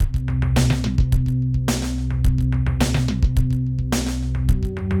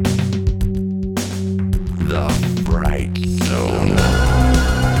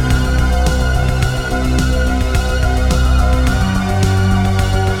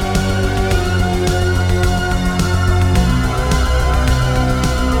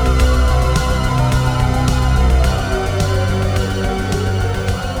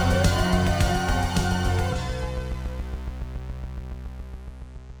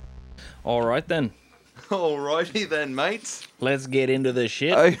All right, then. Alrighty then, mates. Let's get into the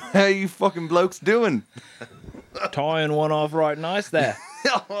shit. How you fucking blokes doing? Tying one off right nice there.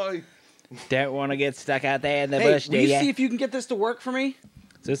 Don't want to get stuck out there in the bush, will you see if you can get this to work for me?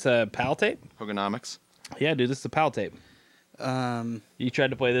 Is this a PAL tape? Hoganomics. Yeah, dude, this is a PAL tape. You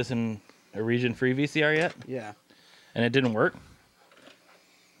tried to play this in a region-free VCR yet? Yeah. And it didn't work?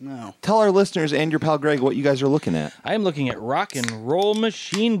 No. Tell our listeners and your pal Greg what you guys are looking at. I am looking at Rock and Roll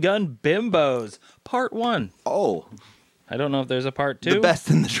Machine Gun Bimbos, Part 1. Oh. I don't know if there's a Part 2. The best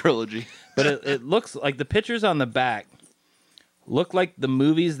in the trilogy. But it looks like the pictures on the back look like the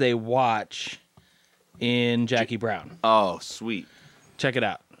movies they watch in Jackie Brown. Oh, sweet. Check it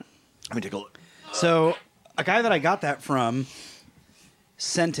out. Let me take a look. So, a guy that I got that from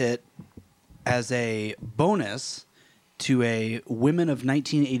sent it as a bonus to a Women of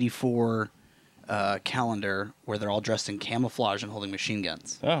 1984 calendar where they're all dressed in camouflage and holding machine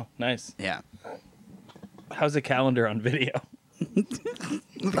guns. Oh, nice. Yeah. How's the calendar on video? Not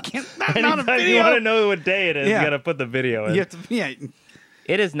a Anytime video. you want to know what day it is, Yeah. you got to put the video in. You have to, yeah.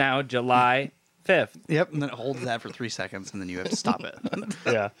 It is now July 5th. Yep, and then it holds that for 3 seconds, and then you have to stop it.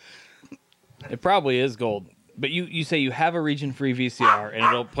 Yeah. It probably is gold. But you say you have a region-free VCR, and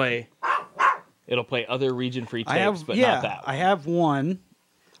it'll play other region-free tapes, but not that one. I have one.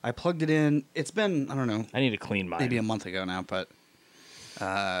 I plugged it in. It's been, I don't know, I need to clean mine. maybe a month ago now, but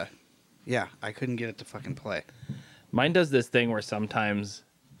yeah, I couldn't get it to fucking play. Mine does this thing where sometimes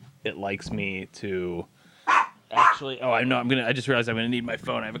it likes me to actually... Oh, I know. I just realized I'm going to need my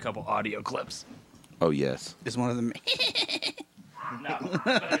phone. I have a couple audio clips. Oh, yes. Is one of them. No.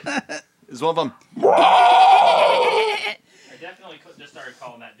 Is one of them. I definitely just started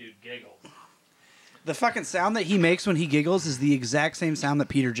calling that dude Giggle. The fucking sound that he makes when he giggles is the exact same sound that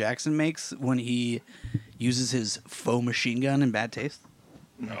Peter Jackson makes when he uses his faux machine gun in Bad Taste.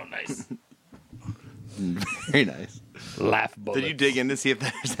 Oh, nice. Very nice. Laugh bullets. Did you dig in to see if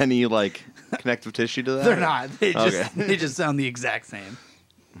there's any, like, connective tissue to that? They're not. Okay. They just sound the exact same.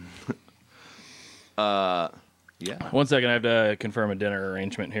 Yeah. 1 second, I have to confirm a dinner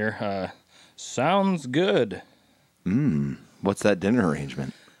arrangement here. Sounds good. What's that dinner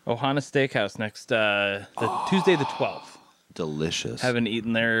arrangement? Ohana Steakhouse next Tuesday the 12th. Delicious. Haven't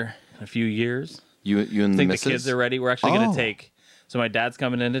eaten there in a few years. You and I the think missus? the kids are ready. We're actually going Oh. to take... So my dad's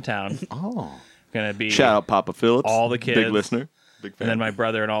coming into town. Oh. Going to be... Shout out Papa Phillips. all the kids. Big listener. Big fan. And then my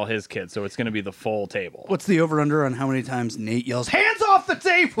brother and all his kids. So it's going to be the full table. What's the over-under on how many times Nate yells, "Hands off the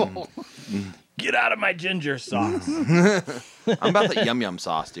table"? Get out of my ginger sauce. I'm about the yum yum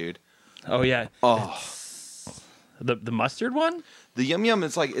sauce, dude. Oh, yeah. Oh. The mustard one? The yum yum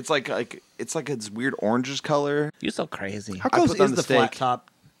it's like this weird orangish color. You're so crazy. How I close put it on is the the flat steak.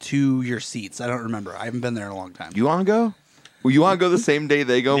 top to your seats? I don't remember. I haven't been there in a long time. You want to go? Well, you want to go the same day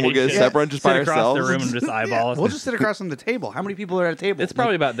they go and we'll get a Yeah. separate just by Sit across ourselves? the room and just eyeball us. We'll just sit across from the table. How many people are at a table? It's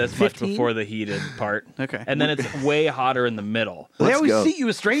probably about this much 15? before the heated part. Okay. And then it's way hotter in the middle. They Let's always go. seat you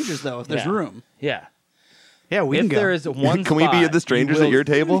as strangers, though, if there's Yeah. room. Yeah. Yeah, we If can go. there is one Can we be spot, the strangers you at will- your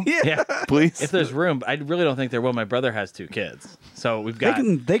table? Yeah. Please? If there's room, I really don't think there will. My brother has 2 kids. So we've got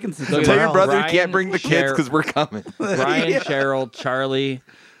They can sit Look at Tell somewhere your else. brother Ryan, you can't bring the kids Cher- because we're coming. Brian, Cheryl, Charlie,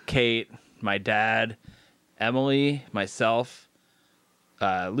 Kate, my dad, Emily, myself,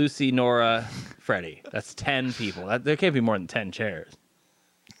 Lucy, Nora, Freddie. That's 10 people. There can't be more than 10 chairs.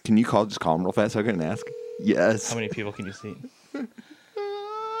 Can you just call him real fast so I can ask? Yes. How many people can you seat?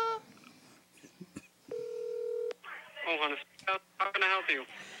 How can I help you?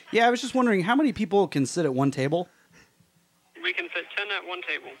 Yeah, I was just wondering, how many people can sit at one table? We can fit 10 at one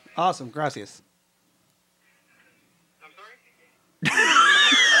table. Awesome, gracias. I'm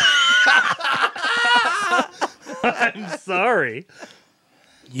sorry? I'm sorry.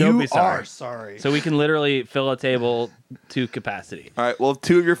 You Don't be sorry. are sorry. So we can literally fill a table to capacity. All right. Well, if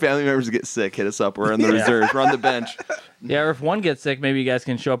 2 of your family members get sick, hit us up. We're in the reserves. We're on the bench. Yeah, or if one gets sick, maybe you guys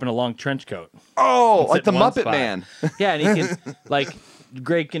can show up in a long trench coat. Oh, Sit like the in one Muppet spot. Man. Yeah, and he can, like,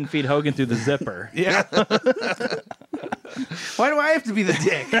 Greg can feed Hogan through the zipper. Yeah. Why do I have to be the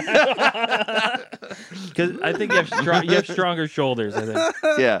dick? Because I think you have stronger shoulders, I think.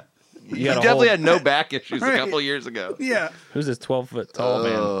 Yeah. You You got a definitely whole- had no back issues a Right. couple years ago. Yeah. Who's this 12-foot tall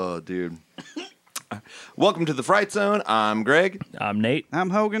man? Oh, dude. Welcome to the Fright Zone. I'm Greg. I'm Nate. I'm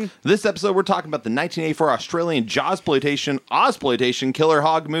Hogan. This episode, we're talking about the 1984 Australian Ozploitation killer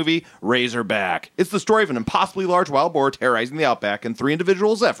hog movie, Razorback. It's the story of an impossibly large wild boar terrorizing the outback and 3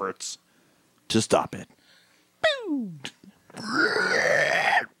 individuals' efforts to stop it.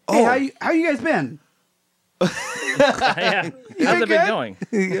 Hey, how you guys been? Yeah. How's it been good? going?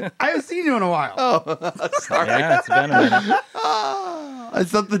 I haven't seen you in a while. Sorry. Yeah, it's been a minute. I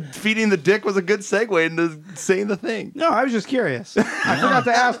thought the feeding the dick was a good segue into saying the thing. No, I was just curious. I forgot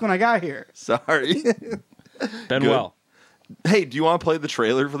to ask when I got here. Sorry. Been Good. well. Hey, do you want to play the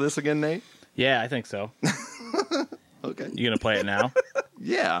trailer for this again, Nate? Yeah, I think so. Okay. You gonna play it now?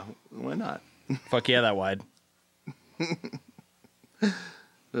 Yeah, why not? Fuck yeah, that wide.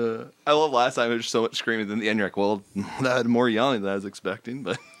 I love last time it was so much screaming. Then the end, you're like, well, that had more yelling than I was expecting,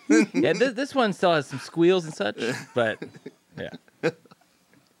 but Yeah, this one still has some squeals and such, but yeah.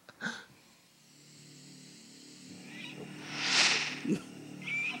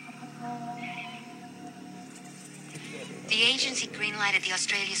 The agency greenlighted the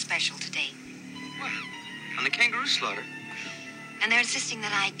Australia special today, What? On the kangaroo slaughter? and they're insisting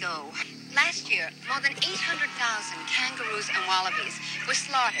that I go. Last year, more than 800,000 kangaroos and wallabies were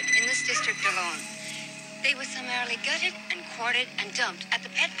slaughtered in this district alone. They were summarily gutted and quartered and dumped at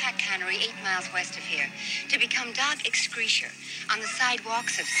the Pet Pack Cannery 8 miles west of here to become dog excreta on the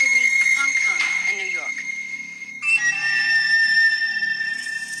sidewalks of Sydney, Hong Kong, and New York.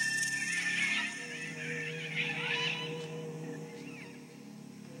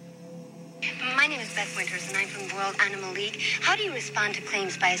 My name is Beth Winters, and I'm from the World Animal League. How do you respond to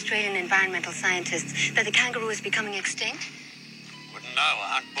claims by Australian environmental scientists that the kangaroo is becoming extinct? Wouldn't know.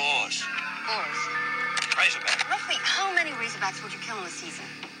 I hunt boars. Boars. Razorback. Roughly how many razorbacks would you kill in a season?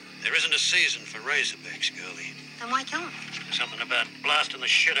 There isn't a season for razorbacks, girlie. Then why kill them? Something about blasting the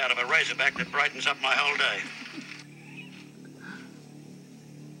shit out of a razorback that brightens up my whole day.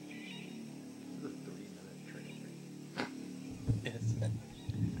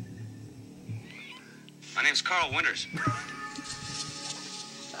 My name's Carl Winters. Yeah.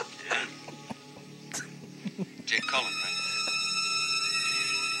 Jake Cullen, right?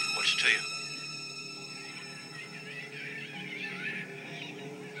 What's it to you?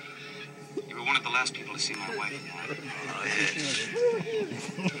 You were one of the last people to see my wife. Oh, yes.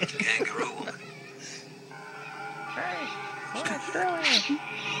 Kangaroo woman.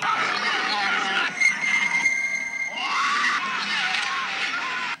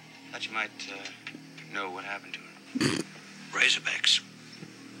 Thought you might know what happened to her. Razorbacks.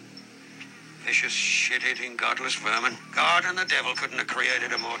 Vicious, shit-eating, godless vermin. God and the devil couldn't have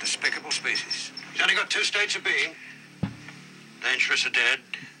created a more despicable species. He's only got two states of being. Dangerous or dead.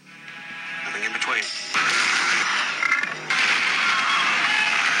 Nothing in between.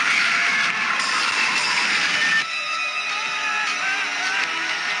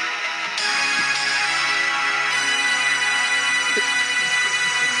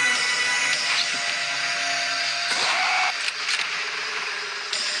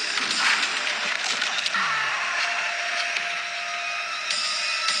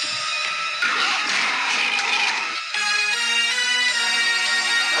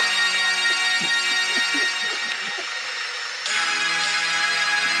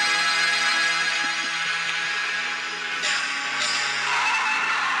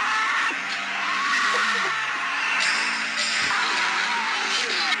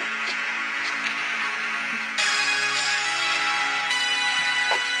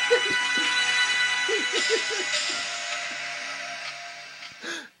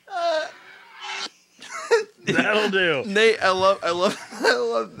 That'll do. Nate, I love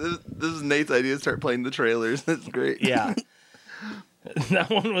this. This is Nate's idea. Start playing the trailers. That's great. Yeah. That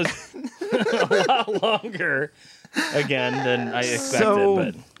one was a lot longer again than I expected, So,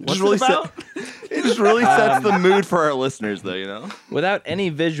 but what's really it about? It just really sets the mood for our listeners, though. You know. Without any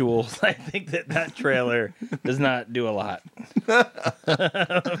visuals, I think that trailer does not do a lot.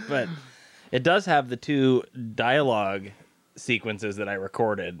 But it does have the two dialogue sequences that I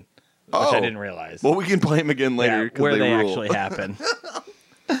recorded, which I didn't realize. Well, we can play them again later. Yeah, 'cause where they rule. actually happen.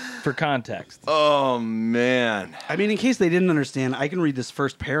 For context. Oh man. I mean, in case they didn't understand, I can read this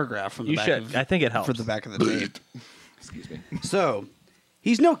first paragraph from the You back should. of, I think it helps. for the back of the tape. Excuse me. So,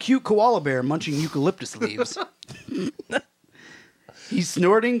 he's no cute koala bear munching eucalyptus leaves. He's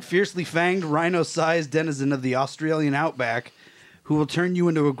snorting, fiercely fanged, rhino-sized denizen of the Australian outback who will turn you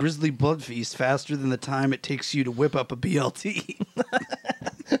into a grisly blood feast faster than the time it takes you to whip up a BLT.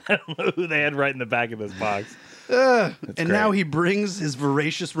 I don't know who they had right in the back of this box. And great. now he brings his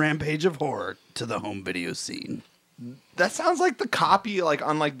voracious rampage of horror to the home video scene. That sounds like the copy, like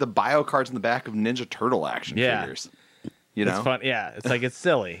on like the bio cards in the back of Ninja Turtle action Yeah. figures. You know, It's fun. Yeah, it's like it's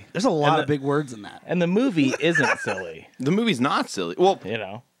silly. There's a lot And of big words in that. And the movie isn't silly, the movie's not silly. Well, you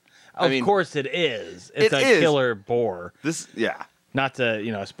know. I Of mean, course it is. It's it a is. killer bore. this, yeah, Not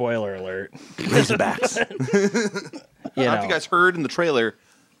to, spoiler alert. Razorbacks. I You don't know if know, you guys heard in the trailer,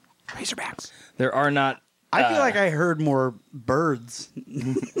 Razorbacks. there are not I feel like I heard more birds.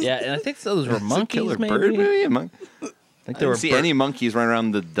 Yeah, and I think those were It's a monkeys, killer maybe. bird movie. I think there were didn't see any monkeys running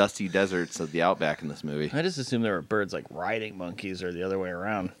around the dusty deserts of the outback in this movie. I just assumed there were birds like riding monkeys or the other way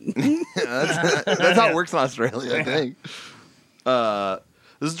around. That's how it works in Australia, I think.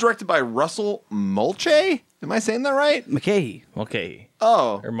 This is directed by Russell Mulcahy. Am I saying that right? McKay. Okay.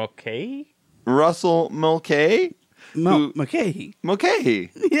 Oh, Or Mulcahy? Russell Mulcahy. McKay.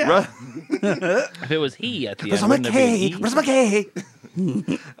 Mulcahy. Yeah. If it was he at the end, Russell wouldn't it be he? McKay.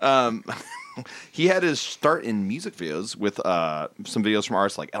 He had his start in music videos with some videos from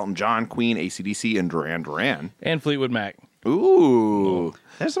artists like Elton John, Queen, AC/DC, and Duran Duran. And Fleetwood Mac. Ooh.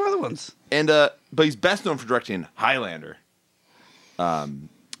 There's some other ones. And but he's best known for directing Highlander.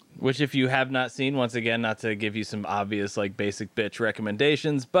 Which, if you have not seen, once again, not to give you some obvious, like, basic bitch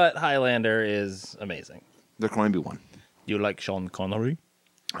recommendations, but Highlander is amazing. There can only be one. You like Sean Connery?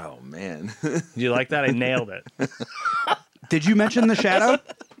 Oh, man. Do you like that? I nailed it. Did you mention The Shadow?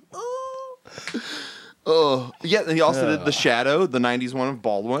 Oh, yeah. And he also did The Shadow, the 90s one of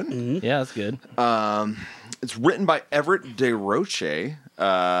Baldwin. Mm-hmm. Yeah, that's good. It's written by Everett De Roche.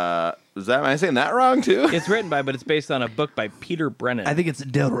 Am I saying that wrong, too? It's written by, but it's based on a book by Peter Brennan. I think it's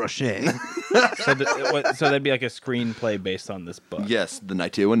Del Roche. So that'd be like a screenplay based on this book. Yes, the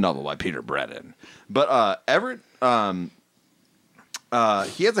 1901 novel by Peter Brennan. But Everett, he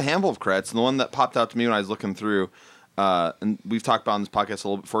has a handful of credits, and the one that popped out to me when I was looking through, and we've talked about on this podcast a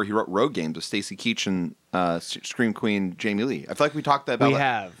little bit before, he wrote Road Games with Stacy Keach and Scream Queen Jamie Lee. I feel like we talked about We that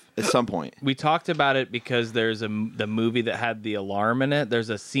have. at some point. We talked about it because there's the movie that had the alarm in it. There's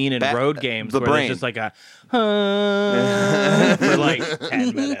a scene in Road Games The where Brain. there's just like a for like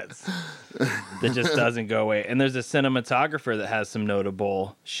 10 minutes that just doesn't go away. And there's a cinematographer that has some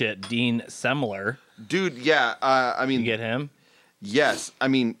notable shit. Dean Semler. Dude, yeah. I mean, You get him? yes. I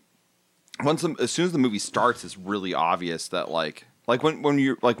mean, as soon as the movie starts, it's really obvious that like when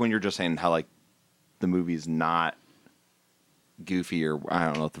you're just saying how like the movie's not goofy, or I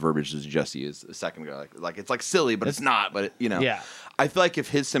don't know if the verbiage is just used a second ago. Like it's like silly, but it's not. But Yeah. I feel like if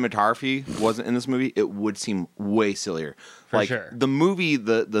his cinematography wasn't in this movie, it would seem way sillier. For like sure. the movie,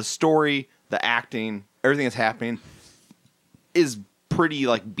 the story, the acting, everything that's happening is pretty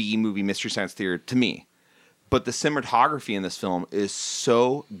like B movie Mystery Science Theater to me. But the cinematography in this film is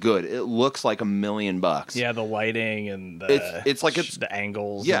so good. It looks like $1 million. Yeah, the lighting and the It's like it's the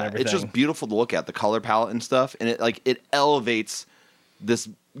angles. yeah, and everything. it's just beautiful to look at, the color palette and stuff, and it elevates this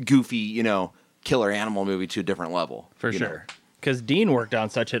goofy, killer animal movie to a different level. for you know? sure. Because Dean worked on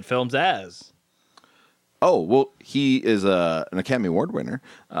such hit films as Oh, well, he is an Academy Award winner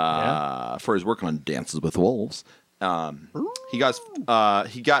Yeah. for his work on Dances with Wolves. He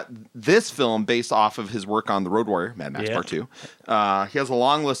got this film based off of his work on The Road Warrior, Mad Max Yeah. Part 2. He has a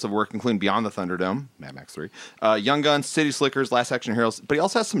long list of work, including Beyond the Thunderdome, Mad Max 3, Young Guns, City Slickers, Last Action Heroes, but he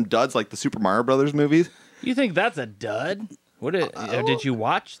also has some duds like the Super Mario Brothers movies. You think that's a dud? Did you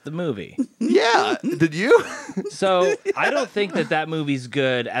watch the movie? Yeah, did you? So I don't think that movie's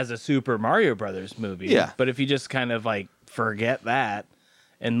good as a Super Mario Brothers movie. Yeah. But if you just kind of like forget that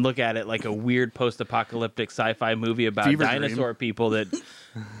and look at it like a weird post-apocalyptic sci-fi movie about Fever dinosaur people that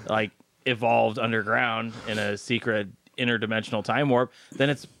like evolved underground in a secret interdimensional time warp,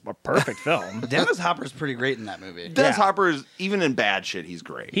 then it's a perfect film. Dennis Hopper's pretty great in that movie. Dennis Yeah. Hopper is, even in bad shit, he's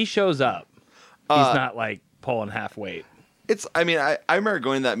great. He shows up. He's not like pulling half weight. I remember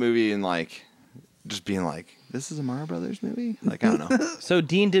going to that movie and like just being like, this is a Mario Brothers movie? Like, I don't know. So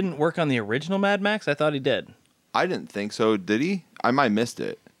Dean didn't work on the original Mad Max? I thought he did. I didn't think so. Did he? I might have missed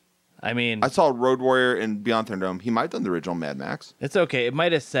it. I mean, I saw Road Warrior and Beyond Thunderdome. He might have done the original Mad Max. it's okay. It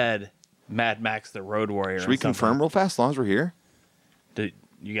might have said Mad Max the Road Warrior. Should we confirm real fast as long as we're here?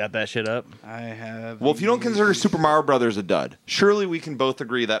 You got that shit up? I have. Well, if you don't consider Super Mario Brothers a dud, surely we can both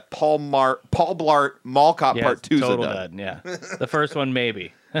agree that Paul Blart Mall Cop Yeah, Part it's 2 is a total dud. dud. Yeah, the first one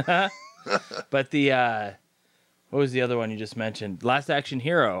maybe, but the what was the other one you just mentioned? Last Action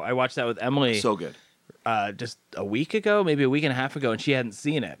Hero. I watched that with Emily. So good. Just a week ago, maybe a week and a half ago, and she hadn't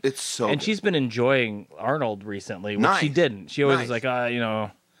seen it. It's so and good. she's been enjoying Arnold recently, which she Nice. didn't. She always Nice. was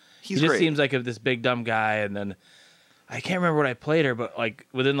like, He's he just great. seems like this big dumb guy. And then I can't remember what I played her, but like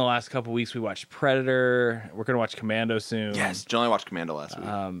within the last couple weeks, we watched Predator. We're gonna watch Commando soon. Yes, Jill and I watched Commando last week.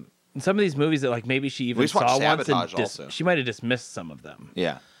 And some of these movies that like maybe she even We just watched saw once, Sabotage and also. she might have dismissed some of them.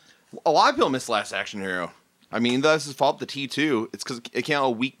 Yeah. A lot of people miss Last Action Hero. I mean, that's his fault, the T2. It's because it came out a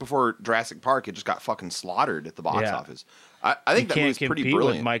week before Jurassic Park. It just got fucking slaughtered at the box Yeah. office. I think that Can't movie's pretty compete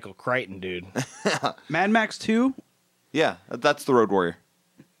brilliant. with Michael Crichton, dude. Mad Max 2. Yeah, that's the Road Warrior.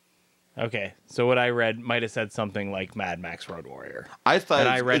 Okay, so what I read might have said something like Mad Max Road Warrior. I thought And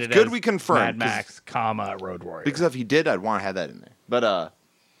I read it's it good as we confirmed. Mad Max, comma, Road Warrior. Because if he did, I'd want to have that in there. But,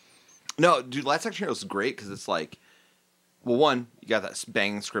 no, dude, Last Action Hero is great because it's like, well, one, you got that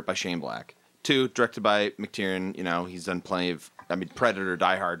banging script by Shane Black. Two, directed by McTiernan. You know, he's done plenty of, Predator,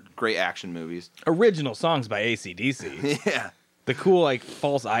 Die Hard, great action movies. Original songs by AC/DC. Yeah. The cool, like,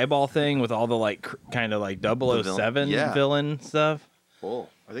 false eyeball thing with all the, like, kind of, like, 007 villain stuff. Oh,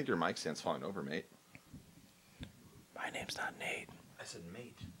 I think your mic stand's falling over, mate. My name's not Nate. I said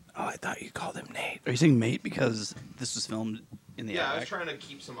mate. Oh, I thought you called him Nate. Are you saying mate because this was filmed in the Yeah, I Outback? was trying to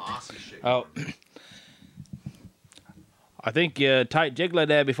keep some Aussie shit. Oh. I think your tight jiggler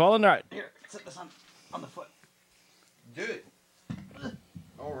there be falling right. Here, set this on the foot. Do it.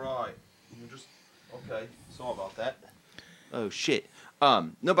 All right. Okay. Sorry about that. Oh shit. No,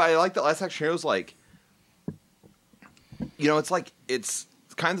 but I like that Last Action Hero's like, you know, it's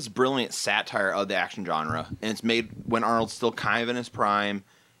kind of this brilliant satire of the action genre, and it's made when Arnold's still kind of in his prime.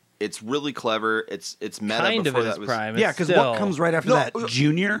 It's really clever. It's meta Kind of before in his that was prime. Yeah, It's because still- what comes right after No, that?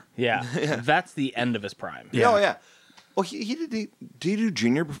 Junior? Yeah, that's the end of his prime. Yeah. Oh yeah. Well, did he do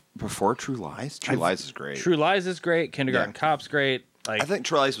Junior before True Lies? True Lies is great. True Lies is great. Kindergarten Yeah. Cop's great. Like, I think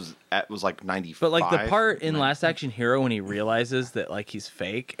True Lies was like 95. but like the part in Last Action Hero when he realizes that like he's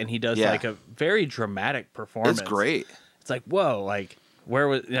fake and he does Yeah. like a very dramatic performance. It's great. It's like whoa, like where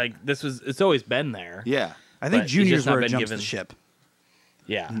was like this was? It's always been there. Yeah. I think But he's Junior's just not where it been jumps given- the ship.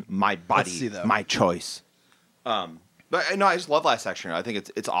 Yeah, My body, see, though. my choice. But no, I just love Last Action Hero. I think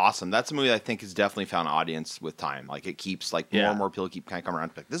it's awesome. That's a movie I think has definitely found an audience with time. Like it keeps like more Yeah. and more people keep kind of coming around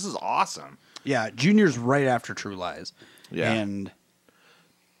to pick. This is awesome. Yeah, Junior's right after True Lies. Yeah. And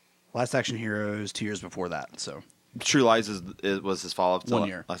Last Action Heroes 2 years before that. So True Lies was his follow up to 1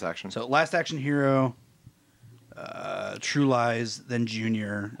 year. Last Action. So Last Action Hero, True Lies, then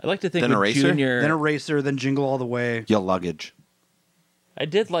Junior, I like to think Then with Eraser? Junior. then Eraser, then Jingle All the Way. Your luggage. I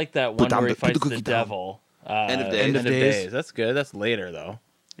did like that one down where he the- put the fights the cookie down. devil. End of Days. End of Days. Days. That's good. That's later though.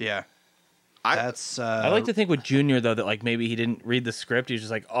 Yeah. I- That's I like to think with Junior though that like maybe he didn't read the script. He was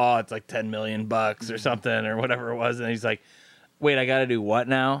just like, oh, it's like $10 million or something or whatever it was, and he's like, wait, I got to do what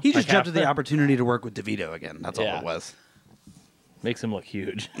now? he just Like, jumped at the half opportunity to work with DeVito again. That's all Yeah. it was. Makes him look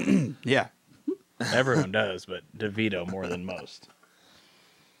huge. Yeah. Everyone does, but DeVito more than most.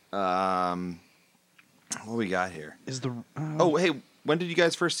 What we got here? Is the Oh, hey, when did you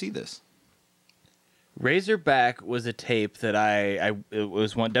guys first see this? Razorback was a tape that it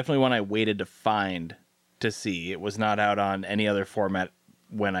was definitely one I waited to find to see. It was not out on any other format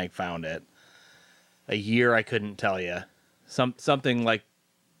when I found it. A year I couldn't tell you. Something like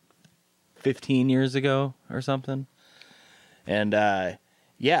 15 years ago or something. And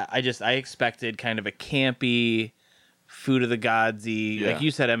yeah, I expected kind of a campy Food of the Godsy, Yeah. like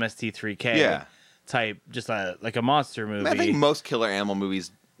you said, MST3K Yeah. type, just like a monster movie. I think most killer animal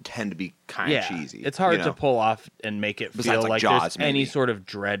movies tend to be kind of cheesy. It's hard you to know? pull off and make it Besides, feel like, like Jaws, there's maybe. any sort of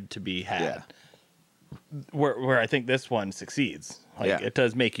dread to be had. Yeah. Where I think this one succeeds. Like Yeah. it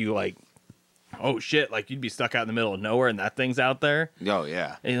does make you like, oh shit, like you'd be stuck out in the middle of nowhere and that thing's out there. Oh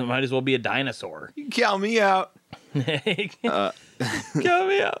yeah. It might as well be a dinosaur. You can count me out. Count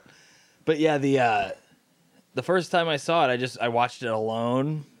me out. But yeah, the first time I saw it, I watched it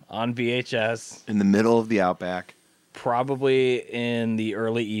alone on VHS, In the middle of the outback. probably in the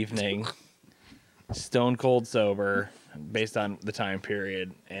early evening, stone cold sober, based on the time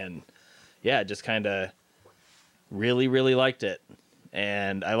period, and yeah, just kind of really, really liked it.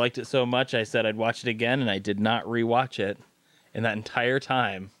 And I liked it so much, I said I'd watch it again, and I did not rewatch it in that entire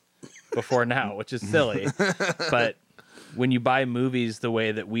time before now, which is silly. But when you buy movies the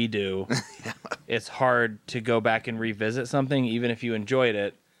way that we do, it's hard to go back and revisit something, even if you enjoyed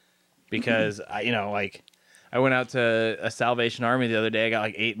it, because I went out to a Salvation Army the other day. I got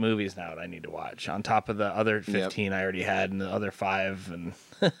like 8 movies now that I need to watch on top of the other 15 I already had and the other 5. And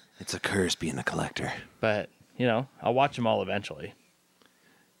It's a curse being a collector. but I'll watch them all eventually.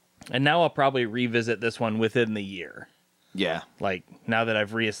 And now I'll probably revisit this one within the year. Yeah. Like now that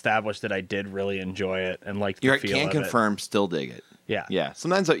I've reestablished that I did really enjoy it and liked the You're right, feel can of confirm, still dig it. it. Yeah. Yeah.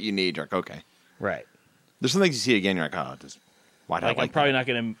 Sometimes what you need, you're like, okay. Right. There's some things you see again, you're like, oh, just why do Like, I I'm probably not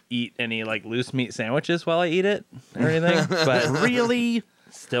going to eat any like loose meat sandwiches while I eat it or anything, but really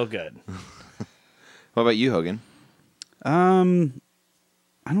still good. What about you, Hogan?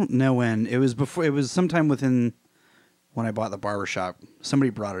 I don't know when. It was before. It was sometime within when I bought the barbershop. Somebody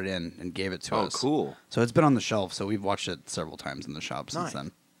brought it in and gave it to us. Oh, cool. So it's been on the shelf. So we've watched it several times in the shop since Nice.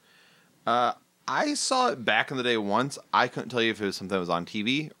 then. I saw it back in the day once. I couldn't tell you if it was something that was on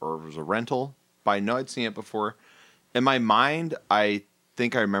TV or if it was a rental, but I know I'd seen it before. In my mind, I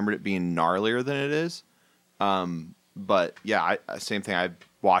think I remembered it being gnarlier than it is. But yeah, same thing. I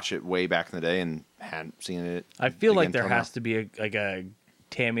watched it way back in the day and hadn't seen it. I feel like again there till now. has to be a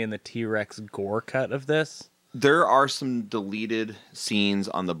Tammy and the T-Rex gore cut of this. There are some deleted scenes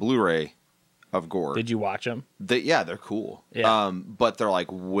on the Blu-ray of gore. Did you watch them? They're cool. Yeah. But they're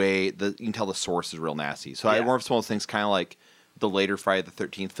like you can tell the source is real nasty. So Yeah. one of those things, kind of like the later Friday the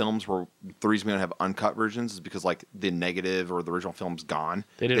 13th films, where the reason we don't have uncut versions is because like the negative or the original film's gone.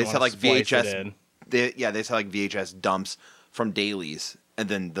 They didn't just want had to like splice VHS. it in. They just had like VHS dumps from dailies, and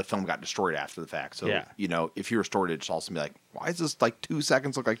then the film got destroyed after the fact. So Yeah. if you restored it, it's also be like, why is this like 2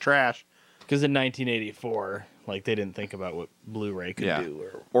 seconds look like trash? Because in 1984, like they didn't think about what Blu-ray could do,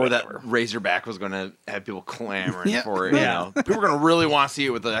 Or whatever. that Razorback was going to have people clamoring Yeah. for it. Yeah. You know? People are going to really want to see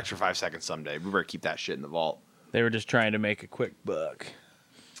it with an extra 5 seconds someday. We better keep that shit in the vault. They were just trying to make a quick buck.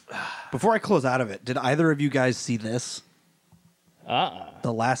 Before I close out of it, did either of you guys see this?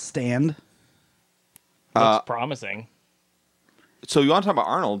 The Last Stand? Looks promising. So you want to talk about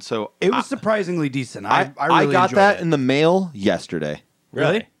Arnold? So It was surprisingly decent. I I really got enjoyed that it. in the mail yesterday.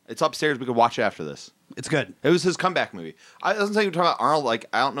 Really? It's upstairs. We could watch it after this. It's good. It was his comeback movie. I wasn't saying talking about Arnold. Like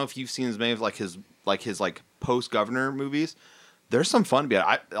I don't know if you've seen as many of his post governor movies. There's some fun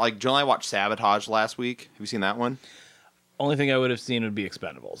about it. Jill and I watched Sabotage last week. Have you seen that one? Only thing I would have seen would be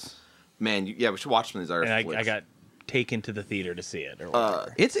Expendables, Man, we should watch some of these other and flicks. I got taken to the theater to see it. Or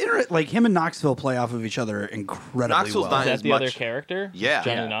whatever. It's like him and Knoxville play off of each other incredibly Knoxville's well. not Is that as the much- other character? Yeah.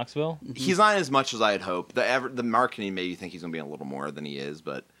 Johnny Yeah. Knoxville. He's not as much as I had hoped. The marketing made you think he's going to be a little more than he is,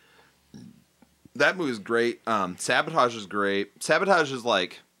 but that movie is great. Sabotage is great. Sabotage is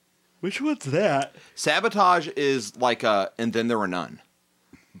like... Which one's that? Sabotage is like And Then There Were None.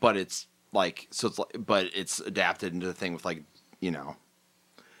 But it's like... but it's adapted into the thing with like, Let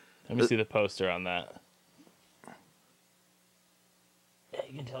me see the poster on that. Yeah,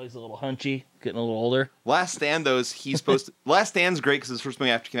 you can tell he's a little hunchy, getting a little older. Last Stand, though, is he's supposed to... Last Stand's great because it's the first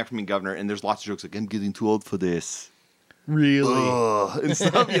movie after came after being governor, and there's lots of jokes like, I'm getting too old for this. Really? Ugh, and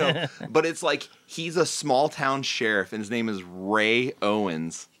stuff, But it's like, he's a small town sheriff, and his name is Ray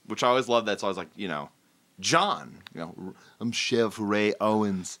Owens, which I always love that. So I was like, John, I'm Sheriff Ray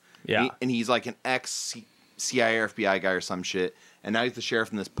Owens. Yeah. And he's like an ex-CIA or FBI guy or some shit, and now he's the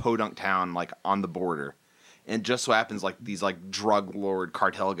sheriff in this podunk town, like, on the border. And it just so happens, like, these, like, drug lord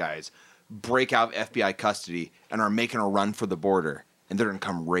cartel guys break out of FBI custody and are making a run for the border. And they're going to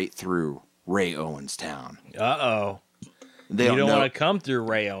come right through Ray Owens' town. Uh-oh. They You don't know, want to come through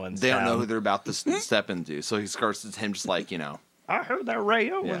Ray Owens. They don't know who they're about to step into. So he starts, it's him just like, I heard that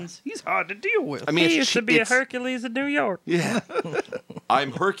Ray Owens. He's hard to deal with. I mean, He it's used to che- be a it's- Hercules in New York. Yeah.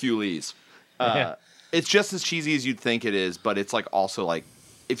 I'm Hercules. Yeah. It's just as cheesy as you'd think it is, but it's like also like,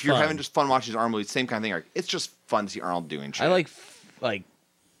 if you're Fun. having just fun watching Arnold movies, same kind of thing. Like, it's just fun to see Arnold doing shit. I like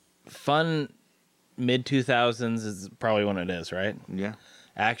fun mid 2000s is probably when it is, right? Yeah.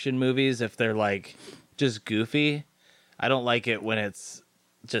 Action movies, if they're like just goofy, I don't like it when it's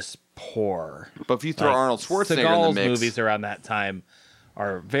just poor. But if you throw Like, Arnold Schwarzenegger Seagal's in the mix, movies around that time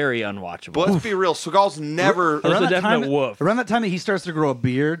are very unwatchable. but let's be real, Seagal's never. There's a definite time, woof. around that time that he starts to grow a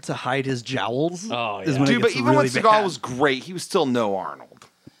beard to hide his jowls. Oh, is yeah. when it Dude, but gets even really when Seagal bad. was great, he was still no Arnold.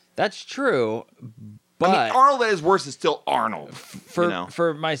 That's true, but I mean, Arnold at his worst is still Arnold.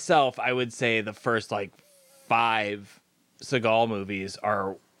 for myself, I would say the first like 5 Seagal movies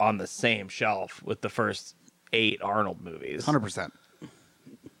are on the same shelf with the first 8 Arnold movies. 100%.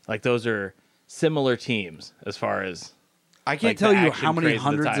 Like those are similar teams as far as I can't like, tell the you action how many craze of the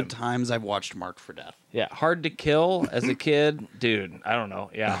hundreds time. of times I've watched Marked for Death. yeah, Hard to Kill as a kid, dude. I don't know,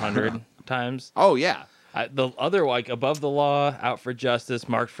 100 times. Oh yeah, The other like Above the Law, Out for Justice,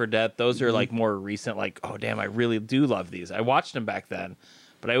 Marked for Death, those are like more recent. Like, oh damn, I really do love these. I watched them back then,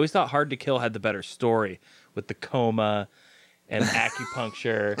 but I always thought Hard to Kill had the better story with the coma and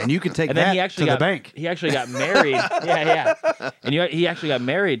acupuncture. And you can take And that then he actually to got the bank. He actually got married. yeah. And he actually got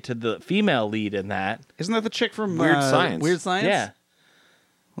married to the female lead in that. Isn't that the chick from Weird Science. Weird Science? Yeah.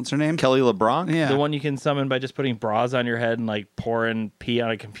 What's her name? Kelly LeBron. Yeah. The one you can summon by just putting bras on your head and like pouring pee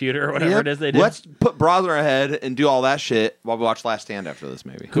on a computer or whatever Yep. it is they do. Let's put bras on our head and do all that shit while we watch Last Stand after this,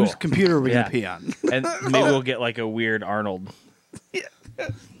 maybe. Whose computer are we Yeah. going to pee on? And maybe we'll get like a weird Arnold.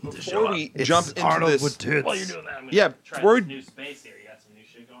 Before we jump into Arnold this, with tits. While you're doing that, I'm gonna Yeah, try before this we- new space here. You got some new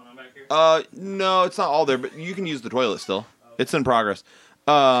shit going on back here? no, it's not all there, but you can use the toilet still. It's in progress.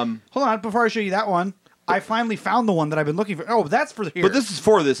 Hold on, before I show you that one, I finally found the one that I've been looking for. Oh, that's for here. But this is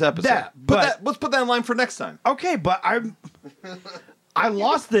for this episode. That, but- let's put that in line for next time. Okay, but I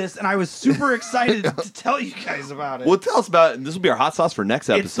lost this, and I was super excited to tell you guys about it. Well, tell us about it, and this will be our hot sauce for next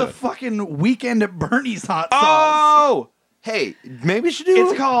It's the episode. fucking Weekend at Bernie's hot sauce. Oh, Hey, maybe you should do.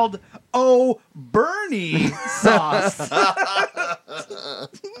 It's called Oh Bernie sauce.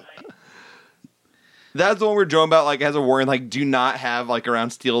 That's the one we're joking about. Like, has a warning, like, do not have like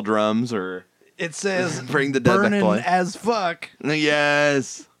around steel drums or It says bring the dead back to burning life. as fuck.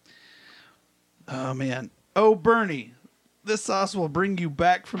 Yes. Oh man. Oh Bernie, this sauce will bring you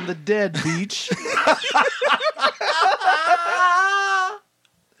back from the dead, beach.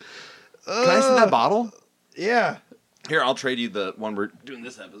 Can I see that bottle? Yeah. Here, I'll trade you the one we're doing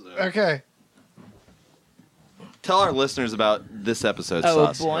this episode. Okay. Tell our listeners about this episode's Oh,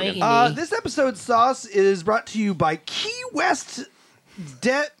 sauce. boy. Hogan. This episode's sauce is brought to you by Key West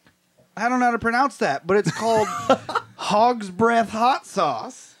I don't know how to pronounce that, but it's called Hog's Breath Hot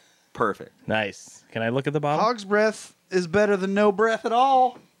Sauce. Perfect. Nice. Can I look at the bottle? Hog's Breath is better than no breath at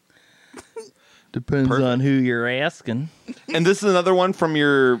all. Depends Perfect. on who you're asking. And this is another one from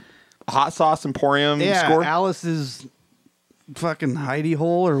your hot sauce emporium score, Alice's fucking hidey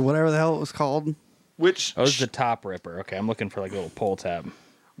hole or whatever the hell it was called. which Oh, it's the top ripper. Okay, I'm looking for like a little pull tab.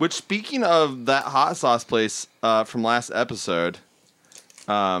 which speaking of that hot sauce place from last episode,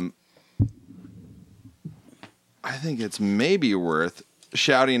 I think it's maybe worth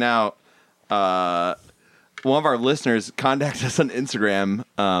shouting out. One of our listeners contacted us on Instagram.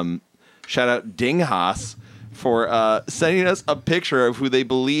 Shout out Dinghaas for sending us a picture of who they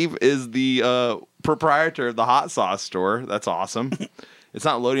believe is the proprietor of the hot sauce store. That's awesome. It's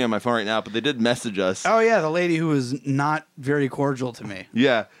not loading on my phone right now, but they did message us. Oh yeah, the lady who was not very cordial to me.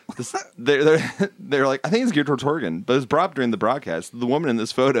 Yeah, they're like, I think it's geared towards Hogan, but it's brought up during the broadcast. The woman in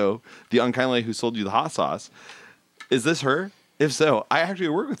this photo, the unkind lady who sold you the hot sauce, is this her? If so, I actually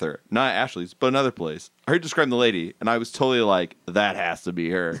work with her, not at Ashley's, but another place. I heard describing the lady, and I was totally like, that has to be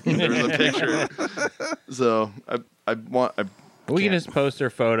her. There was a picture, so We can just post her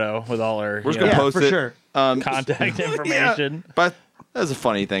photo with all her we're just you gonna know, post for it. sure. contact information. But that's a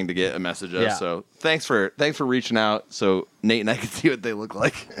funny thing to get a message of. Yeah. So thanks for reaching out, so Nate and I can see what they look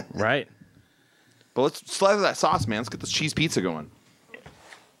like. Right. But let's slather that sauce, man. Let's get this cheese pizza going.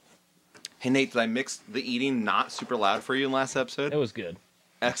 Hey, Nate, did I mix the eating not super loud for you in last episode? It was good.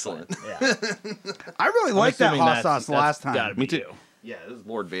 Excellent. Yeah. I really liked that assuming hot that's- sauce that's last time. gotta be Me too. you. Yeah, this is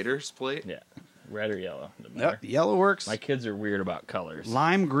Lord Vader's plate. Yeah. Red or yellow. Doesn't matter. Yep, yellow works. My kids are weird about colors.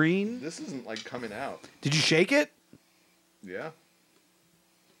 Lime green. This isn't like coming out. Did you shake it? Yeah.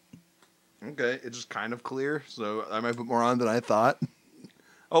 Okay, it's just kind of clear, so I might put more on than I thought.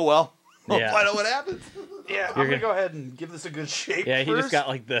 Oh well. I'll Yeah. find out what happens. Yeah, I'm You're gonna gonna- go ahead and give this a good shake. Yeah, he first. just got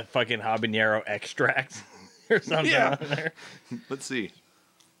like the fucking habanero extract or something Yeah. on there. Let's see.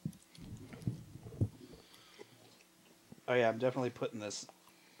 Oh yeah, I'm definitely putting this.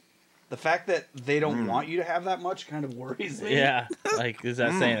 The fact that they don't want you to have that much kind of worries me. Yeah. Like, is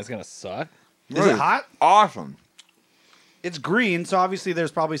that saying it's going to suck? Is it hot? Awesome. It's green, so obviously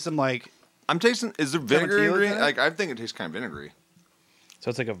there's probably some like. I'm tasting. Is there vinegar Tomatillos ingredient? in it? Like I think it tastes kind of vinegary. So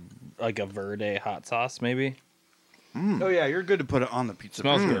it's like a verde hot sauce, maybe? Oh yeah, you're good to put it on the pizza.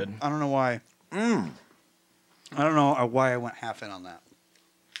 Smells good. I don't know why. I don't know why I went half in on that.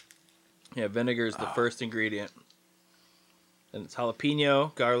 Yeah, vinegar is the first ingredient. And it's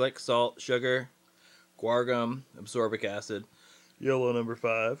jalapeno, garlic, salt, sugar, guar gum, absorbic acid, yellow number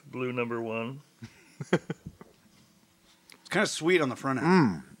 5, blue number 1. It's kind of sweet on the front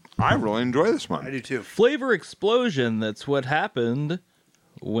end. I really enjoy this one. I do too. Flavor explosion, that's what happened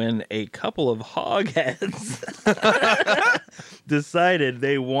when a couple of hogheads decided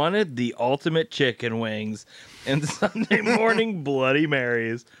they wanted the ultimate chicken wings and Sunday morning Bloody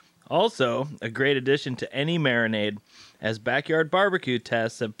Marys. Also, a great addition to any marinade, as backyard barbecue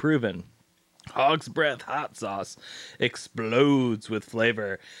tests have proven. Hog's Breath hot sauce explodes with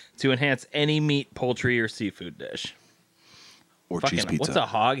flavor to enhance any meat, poultry, or seafood dish. Or Fucking, what's a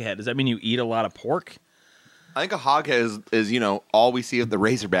hoghead? Does that mean you eat a lot of pork? I think a hoghead is all we see of the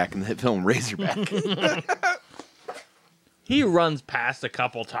Razorback in the hit film Razorback. He runs past a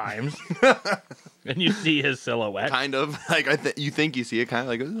couple times, and you see his silhouette. kind of like you think you see it, kind of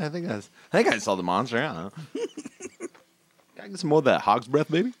like I think I saw the monster. I don't know. Can I get some more of that hog's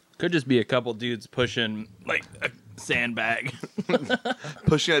breath, baby? Could just be a couple dudes pushing like a sandbag.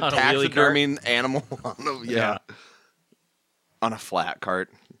 Pushing a On a wheelie taxidermy animal on a, Yeah. on a flat cart.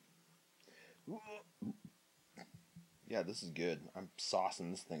 Yeah, this is good. I'm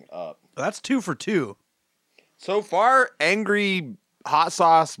saucing this thing up. That's 2 for 2. So far, Angry Hot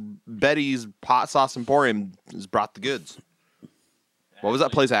Sauce Betty's Hot Sauce Emporium has brought the goods. What was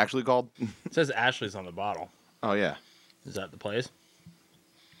that place actually called? It says Ashley's on the bottle. Oh, yeah. Is that the place?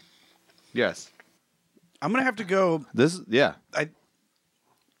 Yes. I'm gonna have to go. This, yeah.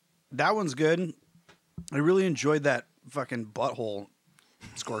 That one's good. I really enjoyed that fucking butthole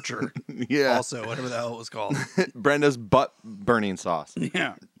scorcher. Yeah. Also, whatever the hell it was called. Brenda's butt burning sauce.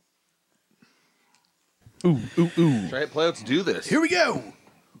 Yeah. Ooh. Right, play. Let's do this. Here we go.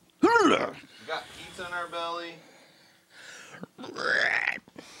 We got pizza in our belly.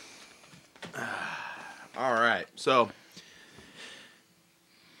 All right, so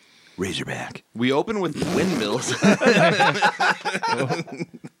Razorback. We open with windmills.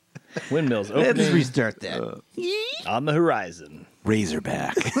 Windmills Let's opening restart that. on the horizon.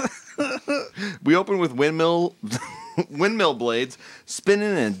 Razorback. We open with windmill blades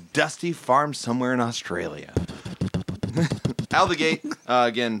spinning in a dusty farm somewhere in Australia. Out of the gate,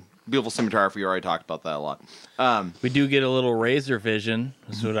 again, beautiful cinematography. We already talked about that a lot. We do get a little razor vision,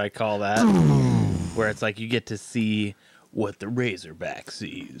 is what I call that, where it's like you get to see what the Razorback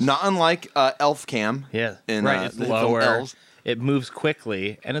sees. Not unlike Elf Cam. Yeah, in, right. It's the film lower. Elves. It moves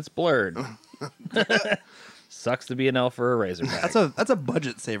quickly, and it's blurred. Sucks to be an elf or a Razorback. That's a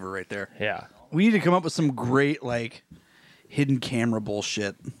budget saver right there. Yeah. We need to come up with some great like hidden camera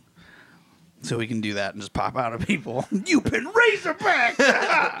bullshit. So we can do that and just pop out of people. You've been Razorback!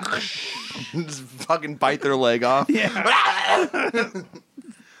 Just fucking bite their leg off. Yeah.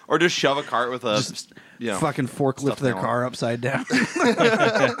 Or just shove a cart with a Fucking forklift their down. car upside down.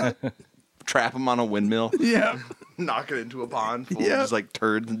 trap them on a windmill. Yeah. Knock it into a pond full Yeah. of just like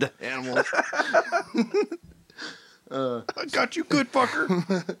turds and dead animals. I got you good, fucker.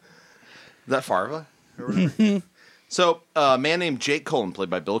 Is that Farva? Or whatever? So, a man named Jake Cullen, played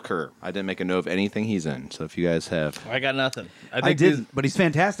by Bill Kerr. I didn't make a note of anything he's in. So, if you guys have, I got nothing. I think didn't, but he's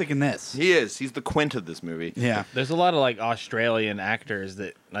fantastic in this. he is. He's the Quint of this movie. Yeah. There's a lot of like Australian actors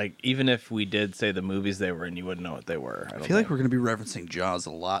that like even if we did say the movies they were in, you wouldn't know what they were. I feel like we're going to be referencing Jaws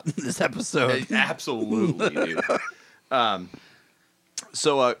a lot in this episode. Absolutely, dude.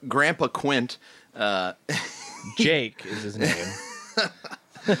 So, Grandpa Quint. Jake is his name.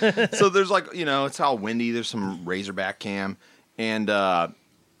 So there's like, it's all windy. There's some Razorback cam. And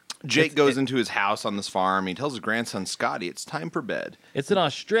Jake goes into his house on this farm. He tells his grandson, Scotty, it's time for bed. It's an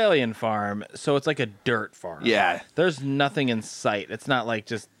Australian farm, so it's like a dirt farm. Yeah. There's nothing in sight. It's not like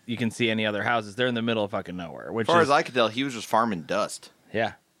just you can see any other houses. They're in the middle of fucking nowhere. Which As far is, as I could tell, he was just farming dust.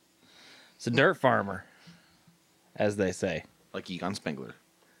 yeah. It's a dirt farmer, as they say. Like Egon Spengler.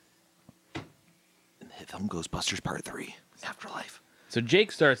 In the hit film Ghostbusters Part 3, Afterlife. So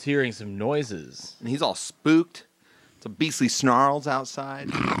Jake starts hearing some noises. And he's all spooked. Some beastly snarls outside.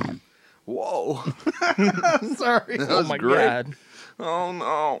 Whoa. Sorry. That Oh was my great. god. Oh,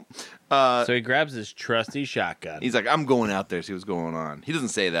 no. So he grabs his trusty shotgun. He's like, I'm going out there to see what's going on. He doesn't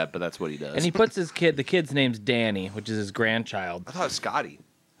say that, but that's what he does. And he puts the kid's name's Danny, which is his grandchild. I thought it was Scotty.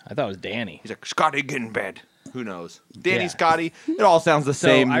 I thought it was Danny. He's like, Scotty, get in bed. Who knows? Danny, Yeah. Scotty. It all sounds the So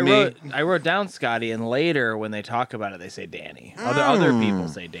same to me. I wrote down Scotty, and later when they talk about it, they say Danny. Other people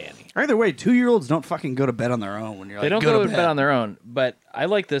say Danny. Either way, 2-year-olds don't fucking go to bed on their own when you're They like, don't go to bed on their own, but I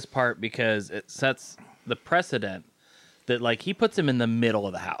like this part because it sets the precedent that like he puts him in the middle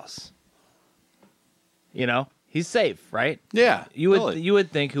of the house. He's safe, right? Yeah. You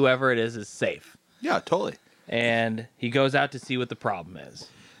would think whoever it is safe, Yeah, totally. and he goes out to see what the problem is.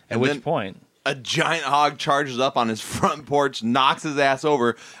 At And which then- point, A giant hog charges up on his front porch, knocks his ass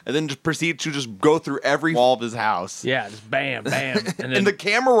over, and then just proceeds to just go through every wall of his house. yeah, just bam, bam, and then And the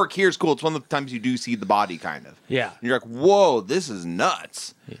camera work here is cool. It's one of the times you do see the body, kind of. yeah, And you're like, whoa, this is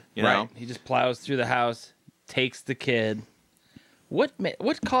nuts. You know? right. He just plows through the house, takes the kid. What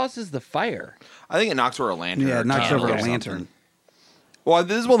causes the fire? I think it knocks over a lantern. Yeah, or it knocks candle over or a something. lantern. Well,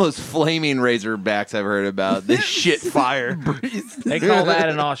 this is one of those flaming Razorbacks I've heard about. They shit fire. They call that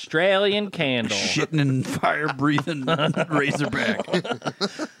an Australian candle. Shitting and fire breathing Razorback.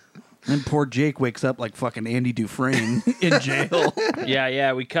 And poor Jake wakes up like fucking Andy Dufresne in jail.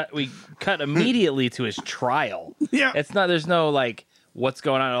 Yeah. We cut immediately to his trial. Yeah. It's not. There's no like what's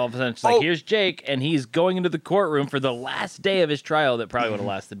going on. All of a sudden, it's like Oh. here's Jake, and he's going into the courtroom for the last day of his trial that probably would have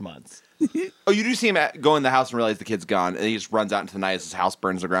lasted months. Oh, you do see him go in the house and realize the kid's gone, and he just runs out into the night as his house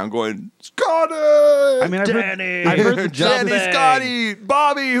burns to the ground, going, Scotty! I mean, Danny! I've heard the Danny, Something. Scotty,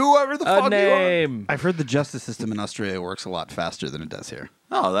 Bobby, whoever the A fuck name. I've heard the justice system in Australia works a lot faster than it does here.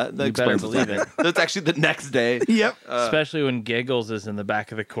 you are. Oh, that You better explains believe it. That's actually the next day. Yep. Especially when Giggles is in the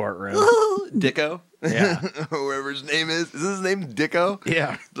back of the courtroom. Dicko? Yeah. Whoever his name is. Is his name Dicko?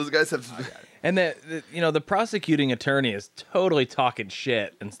 Yeah. Those guys have... And the prosecuting attorney is totally talking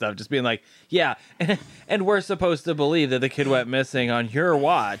shit and stuff, just being like, yeah, and we're supposed to believe that the kid went missing on your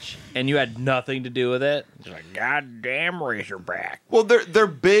watch and you had nothing to do with it. It's like, goddamn Razorback. Well, they're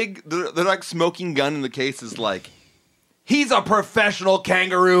big. They're like smoking gun in the case is like, he's a professional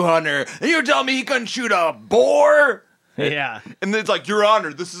kangaroo hunter, and you tell me he couldn't shoot a boar? Yeah. And it's like, Your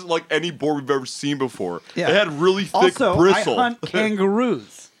Honor, this isn't like any boar we've ever seen before. Yeah. It had really thick Also, bristle. I hunt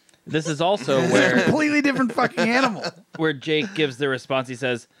kangaroos. This is also It's a where completely different fucking animal. Jake gives the response. He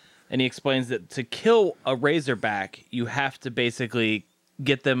says, and he explains that to kill a razorback, you have to basically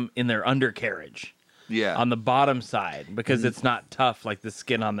get them in their undercarriage Yeah. on the bottom side because it's not tough like the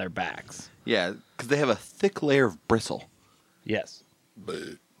skin on their backs. Yeah, because they have a thick layer of bristle. Yes.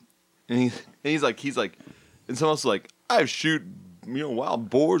 And he's like, and someone's like, I shoot, wild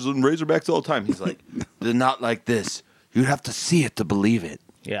boars and razorbacks all the time. He's like, they're not like this. You'd have to see it to believe it.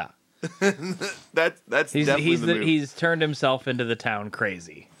 Yeah. That's definitely the move. He's turned himself into the town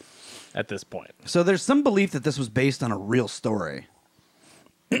crazy at this point. So there's some belief that this was based on a real story.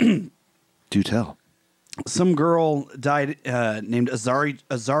 Do tell. Some girl died named Azaria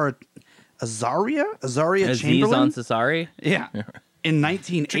Aziz Chamberlain. Ansari? Yeah, in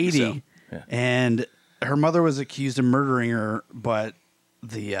 1980, and her mother was accused of murdering her, but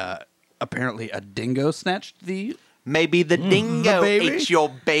the apparently a dingo snatched the. Maybe the dingo baby? ate your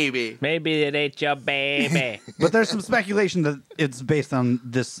baby. Maybe it ate your baby. But there's some speculation that it's based on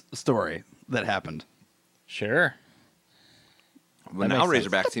this story that happened. Sure. Well, That now makes sense.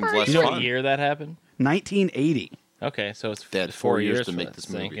 Razorback seems less You know fun. what year that happened? 1980. Okay, so it's They had 4 4 years years to for make that this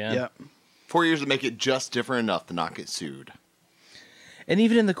to sink movie. in. Yep. 4 years to make it just different enough to not get sued. And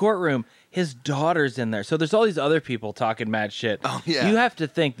even in the courtroom, his daughter's in there. So there's all these other people talking mad shit. Oh, yeah. You have to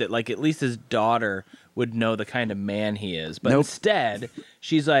think that, like, at least his daughter would know the kind of man he is. But Nope. instead,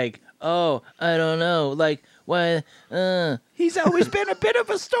 she's like, oh, I don't know. Like, why? He's always been a bit of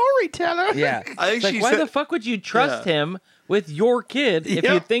a storyteller. Yeah. I think It's like, she why said- the fuck would you trust Yeah. him with your kid if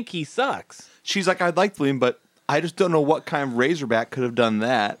you Yep. think he sucks? She's like, I'd like Liam, but I just don't know what kind of Razorback could have done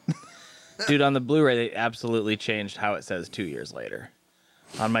that. Dude, on the Blu-ray, they absolutely changed how it says 2 years later.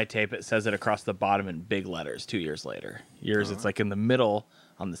 On my tape, it says it across the bottom in big letters, 2 years later. Yours, it's like in the middle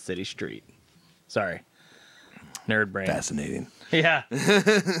on the city street. Sorry. Nerd brain. Fascinating. Yeah.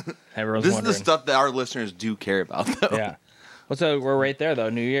 Everyone's This wondering. is the stuff that our listeners do care about, though. Yeah. Well, so we're right there, though.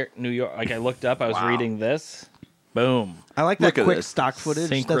 New York. Like, I looked up, I was Wow. reading this. Boom. I like that Look at quick this. stock footage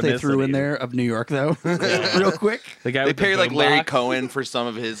that they threw in Synchronicity. there of New York, though. Real quick. The guy They with the pay like Larry boombox. Cohen for some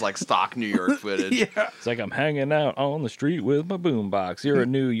of his like stock New York footage. Yeah. It's like I'm hanging out on the street with my boombox. You're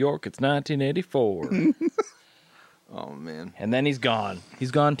in New York. It's 1984. Oh man. And then he's gone.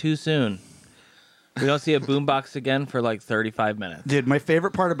 He's gone too soon. We don't see a boombox again for like 35 minutes. Dude, my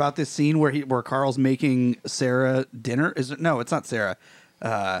favorite part about this scene where Carl's making Sarah dinner is no, it's not Sarah.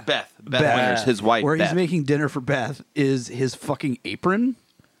 Beth Winters, his wife. Where Beth. he's making dinner for Beth is his fucking apron.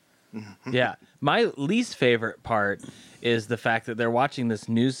 Yeah. My least favorite part is the fact that they're watching this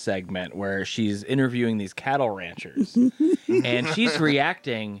news segment where she's interviewing these cattle ranchers. And she's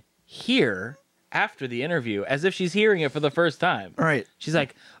reacting here after the interview as if she's hearing it for the first time. Right. She's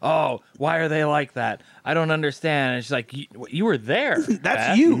like, oh, why are they like that? I don't understand. And she's like, you were there. That's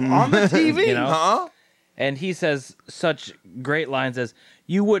Beth." you on the TV. You know? Huh? And he says such great lines as,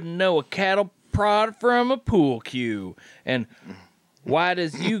 you wouldn't know a cattle prod from a pool cue. And why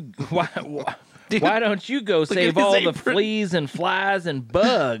don't you go save his all the apron. fleas and flies and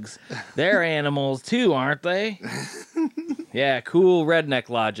bugs? They're animals too, aren't they? Yeah, cool redneck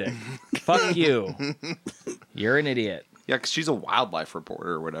logic. Fuck you. You're an idiot. Yeah, because she's a wildlife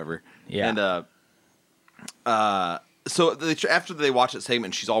reporter or whatever. Yeah. And so after they watch that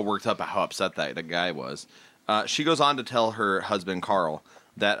segment, she's all worked up at how upset that guy was. She goes on to tell her husband Carl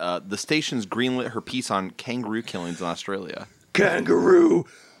that the station's greenlit her piece on kangaroo killings in Australia. Kangaroo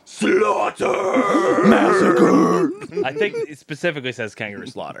slaughter massacre. I think it specifically says Kangaroo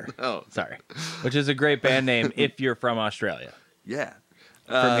Slaughter. Oh, Sorry. Which is a great band name if you're from Australia. yeah.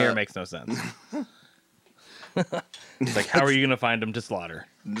 From here, it makes no sense. It's like, how are you going to find them to slaughter?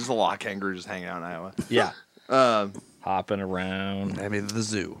 There's a lot of kangaroos just hanging out in Iowa. Yeah. Hopping around. I mean, the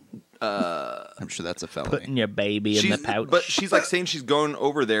zoo. I'm sure that's a felony. Putting your baby in the pouch. But she's like saying she's going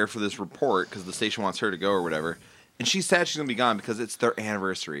over there for this report because the station wants her to go or whatever. And she's sad she's going to be gone because it's their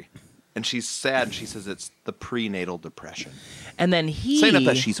anniversary. And she's sad and she says it's the prenatal depression. And then he Saying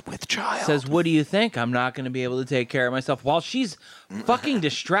that she's with child. says, what do you think? I'm not going to be able to take care of myself. While she's fucking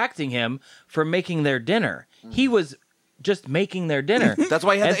distracting him from making their dinner. He was just making their dinner. That's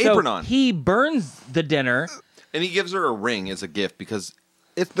why he had And the so apron on. He burns the dinner. And he gives her a ring as a gift because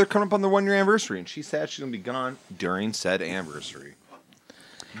they're coming up on their 1 year anniversary. And she's sad she's going to be gone during said anniversary.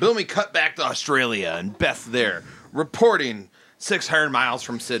 Boom, we cut back to Australia and Beth's there reporting 600 miles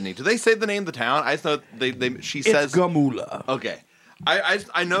from Sydney. Do they say the name of the town? I thought she says Gamula. Okay.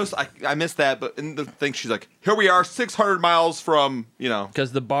 I noticed I missed that, but in the thing she's like, here we are, 600 miles from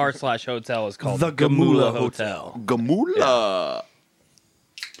Because the bar/hotel is called The Gamula Gamula Hotel. Gamula.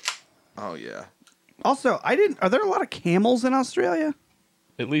 Oh yeah. Also, are there a lot of camels in Australia?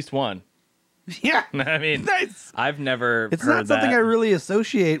 At least one. Yeah. I mean, Nice. I've never It's heard not something that. I really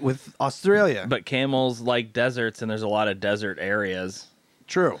associate with Australia. But camels like deserts, and there's a lot of desert areas.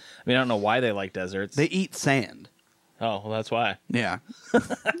 True. I mean, I don't know why they like deserts. They eat sand. Oh, well, that's why. Yeah.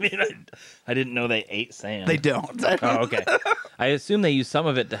 I mean, I didn't know they ate sand. They don't. Oh, okay. I assume they use some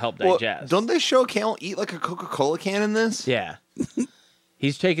of it to help digest. Don't they show a camel eat like a Coca-Cola can in this? Yeah.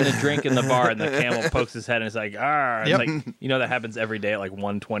 He's taking a drink in the bar, and the camel pokes his head and is like, "Ah!" Yep. It's like, that happens every day at like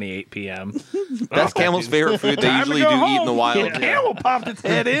 1:28 p.m. That's camel's favorite food. They Time to usually go do home. eat in the wild. The camel popped its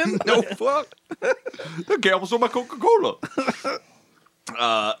head in. No fuck. The camel's on my Coca-Cola.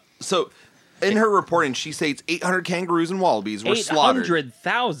 So, in her reporting, she states 800 kangaroos and wallabies were slaughtered.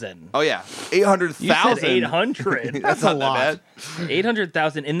 800,000. Oh yeah, 800,000. You said 800. That's a not lot. that bad.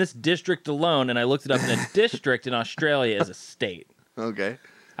 800,000 in this district alone, and I looked it up. And a district in Australia is a state. Okay.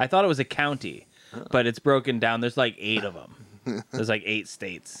 I thought it was a county, but it's broken down. There's like 8 of them. There's like 8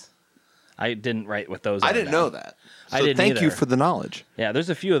 states. I didn't write what those are. I didn't down. know that. So I didn't thank you either. for the knowledge. Yeah, there's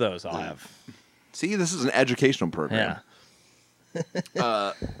a few of those I'll have. See, this is an educational program. Yeah.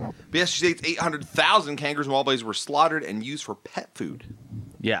 But yes, she states 800,000 kangaroos and wallabies were slaughtered and used for pet food.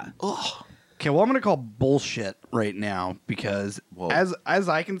 Yeah. Okay, well, I'm going to call bullshit right now because Whoa. as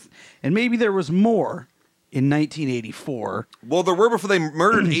I can, and maybe there was more in 1984. Well, there were before they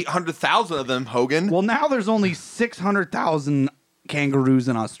murdered 800,000 of them, Hogan. Well, now there's only 600,000 kangaroos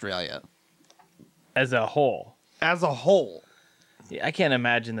in Australia As a whole. as a whole. Yeah, I can't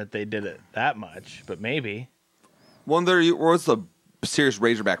imagine that they did it that much, but maybe. Well, there was a serious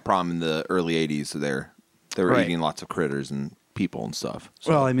Razorback problem in the early 80s. So they were Right. eating lots of critters and people and stuff.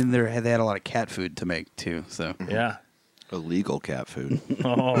 So Well, I mean, they had a lot of cat food to make too. So Yeah. illegal cat food.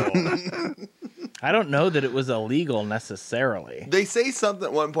 Oh. I don't know that it was illegal necessarily. They say something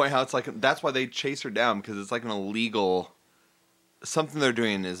at one point how it's like that's why they chase her down because it's like an illegal something they're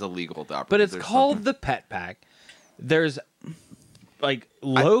doing is illegal to operate. But it's There's called something- the Pet Pack. There's like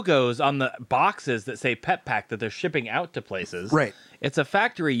logos on the boxes that say Pet Pack that they're shipping out to places. Right. It's a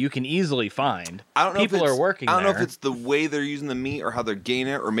factory you can easily find. I don't know People if it's, are working I don't there. know if it's the way they're using the meat or how they're getting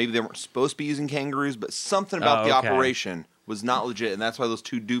it, or maybe they weren't supposed to be using kangaroos, but something about the okay. operation was not legit, and that's why those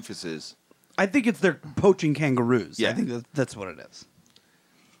 2 doofuses I think it's they're poaching kangaroos. Yeah. I think that's what it is.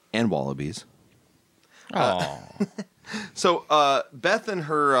 and wallabies. Oh. So Beth and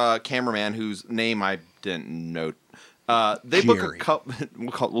her cameraman, whose name I didn't note, they book a Jerry. couple.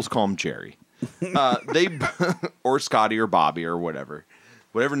 Let's call him Jerry. They or Scotty or Bobby or whatever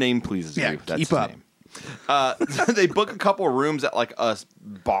name pleases Yeah, you. That's keep his up. name. They book a couple of rooms at like a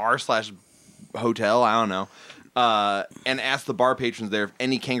bar/hotel. I don't know. And ask the bar patrons there if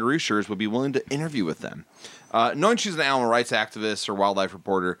any kangaroo shearers would be willing to interview with them. Knowing she's an animal rights activist or wildlife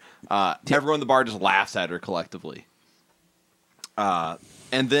reporter, everyone in the bar just laughs at her collectively.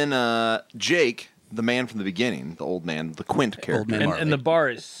 And then Jake, the man from the beginning, the old man, the Quint character. man. and the bar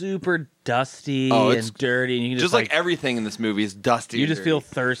is super dusty it's and dirty. And you can just like everything in this movie is dusty. you and just feel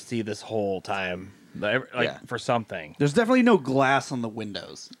dirty. thirsty this whole time. Like Yeah. for something. There's definitely no glass on the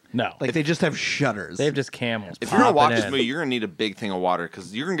windows. No. Like they just have shutters. They have just camels. If you're gonna popping watch this in. movie, you're gonna need a big thing of water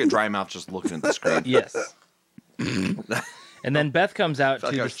because you're gonna get dry mouth just looking at the screen. Yes. And then Beth comes out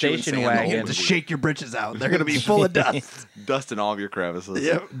Felt to like I the was chewing station sand the whole wagon. movie. Just shake your britches out. They're gonna be full of dust. Dust in all of your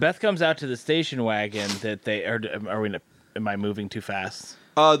crevices. Beth comes out to the station wagon that they are we gonna, am I moving too fast?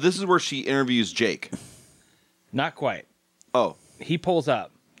 This is where she interviews Jake. Not quite. Oh, He pulls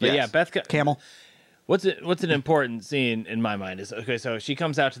up. But Yes. yeah, Beth Camel. What's an important scene in my mind is okay, so she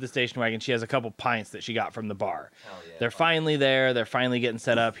comes out to the station wagon, she has a couple pints that she got from the bar. They're finally there, they're finally getting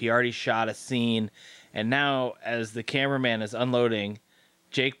set up. He already shot a scene, and now as the cameraman is unloading,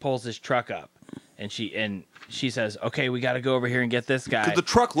 Jake pulls his truck up and she says, "Okay, we got to go over here and get this guy." 'Cause the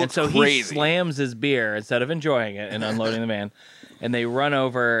truck looks and so crazy. he slams his beer instead of enjoying it and unloading the van, and they run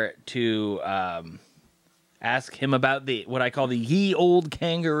over to ask him about what I call the ye old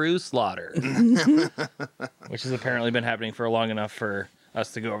kangaroo slaughter, which has apparently been happening for long enough for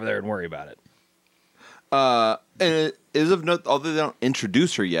us to go over there and worry about it. And it is of note, although they don't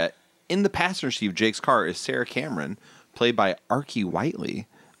introduce her yet, in the passenger seat of Jake's car is Sarah Cameron, played by Arkie Whiteley,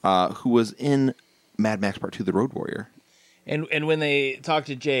 who was in Mad Max Part 2, The Road Warrior. And when they talk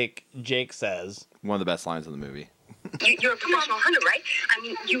to Jake, Jake says, One of the best lines in the movie. You're a professional hunter, right? I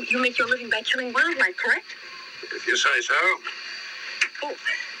mean, you make your living by killing wildlife, correct? If you say so. Oh.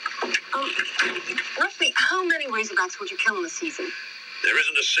 Roughly, how many Razorbacks would you kill in a season? There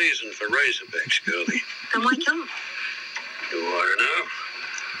isn't a season for Razorbacks, girlie. Then why kill him? You want to know?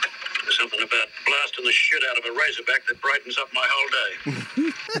 There's something about blasting the shit out of a Razorback that brightens up my whole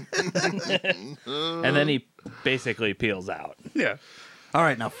day. And then he basically peels out. Yeah. All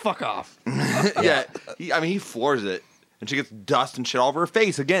right, now fuck off. Yeah, he floors it, and she gets dust and shit all over her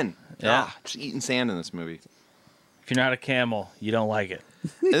face again. Yeah. Just eating sand in this movie. If you're not a camel, you don't like it.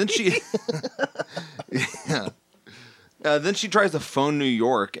 And then she, then she tries to phone New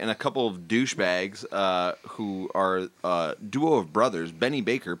York, and a couple of douchebags who are a duo of brothers, Benny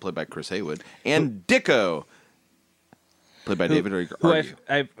Baker, played by Chris Haywood, and Dicko, played by David Argue.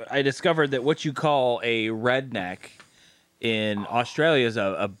 I discovered that what you call a redneck in Australia is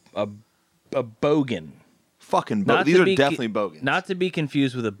a bogan. Fucking bogan. These are definitely bogans. Not to be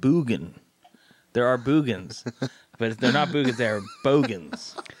confused with a boogan. There are boogans, but they're not boogans. They're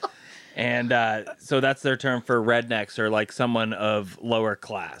bogans. And so that's their term for rednecks, or like someone of lower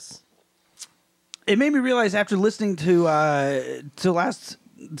class. It made me realize after listening to the last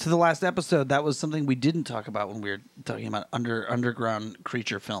episode, that was something we didn't talk about when we were talking about underground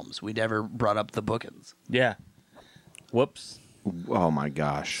creature films. We never brought up the boogans. Yeah. Whoops. Oh my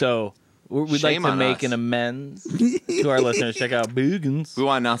gosh. So we'd Shame like to on make us. an amends to our listeners. Check out boogans. We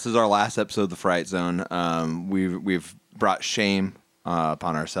want to announce this is our last episode of the Fright Zone. We've brought shame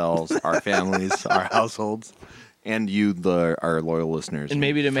upon ourselves, our families, our households, and you, our loyal listeners. And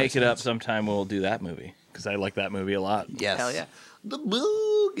maybe to make it up sometime, we'll do that movie, because I like that movie a lot. Yes. Hell yeah. The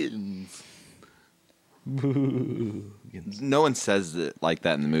boogans. No one says it like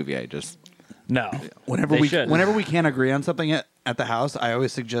that in the movie. No. Whenever They we should. whenever we can't agree on something at the house, I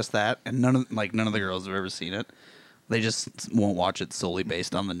always suggest that, and none of the girls have ever seen it. They just won't watch it solely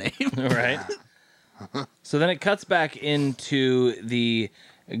based on the name. Right? So then it cuts back into the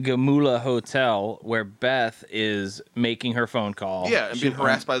Gamula Hotel where Beth is making her phone call. Yeah, and being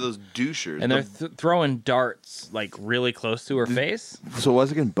harassed by those douchers. And they're throwing darts like really close to her face. So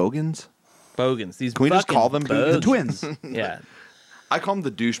was it again bogans? Bogans. These Can we just fucking call them bogans. The twins. Yeah. I call them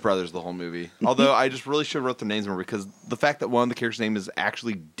the douche brothers the whole movie. Although I just really should have wrote their names more, because the fact that one of the characters' name is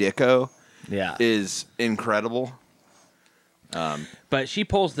actually Dicko Yeah. is incredible. But she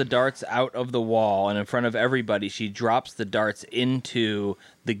pulls the darts out of the wall, and in front of everybody, she drops the darts into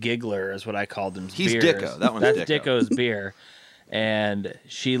the giggler, is what I called him. He's beers. Dicko. That one's That's Dicko. Dicko's beer. And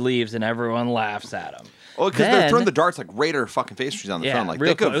she leaves, and everyone laughs at him. Oh, because they're throwing the darts like right at her fucking face when she's on the Yeah, phone. Like real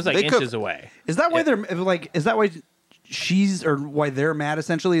they could, close. It was like they inches could, away. Is that why they're like? Is that why she's or why they're mad?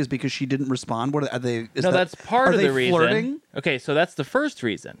 Essentially, is because she didn't respond. What are they? That's part are of they the reason. flirting? Okay, so that's the first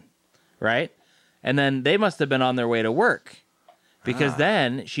reason, right? And then they must have been on their way to work, because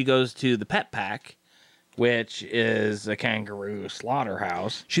then she goes to the pet pack, which is a kangaroo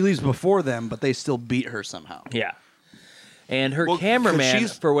slaughterhouse. She leaves before them, but they still beat her somehow. Yeah. And her 'cause cameraman,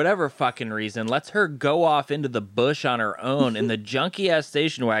 she's- for whatever fucking reason, lets her go off into the bush on her own in the junky-ass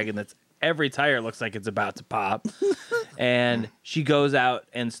station wagon that's every tire looks like it's about to pop. And she goes out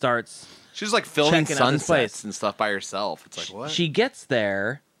and starts... She's like filming checking out this place. sunsets and stuff by herself. It's like, what? She gets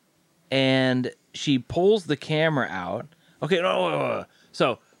there, and she pulls the camera out. Okay, no.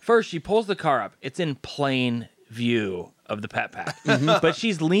 So, first, she pulls the car up. It's in plain view of the pet pack. But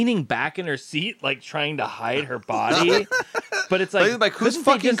she's leaning back in her seat, like trying to hide her body. But it's like whose couldn't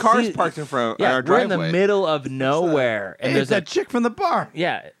they fucking just car's see- parked in front of Yeah, our we're driveway? in the middle of nowhere, and Hey, there's it's that chick from the bar.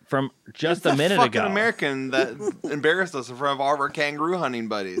 from just It's a the minute fucking ago. American that embarrassed us in front of all of our kangaroo hunting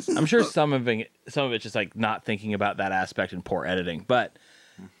buddies. I'm sure some of it's just like not thinking about that aspect and poor editing. But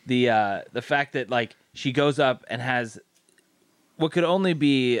the fact that like she goes up and has what could only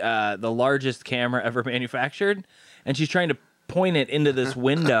be the largest camera ever manufactured, and she's trying to point it into this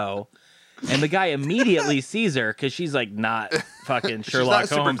window, and the guy immediately sees her because she's like not fucking Sherlock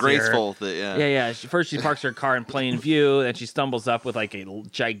She's not Holmes super here. graceful with it, yeah. Yeah. First, she parks her car in plain view, then she stumbles up with like a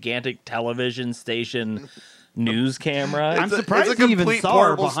gigantic television station news camera. I'm surprised it's a he even complete saw her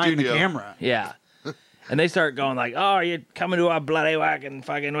portable behind studio. the camera. Yeah. And they start going like, "Oh, you're coming to our bloody wagon,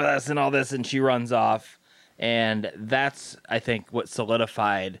 fucking with us and all this," and she runs off. And that's, I think, what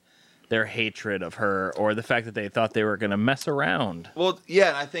solidified their hatred of her, or the fact that they thought they were going to mess around. Well, yeah,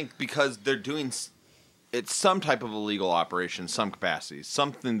 and I think because they're doing it's some type of illegal operation, some capacity.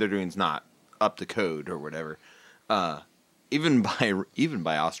 Something they're doing is not up to code or whatever. Even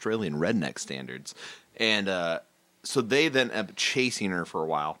by Australian redneck standards. And so they then end up chasing her for a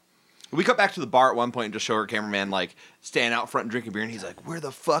while. We cut back to the bar at one point and just show her cameraman like standing out front and drinking beer, and he's like, "Where the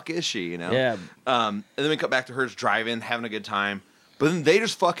fuck is she?" You know? Yeah. And then we cut back to her just driving, having a good time. But then they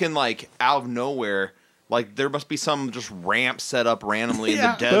just fucking like out of nowhere Like there must be some just ramp set up randomly in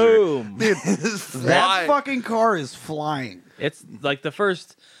Yeah. the desert. Boom. That fucking car is flying. It's like the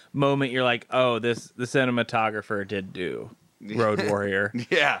first moment you're like, oh, the cinematographer did do Road Warrior.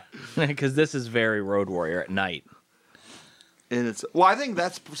 Yeah. Because this is very Road Warrior at night. And I think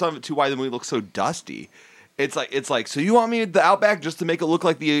that's some of it too why the movie looks so dusty. It's like so you want me the Outback just to make it look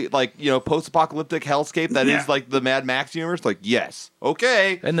like the post-apocalyptic hellscape that is like the Mad Max universe? Like, yes.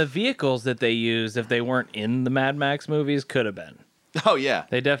 Okay. And the vehicles that they used, if they weren't in the Mad Max movies, could have been. Oh yeah.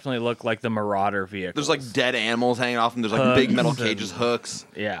 They definitely look like the Marauder vehicles. There's like dead animals hanging off them. There's like big metal cages, hooks,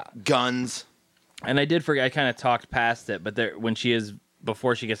 Yeah. guns. And I did forget, I kind of talked past it, but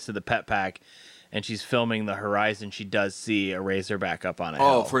before she gets to the pet pack and she's filming the horizon, she does see a Razorback up on a hill.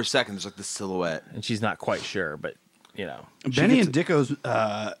 Oh, for a second, there's like the silhouette. And she's not quite sure, but, you know. Benny and Dicko's,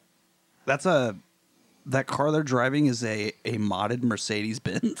 that car they're driving is a modded Mercedes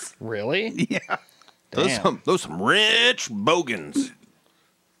Benz. Really? Yeah. Those some rich bogans.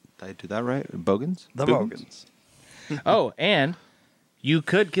 Did I do that right? Bogans? The Bogans. Oh, and you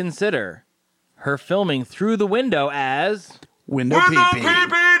could consider her filming through the window as... Window peeping.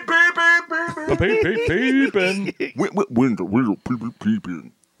 peeping. Window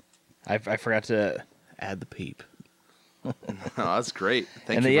peeping. I forgot to add the peep. Oh, that's great.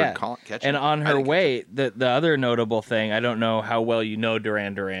 Thank And you yeah, for catching and it. on I her didn't way, the other notable thing, I don't know how well you know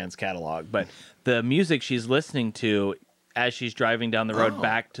Duran Duran's catalog, but the music she's listening to as she's driving down the road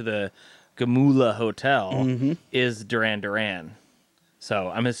back to the Gamula Hotel is Duran Duran. So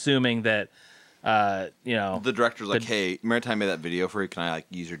I'm assuming that, The director's like, hey, Maritime made that video for you. Can I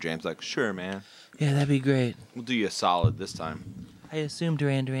use your jams? Like, sure, man. Yeah, that'd be great. We'll do you a solid this time. I assume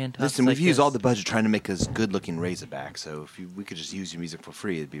Duran Duran talks Listen, like we've used this. all the budget trying to make us good-looking Razorback, so if we could just use your music for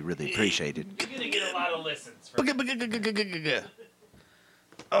free, it'd be really appreciated. You're gonna get a lot of listens.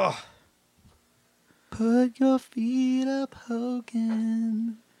 Oh. Put your feet up,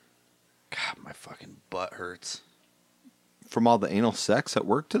 Hogan. God, my fucking butt hurts. From all the anal sex at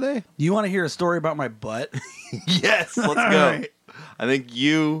work today? You want to hear a story about my butt? Yes, let's go. right. I think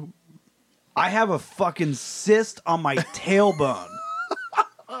I have a fucking cyst on my tailbone.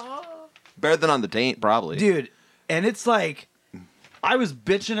 better than on the taint, probably. Dude, and it's like, I was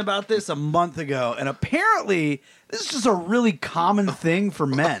bitching about this a month ago, and apparently this is just a really common thing for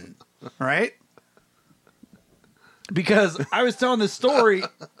men, right? Because I was telling this story,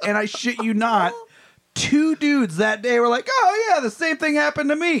 and I shit you not, 2 dudes that day were like, oh yeah, the same thing happened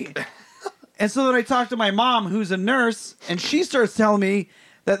to me. And so then I talked to my mom, who's a nurse, and she starts telling me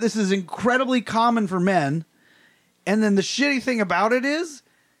that this is incredibly common for men. And then the shitty thing about it is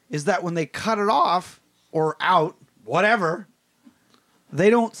that when they cut it off or out, whatever, they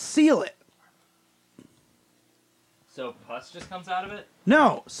don't seal it. So pus just comes out of it?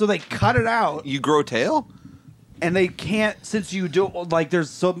 No, so they cut it out, You grow tail? and they can't, since you don't, like, there's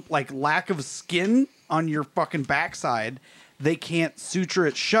some, like, lack of skin on your fucking backside, they can't suture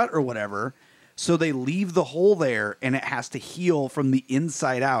it shut or whatever. So they leave the hole there, and it has to heal from the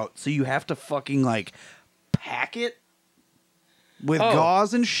inside out. So you have to fucking, like, pack it with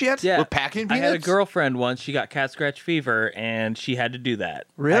gauze and shit. Yeah. With packing I had a peanuts? girlfriend once. She got cat scratch fever, and she had to do that.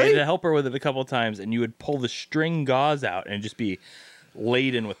 Really? I had to help her with it a couple of times, and you would pull the string gauze out and just be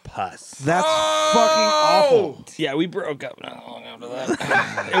laden with pus. That's fucking awful. Yeah, we broke up not long after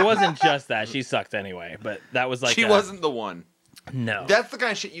that. It wasn't just that. She sucked anyway, but that was like She wasn't the one. No. That's the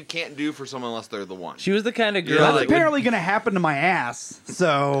kind of shit you can't do for someone unless they're the one. She was the kind of girl Yeah, That's that apparently going to happen to my ass.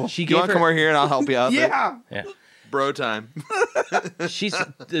 So, she You gave want to her come over here and I'll help you out? yeah. yeah. Bro time. She's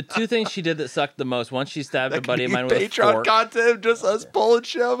the 2 things she did that sucked the most. Once she stabbed a buddy of mine with a Patreon fork. content, just us pulling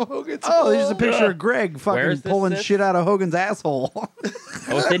shit out of Hogan's Oh, there's a hole. picture of Greg Where fucking is this pulling sit? shit out of Hogan's asshole. Oh,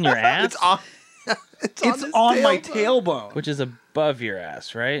 it's in your ass, It's on. It's It's his on my tailbone. tailbone. which is above your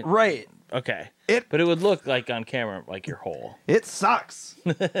ass, right? Right. Okay. It- But it would look like on camera like your hole. It sucks.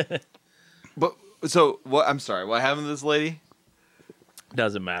 But so what? I'm sorry. What happened to this lady?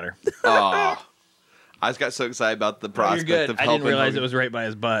 Doesn't matter. Oh, I just got so excited about the You're prospect good. of I helping. didn't realize Hogan. it was right by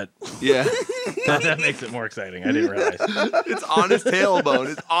his butt. Yeah, That makes it more exciting. I didn't realize. it's on his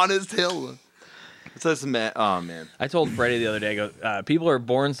tailbone. It's on his tailbone. It says, "Man, oh man." I told Freddie the other day, I go, people are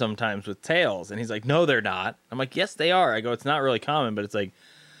born sometimes with tails. And he's like, no, they're not. I'm like, yes, they are. I go, it's not really common, but it's like,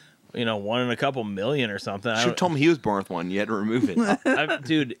 1 in a couple million or something. Should have told him he was born with one. You had to remove it.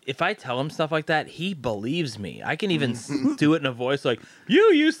 Dude, if I tell him stuff like that, he believes me. I can even do it in a voice like,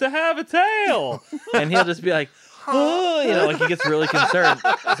 you used to have a tail. And he'll just be like, oh, like he gets really concerned.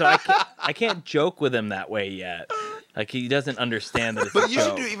 So I can't joke with him that way yet. Like he doesn't understand that it's But a you should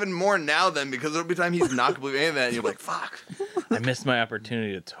joke. do even more now then, because there'll be time he's not going to believe any of that, and you're like, "Fuck." I missed my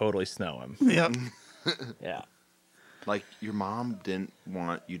opportunity to totally snow him. Yep. Yeah. Like, your mom didn't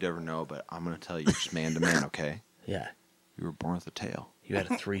want you to ever know, but I'm going to tell you, just man to man, okay? Yeah. You were born with a tail. You had a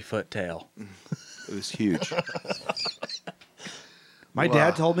 3-foot tail. It was huge. My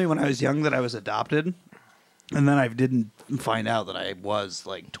dad told me when I was young that I was adopted, and then I didn't find out that I was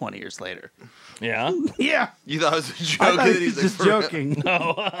like 20 years later. Yeah. Yeah, You thought it was a joke? I thought and he he's was just like, "For real?" joking.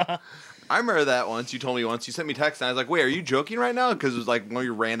 I remember that once. You told me once. You sent me text, and I was like, "Wait, are you joking right now?" Because it was like one of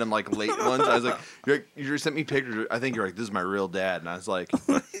your random like late ones. I was like, "You just sent me pictures." I think you're like, "This is my real dad," and I was like,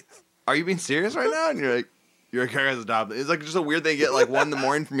 "Are you being serious right now?" And you're like, "Your guy's adopted." It's like just a weird thing to get like 1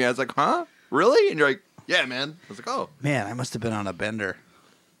 a.m. from me. I was like, "Huh? Really?" And you're like, "Yeah, man." I was like, "Oh." Man, I must have been on a bender.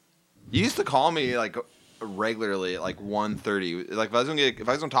 You used to call me like regularly at like 1:30. Like if I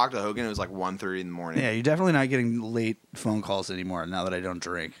was gonna talk to Hogan, it was like 1:30 in the morning. Yeah, you're definitely not getting late phone calls anymore now that I don't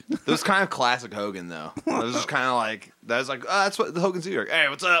drink. It was kind of classic Hogan though. It was just kind of like that was like, oh, that's what the Hogan's do. Like, hey,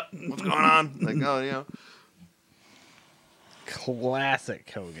 what's up? What's going on? Like, oh, you know, Classic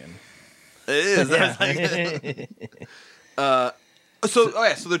Hogan. it is. So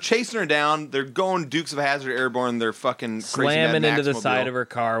they're chasing her down. They're going Dukes of Hazzard Airborne. They're fucking Slamming crazy into the Mad side Max-mobile. of her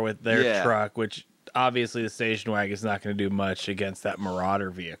car with their Yeah. truck, which obviously the station wagon's not going to do much against that Marauder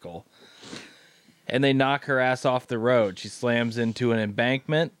vehicle. And they knock her ass off the road. She slams into an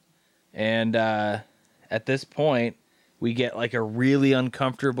embankment, and at this point, we get like a really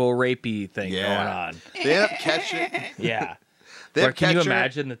uncomfortable rapey thing going on. They end up catching. Yeah. They Or end up can you catching her.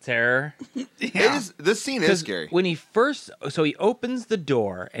 imagine the terror? It is, this scene is 'Cause scary. when he opens the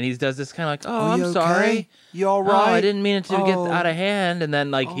door and he does this kind of like, oh, you I'm okay? sorry. You all Oh, right? I didn't mean it to get Oh. out of hand. And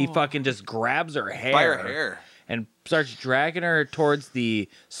then like he fucking just grabs her hair. By her hair. And starts dragging her towards the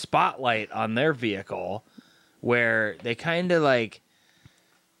spotlight on their vehicle where they kind of like,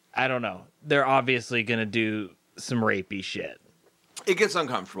 I don't know. They're obviously going to do some rapey shit. It gets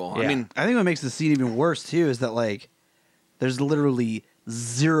uncomfortable. Yeah. I mean, I think what makes the scene even worse too is that like there's literally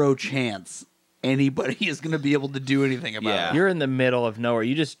zero chance anybody is going to be able to do anything about Yeah. it. You're in the middle of nowhere.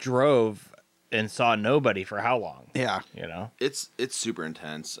 You just drove and saw nobody for how long? Yeah. You know? it's super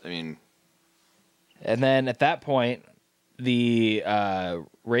intense. I mean, And then at that point, the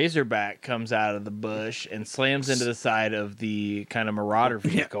Razorback comes out of the bush and slams into the side of the kind of Marauder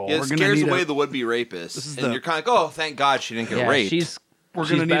vehicle. it We're gonna scares need away a- the would-be rapist. This is And the- you're kind of like, oh, thank God she didn't get Yeah, raped. We're she's going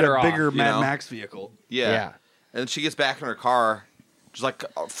to need better a off, bigger you Mad know? Max vehicle. Yeah. And she gets back in her car, just like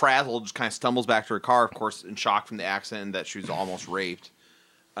frazzled, just kind of stumbles back to her car, of course, in shock from the accident and that she was almost raped,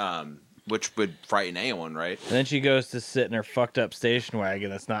 which would frighten anyone, right? And then she goes to sit in her fucked up station wagon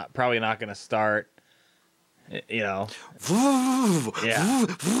that's probably not going to start. You know? Yeah.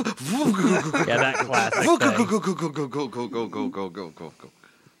 Yeah, that classic Go, thing. go.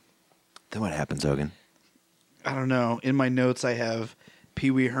 Then what happens, Hogan? I don't know. In my notes, I have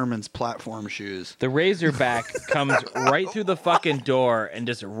Pee Wee Herman's platform shoes. The Razorback comes right through the fucking door and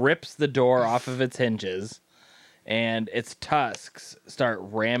just rips the door off of its hinges. And its tusks start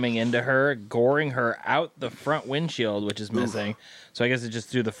ramming into her, goring her out the front windshield, which is missing. So I guess it's just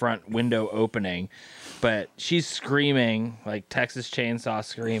through the front window opening. But she's screaming, like Texas Chainsaw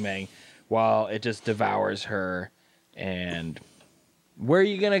screaming, while it just devours her. And where are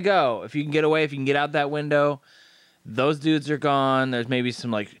you going to go? If you can get away, if you can get out that window, those dudes are gone. There's maybe some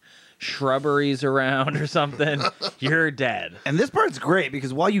like shrubberies around or something. You're dead. And this part's great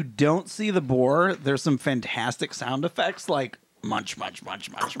because while you don't see the boar, there's some fantastic sound effects like munch, munch, munch,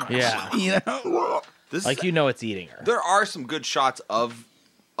 munch, munch. Yeah. You know? This Like you know it's eating her. There are some good shots of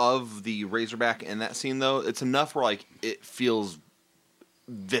the Razorback in that scene, though. It's enough where like it feels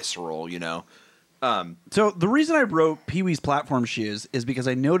visceral, you know. So the reason I wrote Pee Wee's platform shoes is because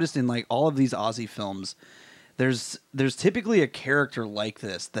I noticed in like all of these Aussie films, there's typically a character like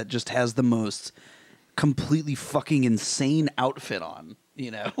this that just has the most completely fucking insane outfit on. You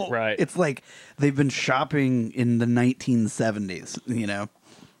know, Right. It's like they've been shopping in the 1970s. You know,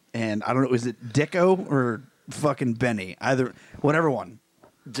 and I don't know, is it Dicko or fucking Benny? Either whatever one.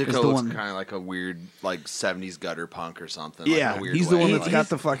 Dicko the looks one- kind of like a weird, like 70s gutter punk or something. Like, Yeah, in a weird he's the way. one that's Like, got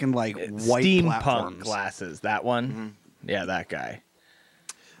the fucking like white Steampunk platforms. glasses. That one. Yeah, that guy.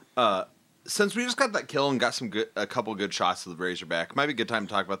 Since we just got that kill and got a couple good shots of the Razorback, it might be a good time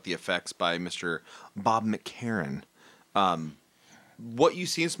to talk about the effects by Mr. Bob McCarran. What you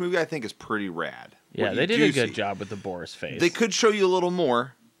see in this movie, I think, is pretty rad. Yeah, What they you did do a good see- job with the boar's face. They could show you a little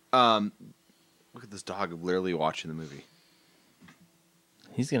more. Look at this dog literally watching the movie.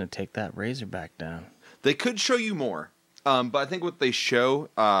 He's gonna take that Razorback down. They could show you more, but I think what they show,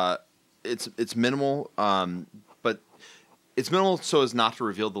 it's minimal, but it's minimal so as not to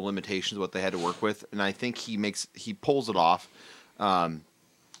reveal the limitations of what they had to work with. And I think he pulls it off.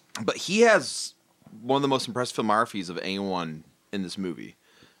 But he has one of the most impressive filmographies of anyone in this movie.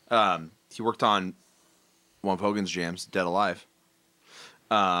 He worked on one of Hogan's jams, Dead Alive,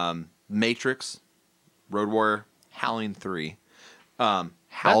 Matrix, Road Warrior, Howling 3. That's the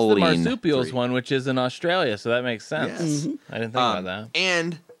Howling marsupials 3. one, which is in Australia, so that makes sense. Yes. I didn't think about that.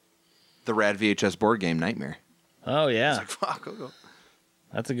 And the rad VHS board game Nightmare. Oh, yeah. It's like, fuck, go.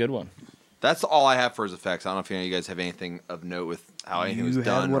 That's a good one. That's all I have for his effects. I don't know if any of you guys have anything of note with how anything was done.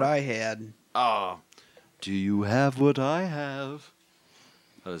 You had what I had. Oh. Do you have what I have?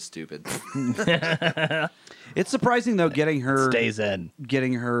 That was stupid. It's surprising though, getting her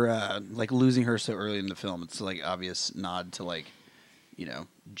like losing her so early in the film. It's like obvious nod to like,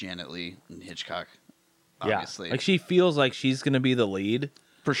 Janet Leigh and Hitchcock. Obviously, Yeah. Like she feels like she's going to be the lead.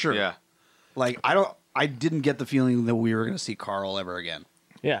 for sure. Yeah. Like I didn't get the feeling that we were going to see Carl ever again.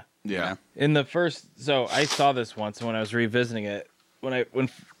 Yeah. Yeah. In the first, so I saw this once when I was revisiting it. When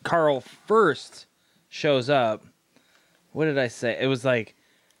Carl first shows up, what did I say? It was like,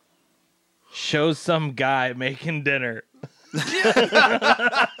 shows some guy making dinner.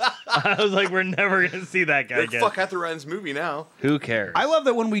 I was like, we're never gonna see that guy again. Fuck, I have to run this movie now. Who cares? I love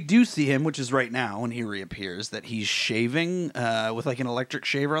that when we do see him, which is right now when he reappears, that he's shaving with like an electric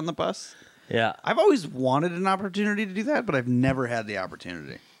shaver on the bus. Yeah, I've always wanted an opportunity to do that, but I've never had the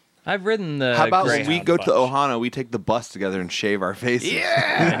opportunity. I've ridden the. How about when we Greyhound go to bunch. Ohana, we take the bus together and shave our faces?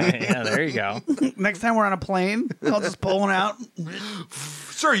 Yeah, there you go. Next time we're on a plane, I'll just pull one out.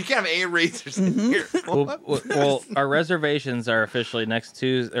 Sir, you can't have any razors in here. Well, our reservations are officially next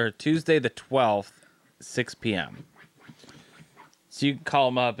Tuesday the 12th, 6 p.m. So you can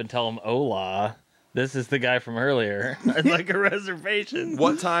call them up and tell them, "Hola, this is the guy from earlier. I'd like a reservation."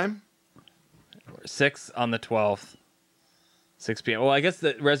 What time? 6 on the 12th, 6 p.m. Well, I guess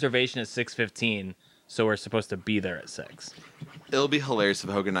the reservation is 6:15, so we're supposed to be there at 6. It'll be hilarious if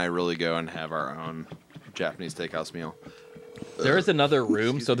Hogan and I really go and have our own Japanese steakhouse meal. There is another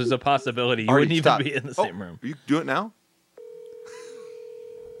room, so there's a possibility you Alright, wouldn't stop. even be in the same room. You do it now?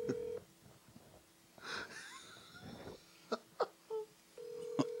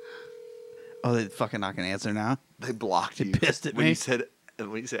 Oh, they're fucking not going to answer now? They blocked you. pissed at when me. You said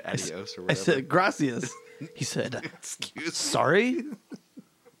adios or whatever. I said, gracias. He said, Excuse me. sorry? Thank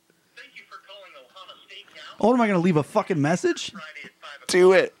you for calling Ohana Steakhouse. Oh, am I going to leave a fucking message? Friday at 5 o'clock.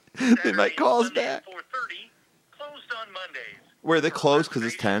 Do it. They Saturday might call us and Sunday back. at 4:30. Closed on Mondays. Where they closed because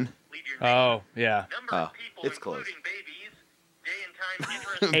it's 10? Leave your name, Oh, yeah. number of Oh, people, it's closed. including babies, day and time,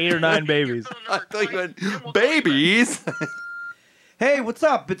 interest, 8 or 9 babies. phone I number thought you twice, meant and we'll call you back. babies. Hey, what's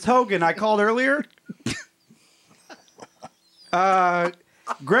up? It's Hogan. I called earlier.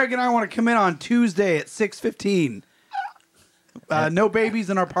 Greg and I want to come in on Tuesday at 6:15. No babies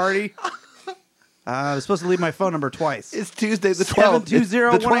in our party. I was supposed to leave my phone number twice. It's Tuesday the 12th.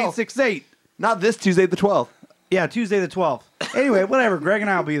 720-1868. Not this Tuesday the 12th. Yeah, Tuesday the 12th. Anyway, whatever. Greg and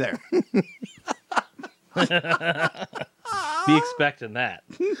I will be there. Be expecting that.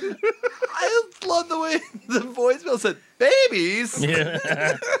 I love the way the voicemail said, babies.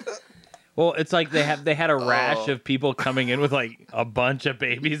 Yeah. Well, it's like they had a rash of people coming in with like a bunch of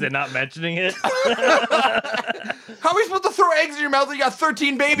babies and not mentioning it. How are we supposed to throw eggs in your mouth when you got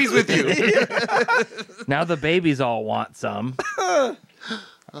 13 babies with you? Now the babies all want some.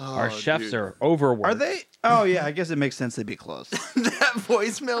 Our chefs dude. are overworked. Are they? Oh, yeah. I guess it makes sense they'd be close. That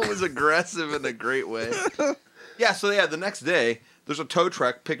voicemail was aggressive in a great way. Yeah, so the next day, there's a tow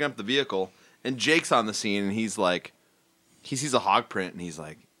truck picking up the vehicle, and Jake's on the scene, and he's like, he sees a hog print, and he's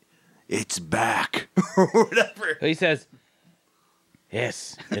like, it's back, or whatever. He says,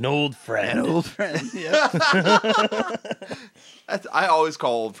 "Yes, an old friend." An old friend. Yeah. I always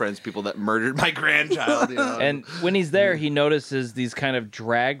call old friends people that murdered my grandchild. You know? And when he's there, he notices these kind of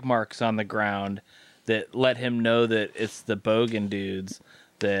drag marks on the ground that let him know that it's the Bogan dudes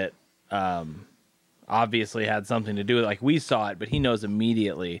that obviously had something to do with it. Like, we saw it, but he knows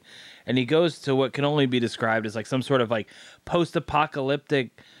immediately. And he goes to what can only be described as like some sort of like post-apocalyptic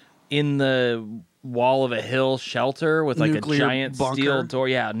in the wall of a hill shelter with like Nuclear a giant bunker. steel door.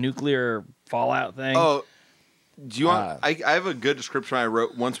 Yeah, nuclear fallout thing. Oh, do you want? I have a good description I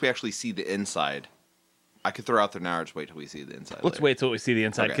wrote once we actually see the inside. I could throw out there now or just wait till we see the inside. Let's later. wait till we see the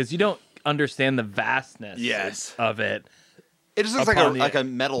inside Okay. because you don't understand the vastness Yes. of it. It just looks upon like a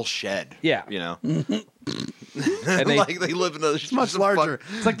metal shed. Yeah. You know? And they, like they live in a... It's much larger.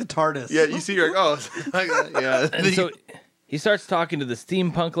 It's like the TARDIS. Yeah, you see, you're like, oh, it's like that. Yeah. and so he starts talking to the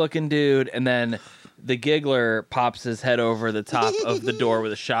steampunk looking dude, and then the giggler pops his head over the top of the door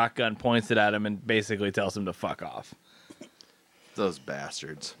with a shotgun, points it at him, and basically tells him to fuck off. Those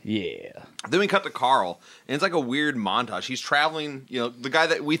bastards. Yeah. Then we cut to Carl, and it's like a weird montage. He's traveling, the guy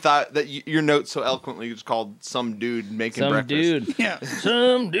that we thought that your note so eloquently just called some dude making Some breakfast. dude. Yeah.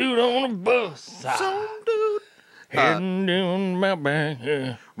 Some dude on a bus. Some dude. Heading down my back.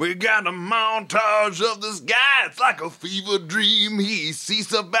 Yeah. We got a montage of this guy. It's like a fever dream. He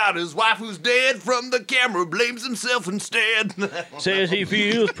sees about his wife who's dead. From the camera, blames himself instead. Says he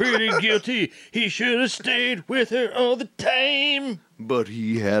feels pretty guilty. He should have stayed with her all the time. But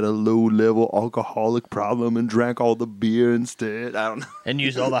he had a low-level alcoholic problem and drank all the beer instead. I don't know. And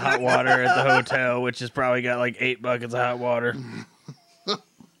used all the hot water at the hotel, which has probably got like 8 buckets of hot water.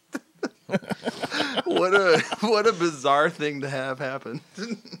 What a bizarre thing to have happen.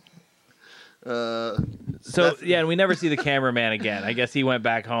 And we never see the cameraman again. I guess he went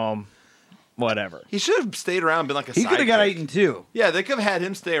back home. Whatever. He should have stayed around and been like a He could have got sidekick. eaten too. Yeah, they could have had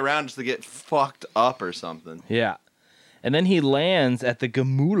him stay around just to get fucked up or something. Yeah. And then he lands at the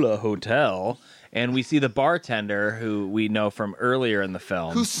Gamula Hotel, and we see the bartender, who we know from earlier in the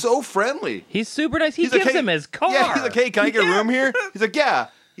film. Who's so friendly. He's super nice. He He's like, gives "Hey," him his car. Yeah, he's like, hey, can I get a room here? He's like, yeah.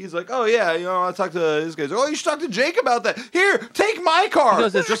 He's like, oh, yeah, I talked to this guy. He's like, oh, you should talk to Jake about that. Here, take my car. He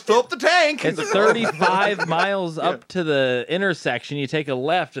goes, "It's- just fill up the tank. It's He's like, 35 miles up to the intersection. You take a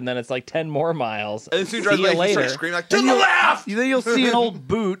left, and then it's like 10 more miles. And then as soon as See he you drives away, he later. starts screaming like, to the left! Then you'll see an old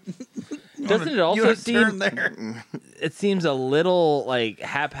boot. Doesn't it You also wanna seem turn there? it seems a little like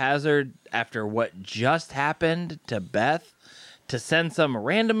haphazard after what just happened to Beth to send some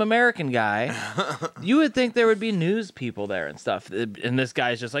random American guy? You would think there would be news people there and stuff, and this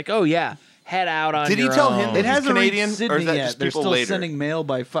guy's just like, oh yeah, head out on Did he your tell own. him It He's hasn't Canadian, reached or Sydney is that yet. just They're people still later? sending mail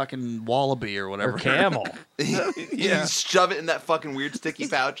by fucking Wallaby or whatever. or camel? You shove it in that fucking weird sticky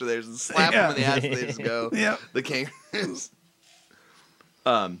pouch of theirs and slap them in the ass and they just go. Yeah. The kangaroos.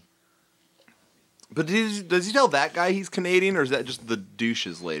 But does he tell that guy he's Canadian, or is that just the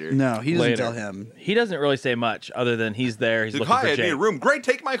douches later? No, he doesn't Later. tell him. He doesn't really say much other than he's there. He's He's like, looking hi, for I need a Jake. room. Great,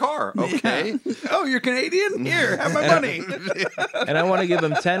 take my car. Okay. Oh, you're Canadian? Here, have my money. And I want to give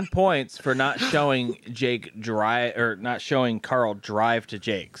him 10 points for not showing Jake drive, or not showing Carl drive to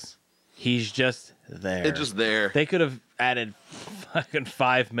Jake's. He's just there. It's just there. They could have added fucking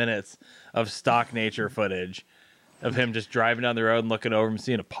 5 minutes of stock nature footage of him just driving down the road and looking over and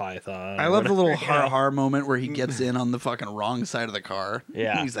seeing a python. I or love the whatever, little har moment where he gets in on the fucking wrong side of the car.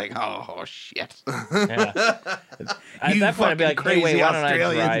 Yeah. He's like, oh shit. Yeah. At You that point, I'd be like, fucking hey, wait, crazy why don't I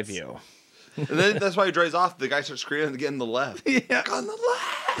Australians. drive you? And then that's why he drives off. The guy starts screaming to get in the left. Yeah. On the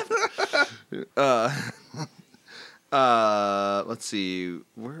left. Let's see.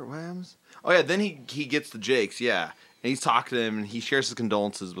 What happens? Oh yeah, then he gets to Jake's, yeah. And he's talking to him and he shares his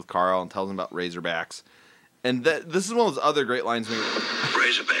condolences with Carl and tells him about Razorbacks. And this is one of those other great lines.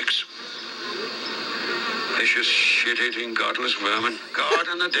 Razorbacks. Vicious, shit-eating, godless vermin. God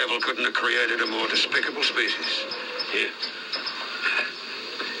and the devil couldn't have created a more despicable species. Here.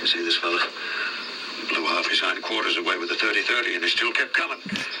 You see this fella? He blew half his hindquarters away with a 30-30 and he still kept coming.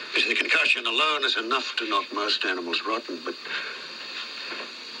 You see, the concussion alone is enough to knock most animals rotten, but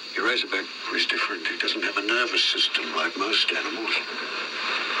your Razorback is different. He doesn't have a nervous system like most animals.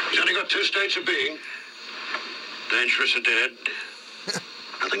 He's only got 2 states of being. Dangerous or dead.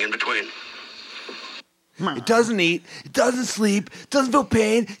 Nothing in between. It doesn't eat, it doesn't sleep, doesn't feel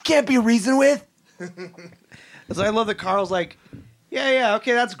pain, can't be reasoned with. So I love that Carl's like, yeah,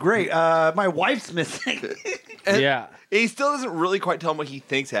 okay, that's great. My wife's missing. And Yeah. he still doesn't really quite tell him what he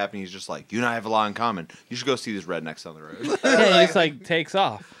thinks happened. He's just like, you and I have a lot in common. You should go see these rednecks on the road. Yeah, he just like takes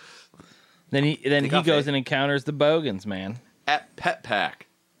off. Then he off, goes eh? and encounters the Bogans, man. At Pet Pack.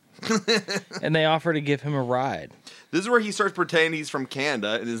 And they offer to give him a ride. This is where he starts pretending he's from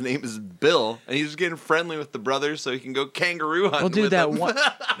Canada and his name is Bill, and he's just getting friendly with the brothers so he can go kangaroo hunting. Well, dude, with that them.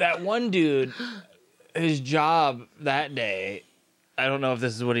 that one dude, his job that day, I don't know if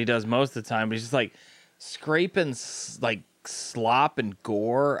this is what he does most of the time, but he's just like scraping like slop and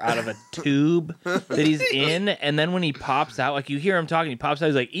gore out of a tube that he's in, and then when he pops out, like you hear him talking, he pops out,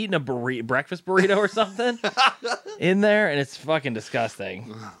 he's like eating a breakfast burrito or something in there, and it's fucking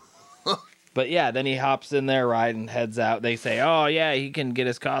disgusting. But yeah, then he hops in there, ride, and heads out. They say, oh yeah, he can get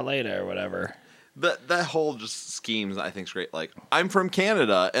his car later or whatever. That whole just schemes I think is great. Like, I'm from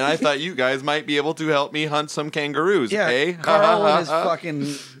Canada, and I thought you guys might be able to help me hunt some kangaroos. Yeah, eh? Carl in his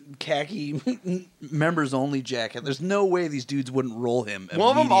fucking khaki members only jacket. There's no way these dudes wouldn't roll him. One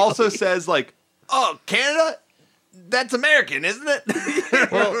of them immediately. also says like, "Oh, Canada, that's American, isn't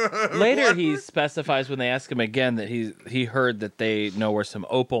it?" Well, later he specifies when they ask him again that he heard that they know where some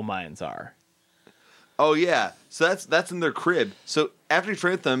opal mines are. Oh yeah, so that's in their crib. So after he's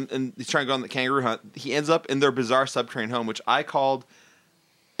trained with them and he's trying to go on the kangaroo hunt, he ends up in their bizarre subterranean home, which I called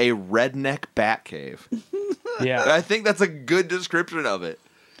a redneck bat cave. Yeah. I think that's a good description of it.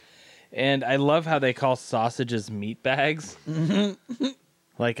 And I love how they call sausages meat bags.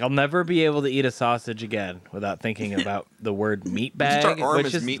 Like, I'll never be able to eat a sausage again without thinking about the word meat bag, Start arm which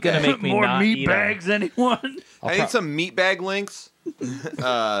as is meat going to bag. make me More not meat eat bags, anyone? I need some meat bag links.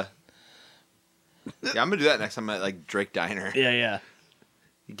 Yeah, I'm gonna do that next time at like Drake Diner. Yeah.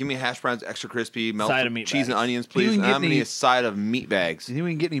 Give me hash browns, extra crispy, melted Side of meat cheese and bags. onions, please. You can And get I'm gonna any- need a side of meat bags. Do you think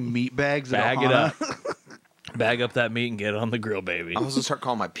we can get any meat bags Bag at it Ohana? up. Bag up that meat and get it on the grill, baby. I was gonna start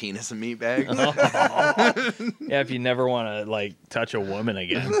calling my penis a meat bag. Yeah, if you never want to, like, touch a woman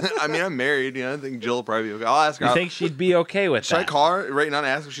again. I mean, I'm married. You know, I think Jill will probably be okay. I'll ask her. You think she'd be okay with Should I that? call her right now and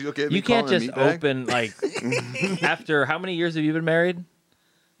ask if she's okay with me You can't calling her just a meat bag? open, like, after how many years have you been married?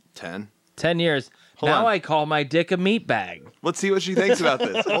 10. 10 years. Hold Now on. I call my dick a meat bag. Let's see what she thinks about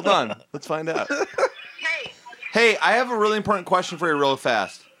this. Hold on. Let's find out. Hey, Hey, I have a really important question for you real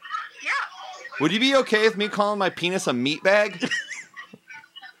fast. yeah. Would you be okay with me calling my penis a meat bag? In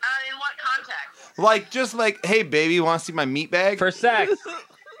what context? Like, just like, hey, baby, you want to see my meat bag? For sex.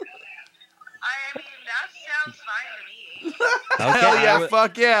 I mean, that sounds fine to me. Okay, Hell yeah,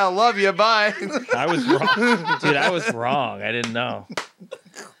 fuck yeah, love you, bye. I was wrong. Dude, I was wrong. I didn't know.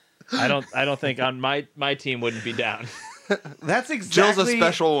 I don't think on my team wouldn't be down. That's exactly. Jill's a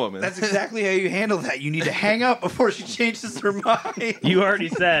special woman. That's exactly how you handle that. You need to hang up before she changes her mind. You already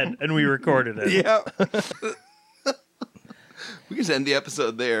said, and we recorded it. Yep. We can just end the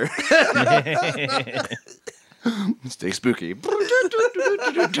episode there. Stay spooky.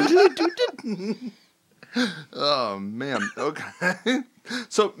 Oh, man. Okay.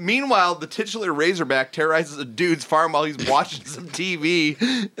 So, meanwhile, the titular Razorback terrorizes a dude's farm while he's watching some TV,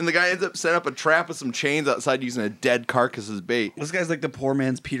 and the guy ends up setting up a trap with some chains outside using a dead carcass as bait. This guy's like the poor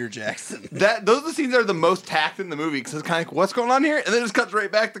man's Peter Jackson. Those are the scenes that are the most tacked in the movie, because it's kind of like, what's going on here? And then it just cuts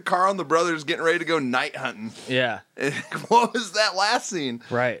right back to Carl and the brothers getting ready to go night hunting. Yeah, And what was that last scene?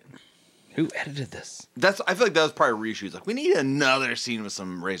 right. Who edited this? I feel like that was probably reshoots. Like, we need another scene with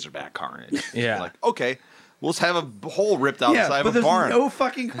some Razorback carnage. Yeah. Like, okay, we'll just have a hole ripped out the Yeah, side but of a there's barn. no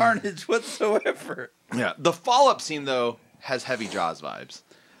fucking carnage whatsoever. Yeah. The follow-up scene, though, has heavy Jaws vibes.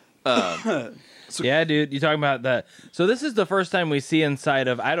 Yeah, dude, you talking about that? So this is the first time we see inside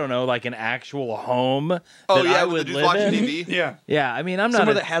of, I don't know, like an actual home Oh, that yeah, I with would the dudes live watching in. TV. Yeah. Yeah, I mean, I'm not.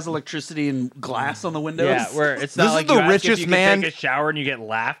 Somewhere that has electricity and glass on the windows. Yeah, where it's This not is like the you ask if richest you can man- take a shower and you get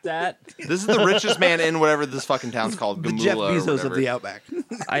laughed at. This is the richest man in whatever this fucking town's called. The Gamula Jeff or Bezos of whatever. the Outback.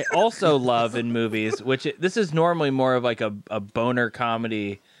 I also love in movies, this is normally more of like a boner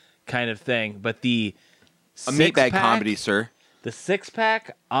comedy kind of thing, but the A meat bag six-pack- comedy, sir. The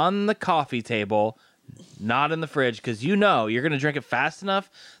 6-pack on the coffee table, not in the fridge, because you know you're going to drink it fast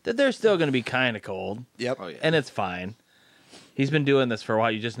enough that they're still going to be kind of cold, Yep. Oh, yeah. and it's fine. He's been doing this for a while.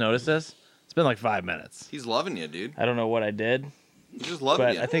 You just noticed this? It's been like 5 minutes. He's loving you, dude. I don't know what I did, He's just loving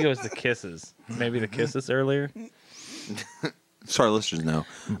but you. I think it was the kisses. Maybe the kisses earlier. So our listeners know,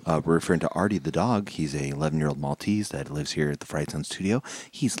 we're referring to Artie the dog. He's a 11-year-old Maltese that lives here at the Fright Zone studio.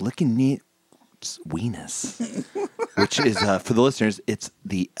 He's licking Nate's weenus, which is, for the listeners, it's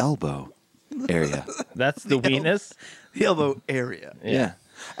the elbow area. That's the weenus. The elbow area. Yeah.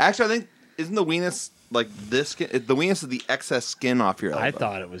 Actually, I think, isn't the weenus like this skin? The weenus is the excess skin off your elbow. I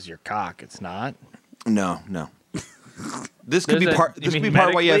thought it was your cock. It's not. No. This could be There's a- part. you This could mean be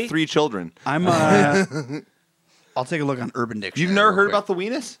part why you have medically? 3 children. I'm I'll take a look on Urban Dictionary. You've never real heard quick. about the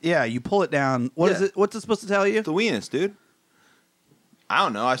weenus? Yeah, you pull it down. What is Yeah. it? What's it supposed to tell you? The weenus, dude. I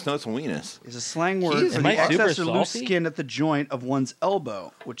don't know. I just know it's a weenus. It's a slang word Jeez, for am the I super excess or loose salty? skin at the joint of one's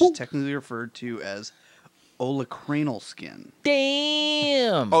elbow, which is technically referred to as olecranal skin.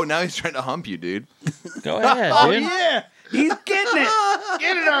 Damn. Oh, now he's trying to hump you, dude. Go ahead, Oh dude. yeah, he's getting it.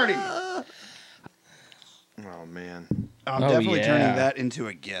 Get it, Artie. Oh man. I'm Oh, definitely yeah. turning that into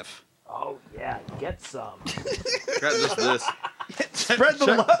a GIF. Oh yeah, get some. Got just this. Spread the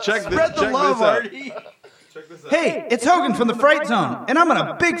love. check this- Spread the check love, this out. Artie. Hey, it's Hogan from the Fright Zone, and I'm in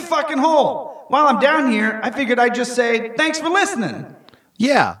a big fucking hole. While I'm down here, I figured I'd just say thanks for listening.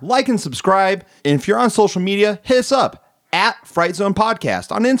 Yeah, like and subscribe. And if you're on social media, hit us up at Fright Zone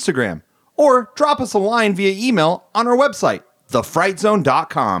Podcast on Instagram. Or drop us a line via email on our website,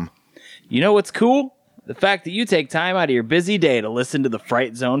 thefrightzone.com. You know what's cool? The fact that you take time out of your busy day to listen to the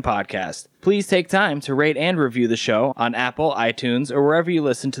Fright Zone podcast. Please take time to rate and review the show on Apple, iTunes, or wherever you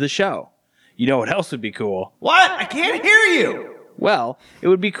listen to the show. You know what else would be cool? What? I can't hear you. Well, it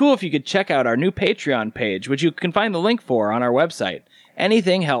would be cool if you could check out our new Patreon page, which you can find the link for on our website.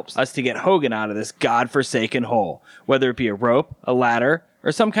 Anything helps us to get Hogan out of this godforsaken hole, whether it be a rope, a ladder,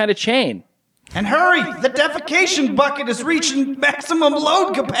 or some kind of chain. And hurry! The defecation bucket is reaching maximum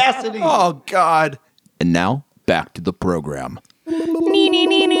load capacity! Oh, God. And now, back to the program. Why are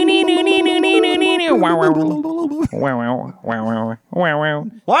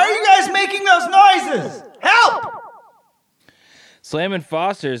you guys making those noises? Help! Slamming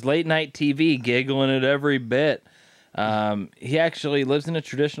Foster's late night TV, giggling at every bit. He actually lives in a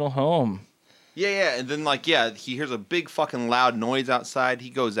traditional home. Yeah. And then, he hears a big fucking loud noise outside. He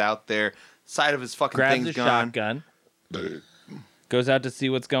goes out there. Side of his fucking Grabs thing's his gone. shotgun. Goes out to see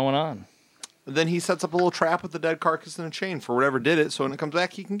what's going on. And then he sets up a little trap with the dead carcass and a chain for whatever did it, so when it comes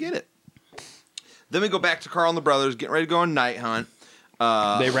back, he can get it. Then we go back to Carl and the brothers, getting ready to go on night hunt.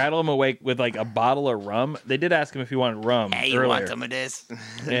 They rattle him awake with like a bottle of rum. They did ask him if he wanted rum earlier. You want some of this?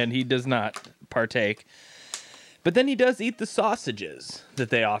 And he does not partake. But then he does eat the sausages that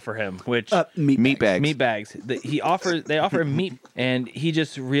they offer him, which meat bags. Meat bags. They offer him meat, and he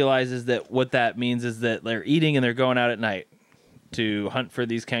just realizes that what that means is that they're eating and they're going out at night to hunt for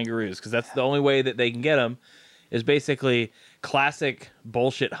these kangaroos, because that's the only way that they can get them. Is basically classic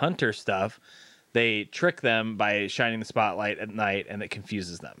bullshit hunter stuff. They trick them by shining the spotlight at night, and it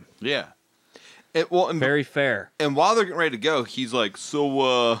confuses them. Yeah. Very fair. And while they're getting ready to go, he's like,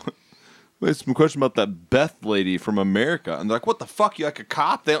 so, we had some question about that Beth lady from America. And they're like, what the fuck? You like a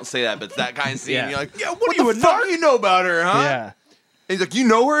cop? They don't say that, but it's that kind of scene. Yeah. And you're like, yeah, what the fuck you know about her, huh? Yeah. And he's like, you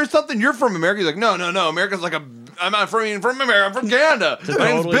know her or something? You're from America. He's like, no. America's like I'm not from America. I'm from Canada. My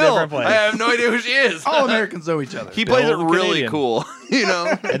name's totally Bill. different place. I have no idea who she is. All Americans know each other. He plays it Bill really Canadian. cool, you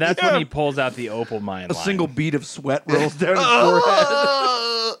know? And that's when he pulls out the opal mine A line. single bead of sweat rolls down his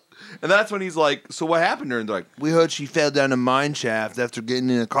forehead. And that's when he's like, so what happened to her? And they're like, we heard she fell down a mine shaft after getting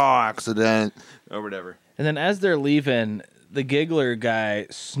in a car accident. Or whatever. And then as they're leaving, the giggler guy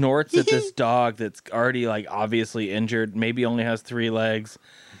snorts at this dog that's already like obviously injured, maybe only has 3 legs.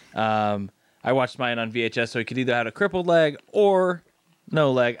 I watched mine on VHS, so he could either have a crippled leg or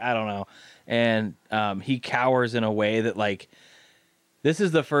no leg. I don't know. And he cowers in a way that, like, this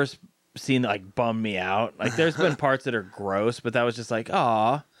is the first scene that, like, bummed me out. Like, there's been parts that are gross, but that was just like,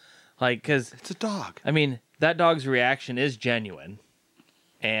 aw. Like, because... It's a dog. I mean, that dog's reaction is genuine.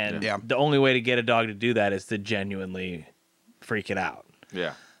 And Yeah. the only way to get a dog to do that is to genuinely freak it out.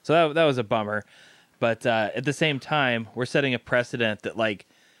 Yeah. So that was a bummer. But at the same time, we're setting a precedent that, like,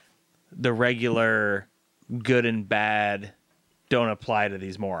 the regular good and bad don't apply to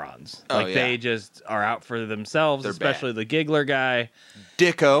these morons. Oh, Like, yeah. they just are out for themselves, They're especially the giggler guy.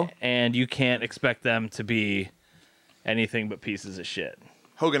 Dicko. And you can't expect them to be anything but pieces of shit.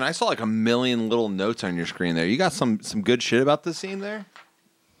 Hogan, I saw like a million little notes on your screen there. You got some good shit about this scene there?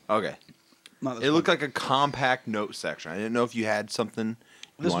 Okay. It looked like a compact note section. I didn't know if you had something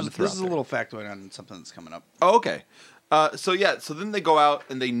you wanted to throw This is out a there. little factoid on something that's coming up. Oh, okay. So then they go out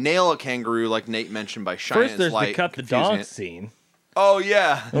and they nail a kangaroo, like Nate mentioned, by shining First, its there's light, the cut the confusing dog it. scene. Oh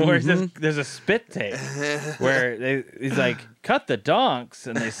yeah. Where there's a spit take where he's like, cut the donks,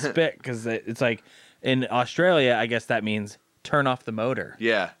 and they spit because it's like, in Australia, I guess that means turn off the motor.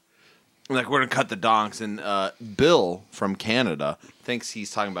 Yeah. Like, we're going to cut the donks. And Bill from Canada thinks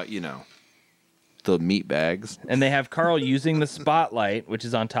he's talking about, the meat bags. And they have Carl using the spotlight, which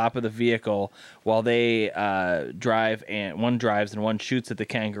is on top of the vehicle, while they drive, and one drives and one shoots at the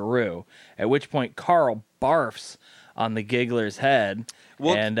kangaroo. At which point, Carl barfs on the giggler's head.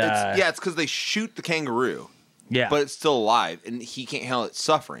 Well, and, it's because they shoot the kangaroo. Yeah. But it's still alive, and he can't handle it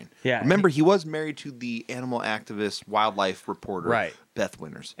suffering. Yeah. Remember, he was married to the animal activist, wildlife reporter, Right. Beth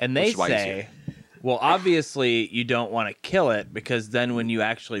Winters. And they which is why he's say, here. well, obviously you don't want to kill it because then when you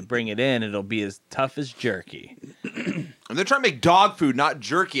actually bring it in, it'll be as tough as jerky. And they're trying to make dog food, not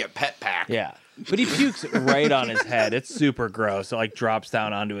jerky at Pet Pack. Yeah. But he pukes right on his head. It's super gross. It like drops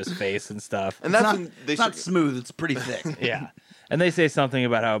down onto his face and stuff. And that's when It's not smooth. It's pretty thick. Yeah. And they say something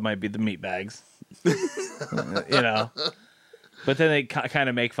about how it might be the meat bags. But then they kind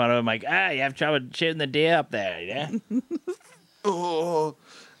of make fun of him, like, you have trouble shooting the deer up there, yeah? Oh.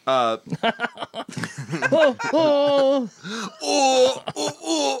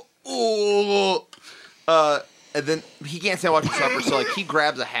 And then he can't stand watching supper, so like he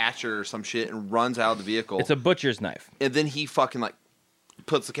grabs a hatchet or some shit and runs out of the vehicle. It's a butcher's knife. And then he fucking like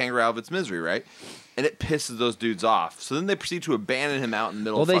puts the kangaroo out of its misery, right? And it pisses those dudes off. So then they proceed to abandon him out in the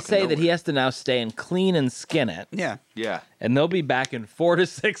middle Well, of they fucking say that he nowhere. has to now stay and clean and skin it. Yeah. Yeah. And they'll be back in 4 to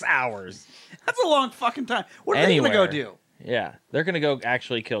 6 hours. That's a long fucking time. What are they Anywhere. going to go do? Yeah. They're going to go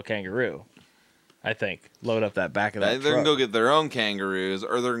actually kill kangaroo. I think. Load up that back of that They're truck. gonna go get their own kangaroos,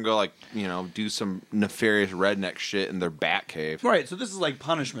 or they're gonna go like do some nefarious redneck shit in their bat cave. Right, so this is like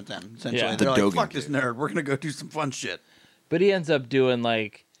punishment then, essentially. Yeah. They're The like, Dogen fuck this cave. nerd, we're gonna go do some fun shit. But he ends up doing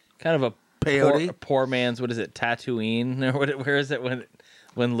like kind of a Peyote? poor man's, what is it, Tatooine? Or where is it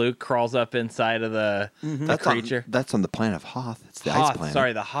when Luke crawls up inside of the creature? That's on the planet of Hoth. It's the ice Hoth, planet.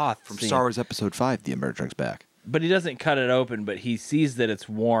 sorry, the Hoth From scene. Star Wars Episode 5, The Emergence back. But he doesn't cut it open, but he sees that it's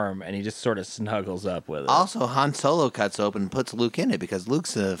warm, and he just sort of snuggles up with it. Also, Han Solo cuts open and puts Luke in it because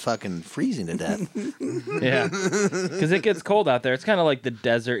Luke's fucking freezing to death. Yeah, because it gets cold out there. It's kind of like the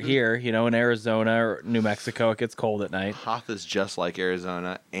desert here, in Arizona or New Mexico. It gets cold at night. Hoth is just like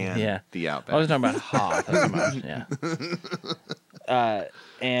Arizona and the Outback. I was talking about Hoth. Yeah.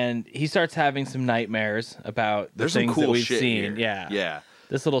 And he starts having some nightmares about the There's some things cool that we've shit seen. here. Yeah.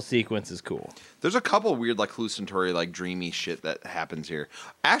 This little sequence is cool. There's a couple weird, like, hallucinatory, like, dreamy shit that happens here.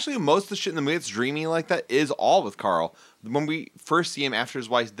 Actually, most of the shit in the movie that's dreamy like that is all with Carl. When we first see him after his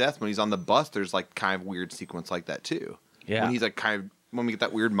wife's death, when he's on the bus, there's, like, kind of weird sequence like that, too. Yeah. When he's, like, when we get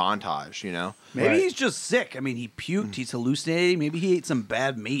that weird montage, Maybe Right. he's just sick. I mean, he puked, he's hallucinating. Maybe he ate some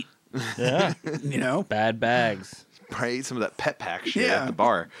bad meat. Yeah. Bad bags. Probably ate some of that pet pack shit Yeah. at the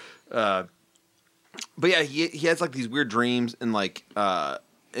bar. But yeah, he has, like, these weird dreams, and, like, and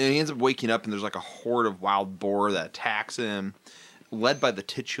he ends up waking up, and there's, like, a horde of wild boar that attacks him, led by the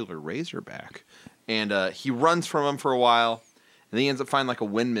titular Razorback. And he runs from him for a while, and then he ends up finding, like, a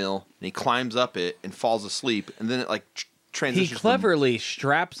windmill, and he climbs up it and falls asleep, and then it, like, transitions. He cleverly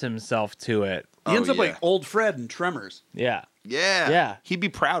straps himself to it. He ends up yeah. like old Fred in Tremors. Yeah. Yeah. He'd be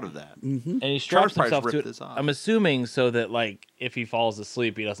proud of that. And he straps probably himself ripped to it. this off. I'm assuming so that, like, if he falls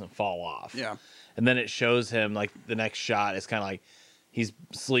asleep, he doesn't fall off. Yeah. And then it shows him, like, the next shot is kind of like he's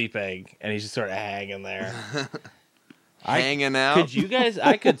sleeping and he's just sort of hanging there. Hanging out. Could you guys?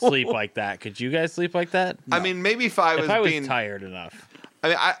 I could sleep like that. Could you guys sleep like that? I mean, maybe if I was being tired enough. I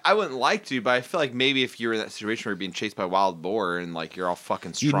mean, I wouldn't like to, but I feel like maybe if you're in that situation where you're being chased by a wild boar and, like, you're all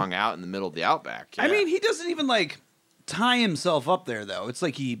fucking strung out in the middle of the outback. I yeah. mean, he doesn't even like tie himself up there though. It's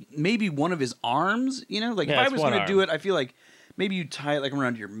like he maybe one of his arms, like Yeah, if I it's was one going to do arm. it, I feel like maybe you tie it like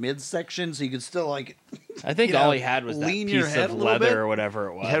around your midsection so you could still like I think all he had was that lean your piece head of a little bit. leather or whatever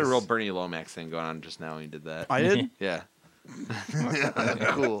it was. You had a real Bernie Lomax thing going on just now when you did that. I did. Yeah.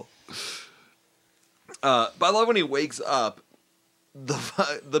 Cool. But I love when he wakes up,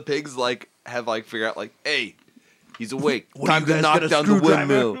 the pigs like have like figured out like, hey, he's awake. What, Time you to guys knock got a down the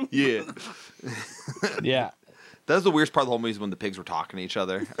screwdriver? windmill. Yeah. Yeah. That was the weirdest part of the whole movie is when the pigs were talking to each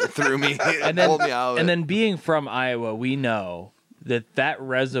other. It threw me. And Pulled me out of and it. then being from Iowa, we know that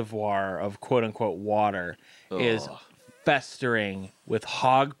reservoir of quote unquote water is festering with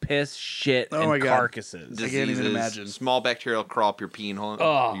hog piss, shit, Oh my and God. carcasses. I can't even Diseases, imagine. Small bacterial crawl up your peen hole,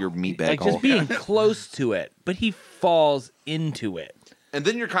 Oh, your meat bag like hole. just being close to it, but he falls into it. And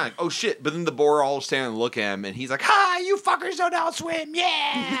then you're kind of like, oh shit. But then the boar all stand and look at him, and he's like, ha, you fuckers don't know how to swim.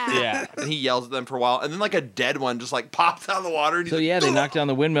 Yeah. Yeah. And he yells at them for a while. And then like a dead one just like pops out of the water. And he's So like, yeah, they "Ugh." knock down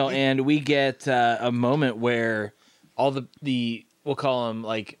the windmill, and we get a moment where all the we'll call them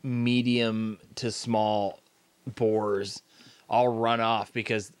like medium to small boars all run off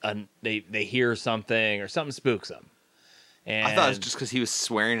because they hear something or something spooks them. And I thought it was just because he was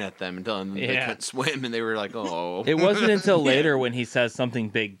swearing at them and telling them they Yeah. couldn't swim, and they were like, oh. it wasn't until later when he says something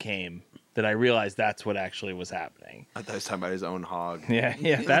big came that I realized that's what actually was happening. I thought he was talking about his own hog.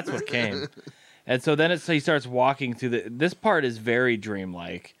 Yeah, that's what came. And so then he starts walking through this part is very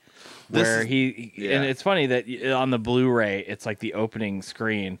dreamlike. Where yeah. and it's funny that on the Blu-ray it's like the opening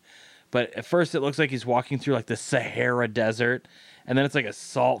screen, but at first it looks like he's walking through like the Sahara Desert, and then it's like a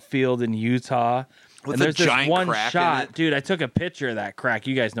salt field in Utah. With and a there's this giant one crack in shot, it. dude. I took a picture of that crack.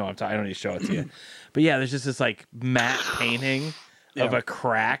 You guys know what I'm talking. I don't need to show it to you, but yeah, there's just this like matte painting of a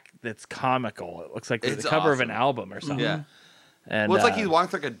crack that's comical. It looks like the It's cover of an awesome. album or something. Yeah. And Well, it's like he's walking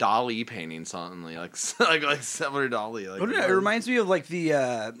through like a Dali painting, something like similar Dali. Like, It reminds me of like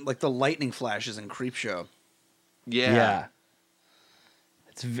the lightning flashes in Creepshow. Yeah.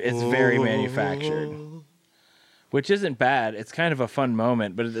 It's very manufactured, which isn't bad. It's kind of a fun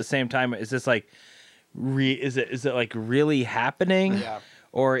moment, but at the same time, is this like, is it like really happening,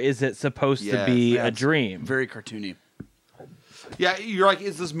 or is it supposed to be a dream? Very cartoony. Yeah, you're like,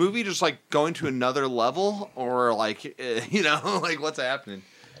 is this movie just like going to another level, or like, like what's happening?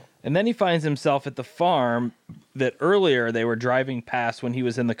 And then he finds himself at the farm that earlier they were driving past when he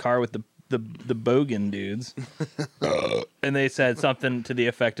was in the car with the Bogan dudes, and they said something to the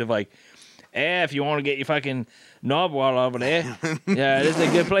effect of like, if you want to get your fucking knob wall over there, yeah, this is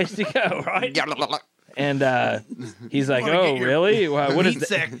a good place to go, right? And he's like, Wanna "Oh, get your really? What is meat that?"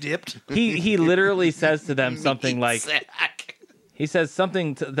 sack dipped. He literally says to them something like, he says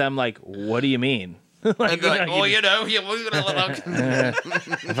something to them like, "What do you mean?" Like, And they're like, you know, yeah,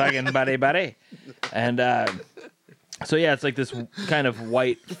 fucking buddy. And so yeah, it's like this kind of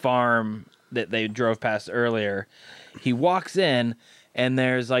white farm that they drove past earlier. He walks in, and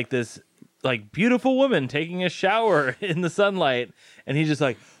there's like this like beautiful woman taking a shower in the sunlight, and he's just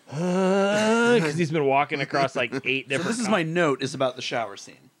like, because he's been walking across like 8 different. So this is my note is about the shower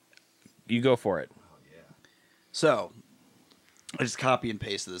scene. You go for it. So I just copy and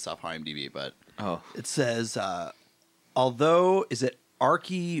pasted this off IMDb, but it says, although, is it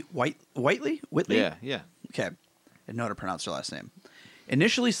Archie Whitley? yeah. Okay. I didn't know how to pronounce her last name.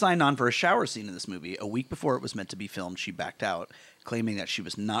 Initially signed on for a shower scene in this movie, a week before it was meant to be filmed, she backed out, claiming that she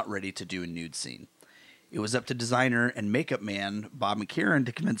was not ready to do a nude scene. It was up to designer and makeup man Bob McCarran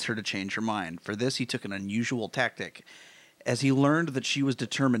to convince her to change her mind. For this, he took an unusual tactic. As he learned that she was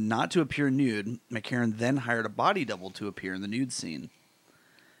determined not to appear nude, McCarran then hired a body double to appear in the nude scene.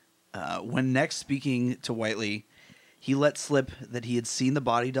 When next speaking to Whiteley, he let slip that he had seen the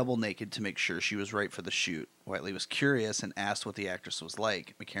body double naked to make sure she was right for the shoot. Whiteley was curious and asked what the actress was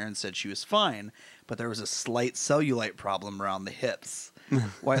like. McCarran said she was fine, but there was a slight cellulite problem around the hips.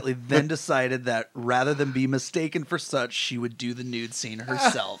 Whiteley then decided that rather than be mistaken for such, she would do the nude scene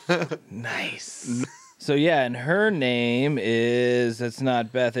herself. Nice. So yeah, and her name is, it's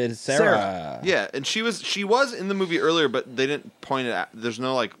not Beth, it's Sarah. Yeah, and she was in the movie earlier, but they didn't point it out. There's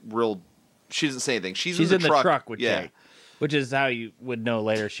no like real. She doesn't say anything. She's in the truck with yeah. Jake, which is how you would know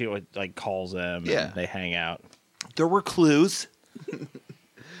later. She would like calls him. Yeah, and they hang out. There were clues.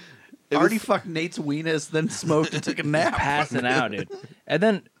 Already fucked Nate's weenus, then smoked and took a nap. Passing out, dude. And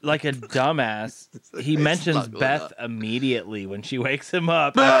then, like a dumbass, he mentions Beth immediately when she wakes him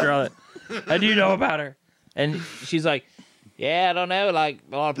up after all that. How do you know about her? And she's like, yeah, I don't know. Like,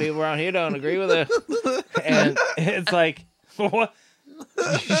 a lot of people around here don't agree with her. And it's like, what?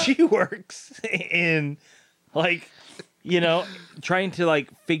 She works in, like, you know, trying to, like,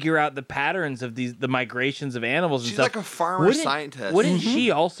 figure out the patterns of the migrations of animals and She's stuff. like a farmer scientist. Wouldn't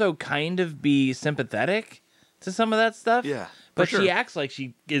she also kind of be sympathetic to some of that stuff? Yeah. But she acts like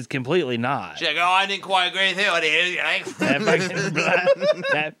she is completely not. She's like, oh, I didn't quite agree with you.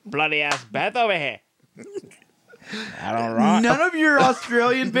 That bloody ass Beth over here. I don't know. None of your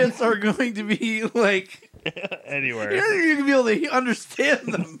Australian bits are going to be like anywhere. You're going to be able to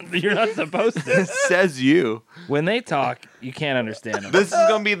understand them. You're not supposed to. Says you. When they talk, you can't understand them. This is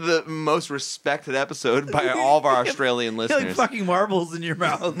going to be the most respected episode by all of our Australian listeners. Like fucking marbles in your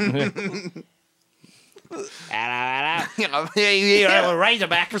mouth.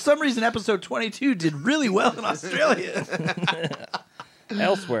 Razorback. For some reason, episode 22 did really well in Australia.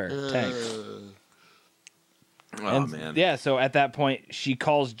 Elsewhere, thanks. Oh, man. Yeah, so at that point, she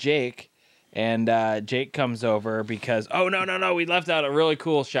calls Jake, and Jake comes over because, oh, no, we left out a really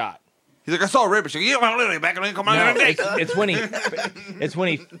cool shot. He's like, I saw a rib. She's like, yeah, back and come on. No, it's when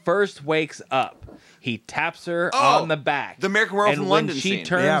he first wakes up. He taps her on the back. The American Werewolf in in London when she scene.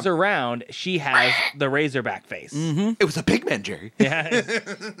 turns around, she has the Razorback face. Mm-hmm. It was a pig man, Jerry. Yeah,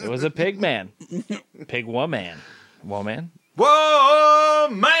 it was a pig man. Pig woman. Woman. Whoa,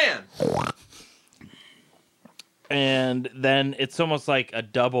 man! And then it's almost like a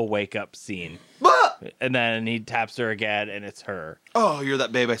double wake-up scene. And then he taps her again, and it's her. Oh, you're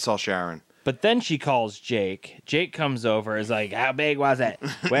that babe I saw showering. But then she calls Jake. Jake comes over, is like, how big was it?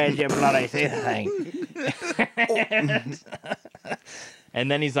 Where'd you bloody see the thing? And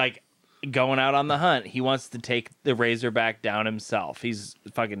then he's like going out on the hunt. He wants to take the Razorback down himself. He's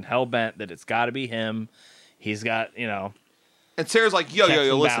fucking hell-bent that it's got to be him. He's got, you know... And Sarah's like, yo,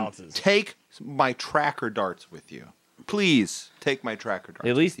 listen, balances. take my tracker darts with you. Please take my tracker darts.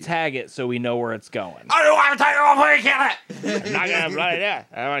 At least tag it so we know where it's going. I don't want to tell you I'm going to kill it. I'm not going to bloody do it.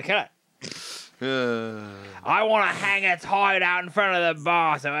 I want to kill it. I want to hang its hide out in front of the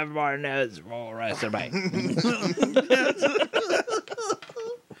bar so everybody knows it's Royal Razorback. You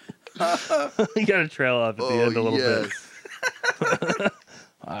got to trail up at the end a little bit.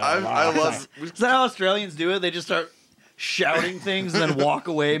 I love. Is that how Australians do it? They just start shouting things and then walk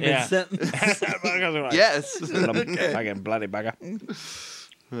away mid-sentence? Yes. Fucking bloody bugger.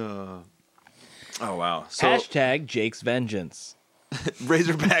 Oh, wow. So, Hashtag Jake's Vengeance.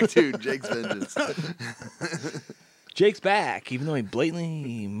 Razorback 2, Jake's Vengeance. Jake's back, even though he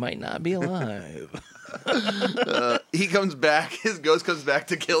blatantly might not be alive. He comes back. His ghost comes back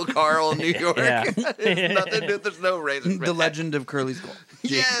to kill Carl in New York. Yeah. It's nothing. There's no Razorback. The legend of Curly's Skull.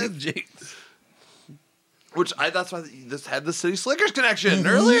 Yes. Jake. Which that's why this had the City Slickers connection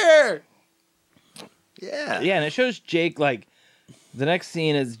earlier. Yeah. Yeah, and it shows Jake, like, the next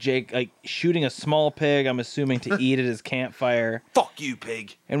scene is Jake, like, shooting a small pig, I'm assuming, to eat at his campfire. Fuck you,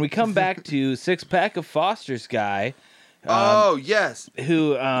 pig. And we come back to six-pack of Foster's guy. Oh, yes. What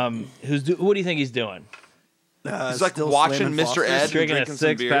do you think he's doing? He's like still watching slamming Mr. Foster's? Ed and Drinking a drinking some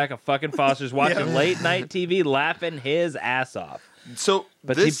beer. six-pack of fucking Foster's, watching late-night TV, laughing his ass off. So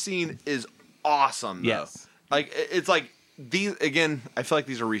But this scene is awesome, though. Yes. Like, it's like, these, again, I feel like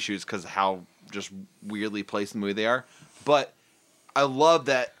these are reshoots because how just weirdly placed in the movie they are. But I love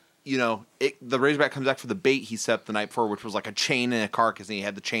that, you know, the Razorback comes back for the bait he set up the night before, which was like a chain and a carcass, and he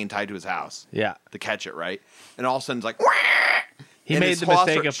had the chain tied to his house. Yeah. To catch it, right? And all of a sudden it's like, He and made his the claws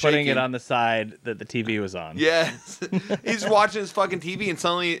mistake of start putting it shaking. on the side that the TV was on. Yes. He's watching his fucking TV, and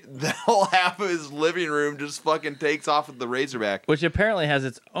suddenly the whole half of his living room just fucking takes off with the Razorback. Which apparently has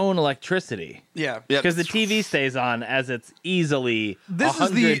its own electricity. Yeah. Yep. Because the TV stays on as it's easily This is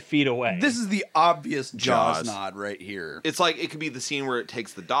 100 feet away. This is the obvious Jaws Jaws. nod right here. It's like it could be the scene where it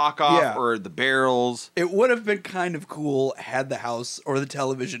takes the dock off Yeah. or the barrels. It would have been kind of cool had the house or the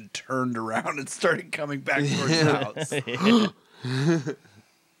television turned around and started coming back towards the house.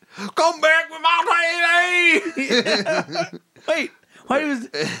 Come back with my TV! Wait, why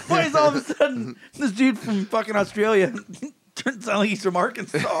is all of a sudden this dude from fucking Australia turns out like he's from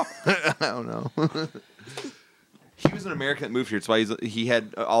Arkansas? I don't know. He was an American that moved here. That's why he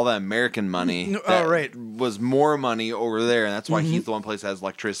had all that American money. Oh, that right. Was more money over there, and that's why he's the one place that has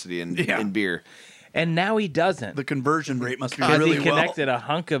electricity and beer. And now he doesn't. The conversion rate must be Because really he connected a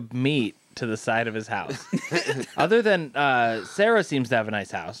hunk of meat to the side of his house. Other than Sarah seems to have a nice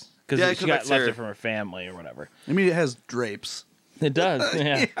house. Because Yeah, she come got back, left Sarah. it from her family or whatever. I mean, it has drapes. It does.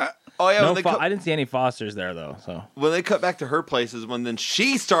 Yeah. Oh yeah, No, when, they I didn't see any Fosters there though. So when they cut back to her place is when then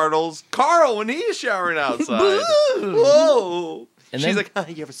she startles Carl when he's showering outside. Whoa! And She's then- like,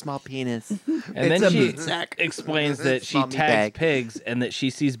 you have a small penis. and It's then a she meat sack. explains that she Small meat tags bag. pigs and that she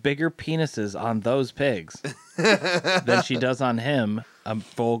sees bigger penises on those pigs than she does on him, a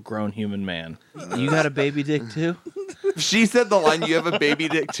full-grown human man. You got a baby dick too? If she said the line, "You have a baby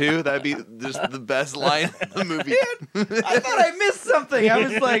dick too," that'd be just the best line in the movie. I thought I missed something. I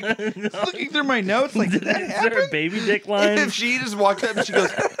was like looking through my notes, like, did that Is there happen? a baby dick line? If she just walked up and she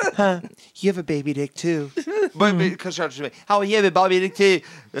goes, You have a baby dick too. but because she's like, "How you have a baby dick too?"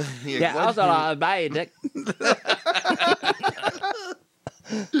 Yeah, I also a baby dick.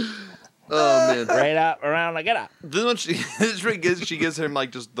 Oh man. Right up around like get up. Then when she it's really good, she gives him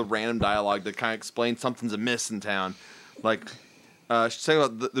like just the random dialogue that kind of explains something's amiss in town. Like she's saying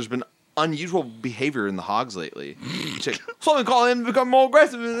about there's been unusual behavior in the hogs lately. Something call him to become more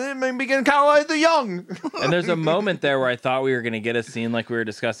aggressive and then begin kind of like the young. And there's a moment there where I thought we were going to get a scene like we were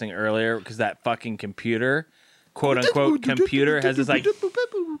discussing earlier because that fucking computer, quote unquote computer, has this like,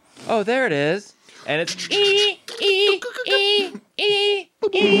 oh, there it is. And it's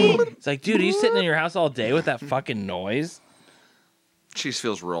It's like, dude, are you sitting in your house all day with that fucking noise? She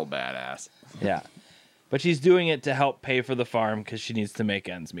feels real badass. Yeah. But she's doing it to help pay for the farm because she needs to make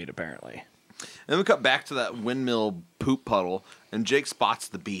ends meet, apparently. And then we cut back to that windmill poop puddle, and Jake spots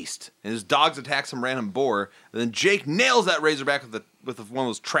the beast. And his dogs attack some random boar, and then Jake nails that Razorback with one of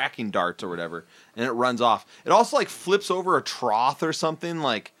those tracking darts or whatever, and it runs off. It also like flips over a trough or something.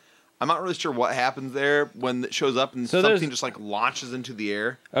 Like, I'm not really sure what happens there when it shows up and So there's- something just like launches into the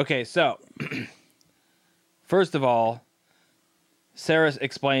air. Okay, so first of all, Sarah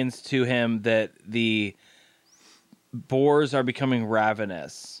explains to him that the boars are becoming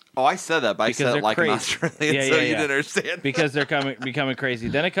ravenous Oh, I said that, but I Because said they're it like crazy. an Australian, Yeah, so yeah, you yeah. didn't understand. because they're becoming crazy.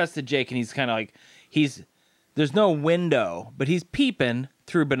 Then it cuts to Jake, and he's kind of like there's no window, but he's peeping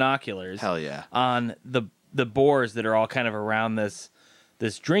through binoculars. Hell yeah. On the boars that are all kind of around this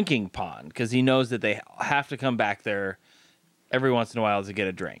drinking pond because he knows that they have to come back there every once in a while to get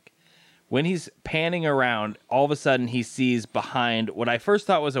a drink. When he's panning around, all of a sudden he sees behind what I first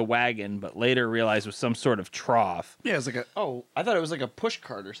thought was a wagon, but later realized was some sort of trough. Yeah, it's like I thought it was like a push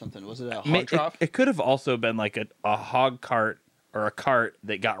cart or something. Was it a I mean, hog trough? it could have also been like a hog cart or a cart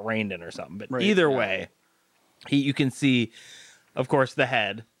that got rained in or something. But Right, either yeah. way, you can see, of course, the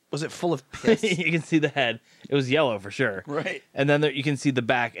head. Was it full of piss? You can see the head. It was yellow for sure. Right. And then you can see the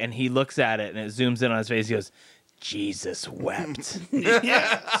back, and he looks at it, and it zooms in on his face. He goes, Jesus wept.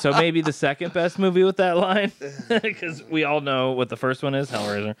 So maybe the second best movie with that line, because we all know what the first one is,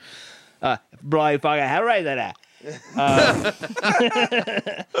 Hellraiser. Bloody fucking Hellraiser.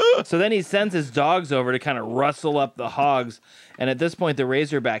 So then he sends his dogs over to kind of rustle up the hogs, and at this point the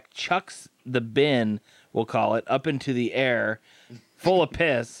Razorback chucks the bin, we'll call it, up into the air, full of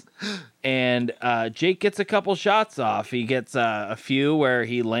piss. And Jake gets a couple shots off. He gets a few where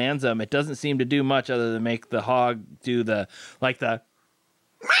he lands them. It doesn't seem to do much other than make the hog do the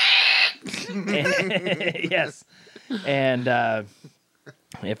yes, and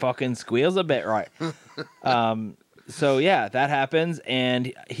it fucking squeals a bit, right? So yeah, that happens,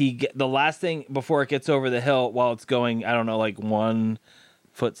 and the last thing before it gets over the hill, while it's going, I don't know, like 1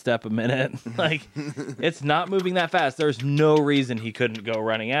 footstep a minute, like it's not moving that fast. There's no reason he couldn't go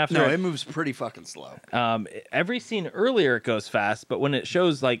running after. No, it moves pretty fucking slow. Every scene earlier it goes fast, but when it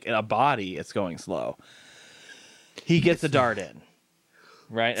shows like a body, it's going slow. He gets a dart in,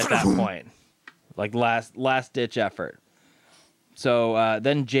 right at that point, like last ditch effort. So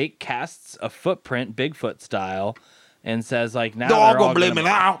then Jake casts a footprint, Bigfoot style, and says like, "Now they're all believe me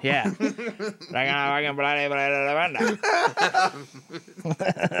now." Yeah.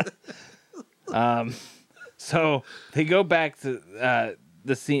 So they go back to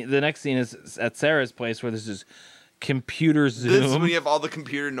the scene. The next scene is at Sarah's place where there's this computer zoom. This is when you have all the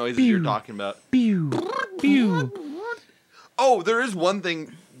computer noises you're talking about. Pew, pew. Oh, there is one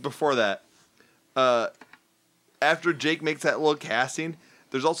thing before that. After Jake makes that little casting,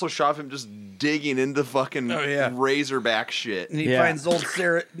 there's also a shot of him just digging into fucking Razorback shit. And he finds old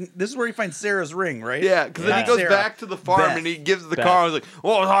Sarah. This is where he finds Sarah's ring, right? Yeah, because then he goes back to the farm and he gives the car. He's like,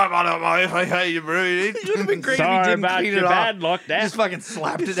 "Oh, sorry about that, if I hate you, bro." It would have been great Sorry if he didn't about clean your it bad off. luck, Dad. Just fucking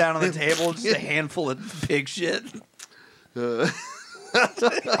slapped it down on the table. Just a handful of pig shit.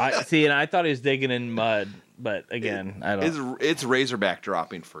 I see, and I thought he was digging in mud, but again, I don't. It's Razorback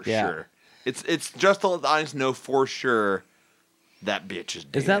dropping for sure. It's just to let the audience know for sure that bitch is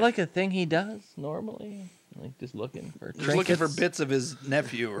dead. Is that like a thing he does normally? Like just looking for Just looking for bits of his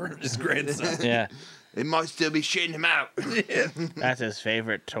nephew or his grandson. Yeah. They might still be shitting him out. That's his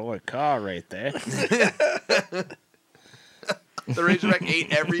favorite toy car right there. The Razorback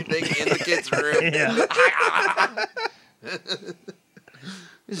ate everything in the kids' room. Yeah.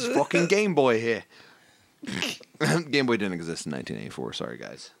 This is fucking Game Boy here. Game Boy didn't exist in 1984. Sorry,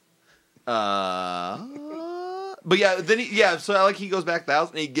 guys. But yeah, then so he goes back to the house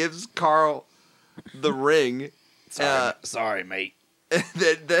and he gives Carl the ring. Sorry, mate.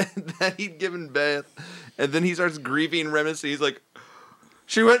 that he'd given Beth, and then he starts grieving, reminiscing. He's like,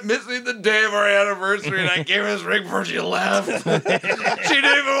 "She went missing the day of our anniversary, and I gave her this ring before she left. She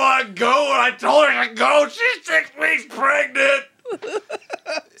didn't even want to go when I told her to go. She's 6 weeks pregnant."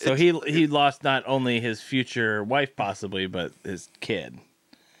 So he lost not only his future wife, possibly, but his kid.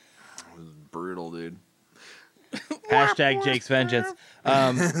 It was brutal, dude. Hashtag Jake's Vengeance.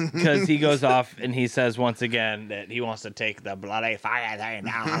 Because he goes off and he says once again that he wants to take the bloody fire thing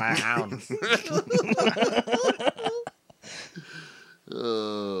down.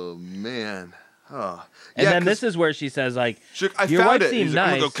 Oh, man. Oh. And then this is where she says, like, your wife seemed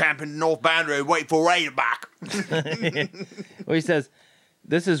nice. I'm going to go camping in North Boundary and wait for Razorback. Well, he says,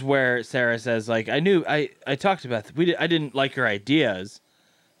 this is where Sarah says, like, I talked about, I didn't like her ideas.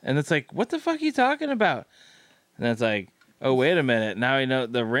 And it's like, what the fuck are you talking about? And it's like, oh, wait a minute. Now I know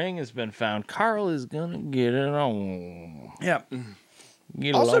the ring has been found. Carl is going to get it on. Yeah.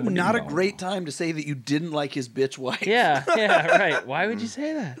 Also, not a great time to say that you didn't like his bitch wife. Yeah, right. Why would you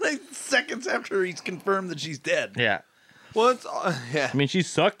say that? Like seconds after he's confirmed that she's dead. Yeah. Well, it's yeah. I mean, she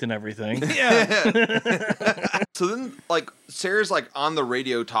sucked and everything. Yeah. So then, like, Sarah's like on the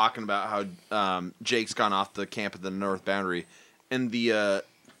radio talking about how Jake's gone off the camp at the North Boundary, and the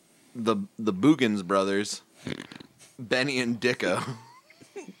Boogans brothers, Benny and Dicko,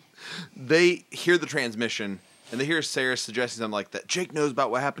 they hear the transmission and they hear Sarah suggesting something like that. Jake knows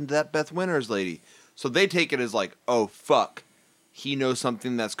about what happened to that Beth Winters lady, so they take it as like, oh fuck, he knows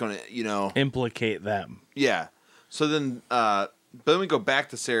something that's gonna, implicate them. Yeah. So then, but then we go back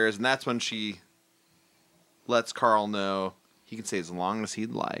to Sarah's, and that's when she lets Carl know he can stay as long as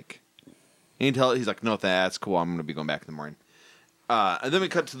he'd like. And he's like, no, that's cool. I'm gonna be going back in the morning. And then we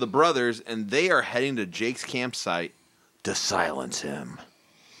cut to the brothers, and they are heading to Jake's campsite to silence him.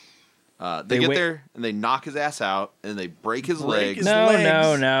 They get there, and they knock his ass out, and they break his legs.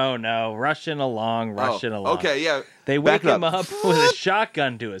 No. Rushing along. Okay, yeah. They wake him up with a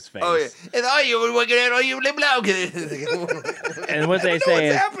shotgun to his face. Oh, yeah. And and what they say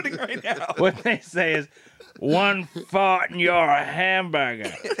is... happening right now? What they say is, one fart in your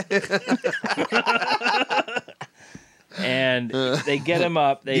hamburger. And they get him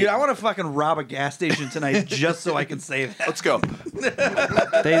up. Dude, I want to fucking rob a gas station tonight just so I can say that. Let's go.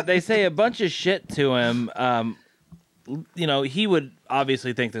 They say a bunch of shit to him. He would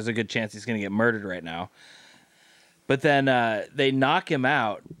obviously think there's a good chance he's going to get murdered right now. But then they knock him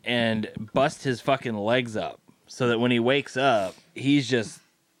out and bust his fucking legs up so that when he wakes up, he's just,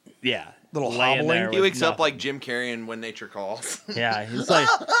 Little laying hobbling. there He with wakes up nothing. like Jim Carrey in When Nature Calls. Yeah, he's like,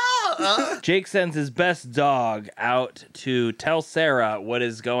 Jake sends his best dog out to tell Sarah what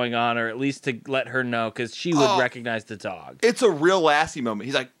is going on, or at least to let her know, because she would recognize the dog. It's a real Lassie moment.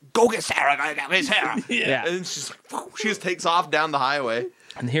 He's like, go get Sarah, go get Sarah. Yeah. And then she just takes off down the highway.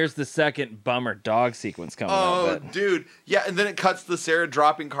 And here's the second bummer dog sequence coming up. Oh, But dude. Yeah, and then it cuts to Sarah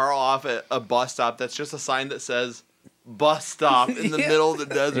dropping Carl off at a bus stop that's just a sign that says bus stop in the middle of the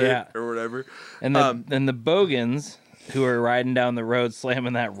desert or whatever. And the Bogans, who are riding down the road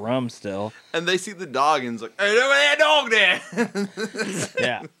slamming that rum still. And they see the dog and it's like, hey, look at that dog there.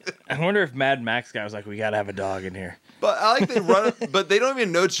 Yeah. I wonder if Mad Max guy was like, we got to have a dog in here. But I like they run, but they don't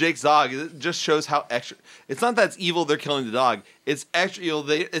even know it's Jake's dog. It just shows how extra. It's not that it's evil they're killing the dog. It's extra evil.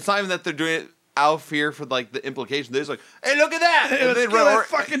 It's not even that they're doing it out of fear for like the implication. They're just like, hey, look at that. And they run over.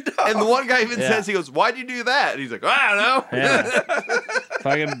 Fucking dog. And the one guy even says, he goes, why'd you do that? And he's like, I don't know. Yeah.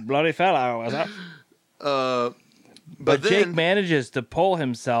 Fucking bloody fella. Was that? But then, Jake manages to pull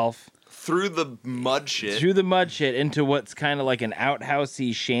himself through the mud shit. into what's kind of like an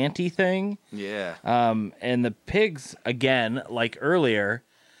outhousey shanty thing. Yeah. And the pigs, again, like earlier,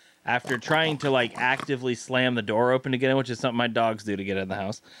 after trying to like actively slam the door open to get in, which is something my dogs do to get in the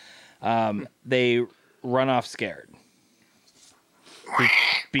house, they run off scared.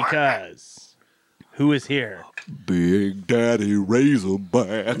 Because who is here? Big Daddy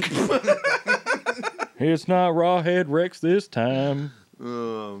Razorback. It's not Rawhead Rex this time.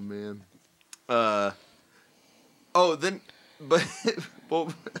 Oh, man. Then, but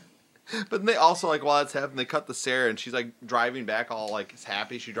then they also, like, while that's happening, they cut to Sarah, and she's, like, driving back all, like,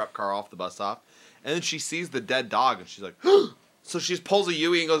 happy. She dropped car off the bus stop. And then she sees the dead dog, and she's like, so she just pulls a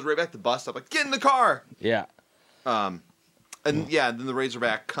Yui and goes right back to the bus stop, like, get in the car! Yeah. And, then the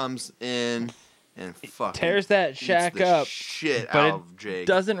Razorback comes in and fucking Tears that shack eats the up, shit but out of Jake.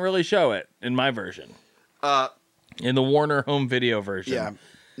 doesn't really show it in my version. In the Warner home video version. Yeah.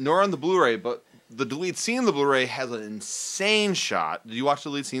 Nor on the Blu-ray, but the deleted scene in the Blu-ray has an insane shot. Did you watch the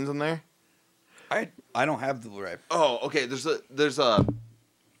deleted scenes on there? I don't have the Blu-ray. Oh, okay. There's a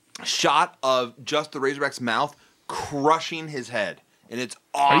shot of just the Razorback's mouth crushing his head, and it's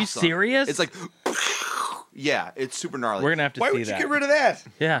awesome. Are you serious? It's like, yeah, it's super gnarly. We're gonna have to Why see would you that. get rid of that?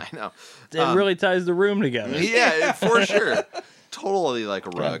 Yeah. I know. It really ties the room together. Yeah, for sure. Totally like a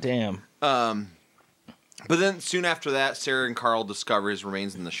rug. God damn. But then soon after that, Sarah and Carl discover his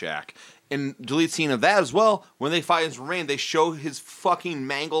remains in the shack. And delete scene of that as well. When they find his remains, they show his fucking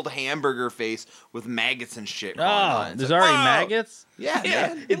mangled hamburger face with maggots and shit. Oh, crawling on it. It's there's like, already whoa! maggots? Yeah,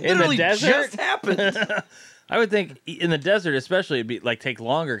 man. It In the literally desert? just happened. I would think in the desert, especially, it'd be like take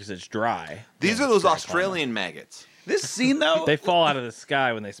longer because it's dry. These are those Australian maggots. This scene, though, They fall out of the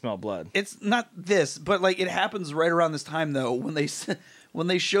sky when they smell blood. it's not this, but like it happens right around this time though when they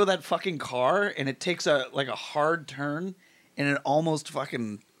show that fucking car and it takes a hard turn and it almost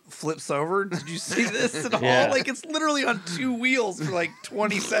fucking flips over. Did you see this at all? Yeah. Like it's literally on two wheels for like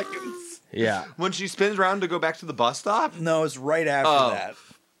 20 seconds. Yeah. When she spins around to go back to the bus stop? No, it's right after Oh. that.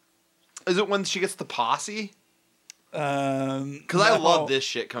 Is it when she gets the posse? Because I love this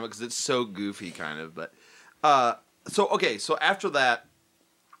shit coming because it's so goofy, kind of. But so after that,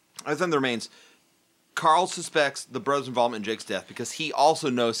 I think the remains. Carl suspects the brothers' involvement in Jake's death because he also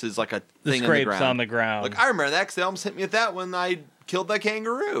notices like a The thing scrapes in the ground. on the ground. Like I remember that because they almost hit me with that when I killed that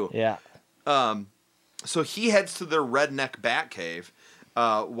kangaroo. Yeah. So he heads to their redneck bat cave,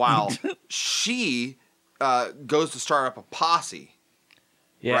 while she goes to start up a posse.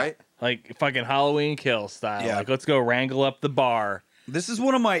 Yeah. Right? Like fucking Halloween Kill style. Yeah. Like, let's go wrangle up the bar. This is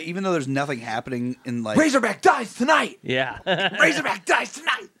one of my, even though there's nothing happening in like Razorback dies tonight. Yeah. Razorback dies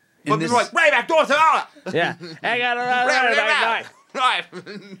tonight. And But this- people are like Razorback does tonight. Yeah. I got to run back. Right.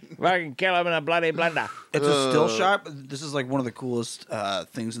 Fucking kill him in a bloody blender. It's a still shot. But this is like one of the coolest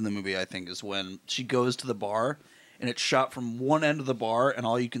things in the movie, I think, is when she goes to the bar and it's shot from one end of the bar and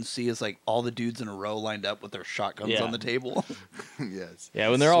all you can see is like all the dudes in a row lined up with their shotguns Yeah. on the table. Yes. Yeah,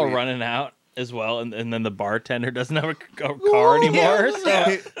 when they're all Sweet. running out as well, and then the bartender doesn't have a car anymore,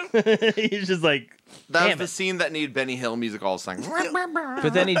 so he's just like, That was damn the it. scene that needed Benny Hill music all the time.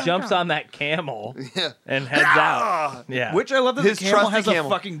 But then he jumps on that camel Yeah. and heads out. Yeah. Which I love that His the camel trusty has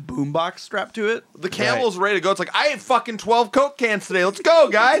camel. a fucking boombox strapped to it. The camel's ready to go. It's like, I ate fucking 12 Coke cans today. Let's go,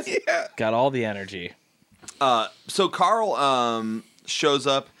 guys. got all the energy. So Carl shows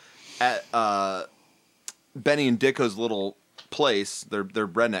up at Benny and Dicko's little place, their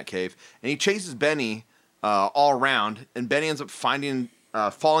redneck cave, and he chases Benny all around, and Benny ends up falling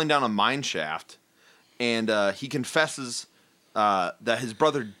down a mine shaft, and he confesses that his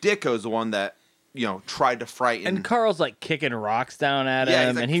brother Dicko is the one that tried to frighten. And Carl's like kicking rocks down at Yeah, him,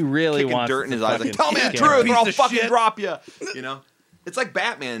 he's, like, and he really kicking wants dirt in to his eyes. Like, tell me the fucking truth, scare or I'll Piece of fucking shit. drop you. It's like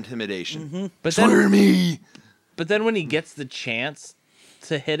Batman intimidation. Mm-hmm. But Swear me. But then when he gets the chance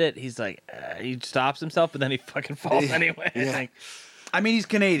to hit it, he's like, he stops himself, but then he fucking falls anyway. I think. I mean, he's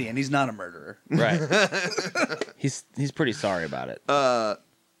Canadian. He's not a murderer. Right. he's pretty sorry about it.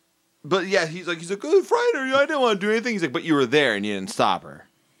 But yeah, he's like, good fighter. I didn't want to do anything. He's like, but you were there and you didn't stop her.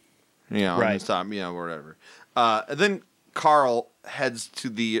 Right. Stop, whatever. And then Carl heads to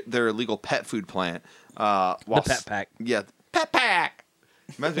their illegal pet food plant. The Pet Pack. Yeah, Pet Pack.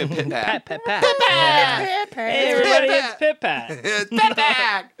 Reminds me of Pit Pack. Pet Pack. Yeah. Hey, everybody, it's Pit Pack. It's Pet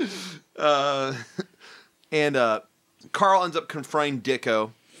Pack. And Carl ends up confronting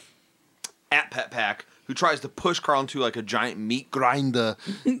Dicko at Pet Pack, who tries to push Carl into like a giant meat grinder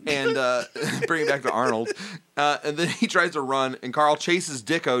and bring it back to Arnold. And then he tries to run, and Carl chases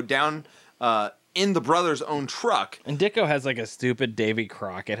Dicko down in the brother's own truck. And Dicko has like a stupid Davy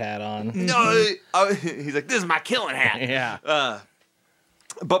Crockett hat on. No, he's like, this is my killing hat. Yeah.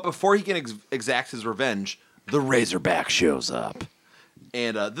 But before he can exact his revenge, the Razorback shows up.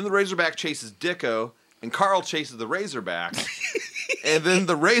 And then the Razorback chases Dicko, and Carl chases the Razorback. And then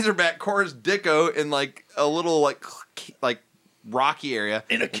the Razorback corners Dicko in like a little like rocky area.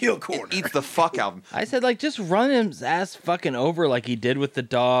 In a kill corner. And eats the fuck out of him. I said, like, just run his ass fucking over like he did with the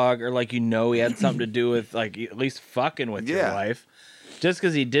dog, or like he had something to do with, like, at least fucking with your wife. Just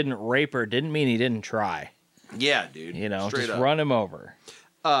because he didn't rape her didn't mean he didn't try. Yeah, dude. Straight just up. Run him over.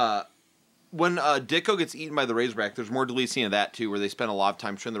 When Dicko gets eaten by the Razorback, there's more deleted scene of that too, where they spend a lot of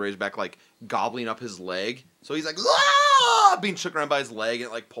time showing the Razorback like gobbling up his leg. So he's like, ah! Being shook around by his leg, and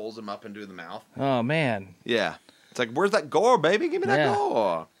it like pulls him up into the mouth. Oh man. Yeah. It's like, where's that gore, baby? Give me that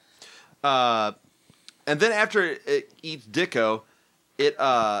gore. And then after it eats Dicko,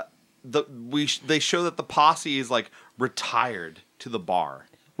 they show that the posse is like retired to the bar.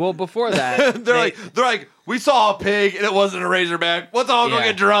 Well, before that, they're like, we saw a pig and it wasn't a Razorback. Let's all go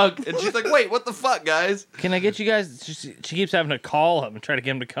get drunk. And she's like, wait, what the fuck, guys? Can I get you guys? She keeps having to call him and try to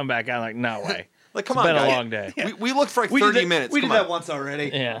get him to come back out. I'm like, no way. Like, come it's on, been guys. a long day. We looked for like 30 minutes. We did that once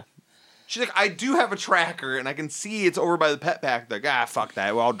already. Yeah. She's like, I do have a tracker and I can see it's over by the Pet Pack. They're like, fuck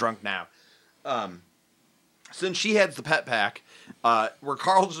that. We're all drunk now. So then she heads the Pet Pack, where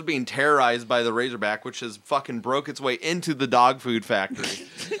Carl's just being terrorized by the Razorback, which has fucking broke its way into the dog food factory.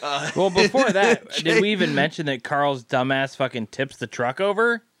 Well, before that, did we even mention that Carl's dumbass fucking tips the truck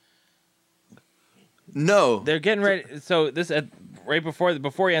over? No. They're getting ready. So this right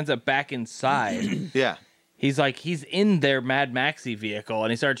before he ends up back inside. Yeah. He's in their Mad Maxi vehicle,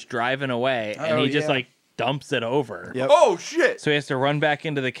 and he starts driving away, and he just like dumps it over. Yep. Oh shit! So he has to run back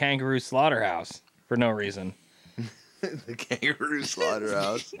into the kangaroo slaughterhouse for no reason. The kangaroo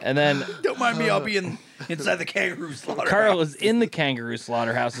slaughterhouse. And then Don't mind me, I'll be inside the kangaroo slaughterhouse. Carl is in the kangaroo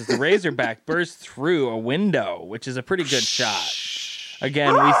slaughterhouse as the Razorback bursts through a window, which is a pretty good shot.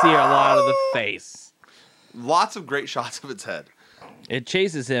 Again, we see a lot of the face. Lots of great shots of its head. It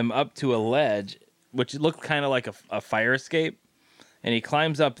chases him up to a ledge, which looked kind of like a fire escape, and he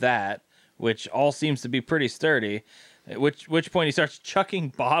climbs up that, which all seems to be pretty sturdy. At which point he starts chucking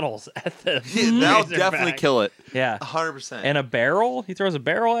bottles at the That'll Razorback. definitely kill it. Yeah, 100%. And a barrel? He throws a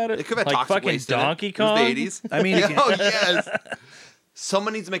barrel at it? It could have like toxic fucking waste in it. Donkey It was Kong? the 80s. I mean, Oh, yes.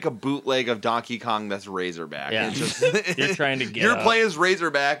 Someone needs to make a bootleg of Donkey Kong that's Razorback. Yeah. It's just, You're trying to get You're up. playing as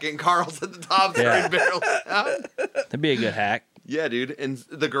Razorback, and Carl's at the top throwing barrels out. That'd be a good hack. Yeah, dude. And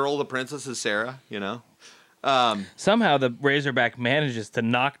the girl, the princess, is Sarah, Somehow the Razorback manages to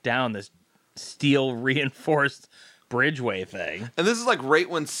knock down this steel reinforced bridgeway thing. And this is like right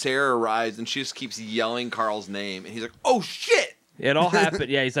when Sarah arrives, and she just keeps yelling Carl's name, and he's like, oh, shit! It all happened.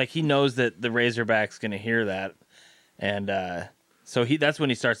 Yeah, he's like, he knows that the Razorback's going to hear that. And so that's when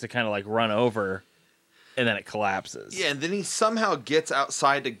he starts to kind of like run over, and then it collapses. Yeah, and then he somehow gets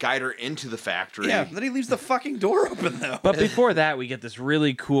outside to guide her into the factory. Yeah, then he leaves the fucking door open, though. But before that, we get this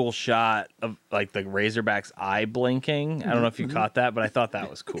really cool shot of like the Razorback's eye blinking. I don't know if you caught that, but I thought that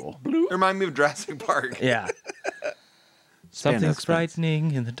was cool. It reminded me of Jurassic Park. Yeah. Something's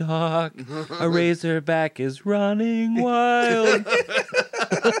frightening in the dark. A Razorback is running wild.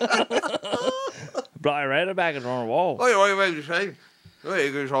 Blind Razorback is on the wall. Wait.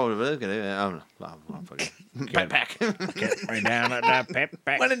 Pet Pack. Get right down at that pep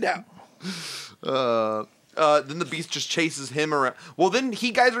pack. When in doubt. Then the beast just chases him around. Well, then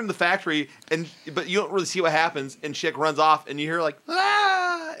he guides her in the factory, but you don't really see what happens, and she like runs off, and you hear like,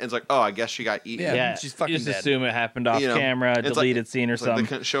 ah! and it's like, oh, I guess she got eaten. Yeah. She's fucking you just dead. assume it happened off You know, camera, it's deleted scene or It's like something. they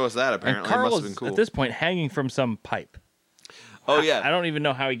couldn't show us that, And apparently. It must Carl have been is, cool. at this point, hanging from some pipe. Oh, yeah. I don't even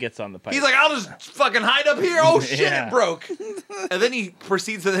know how he gets on the pipe. He's like, I'll just fucking hide up here. Oh, shit, Yeah. it broke. And then he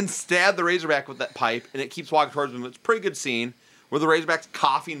proceeds to then stab the Razorback with that pipe, and it keeps walking towards him. It's a pretty good scene where the Razorback's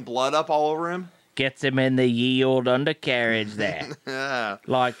coughing blood up all over him. Gets him in the ye old undercarriage there. Yeah.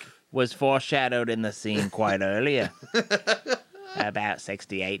 Like was foreshadowed in the scene quite earlier. About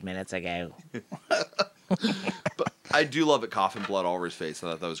 68 minutes ago. But I do love it coughing blood all over his face. I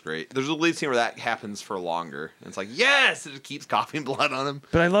thought that was great. There's a lead scene where that happens for longer. And it's like, yes! It just keeps coughing blood on him.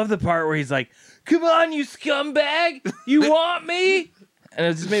 But I love the part where he's like, come on, you scumbag! You want me? And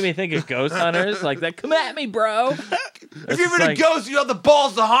it just made me think of Ghost Hunters. Like that, come at me, bro! If you're even a ghost, you have the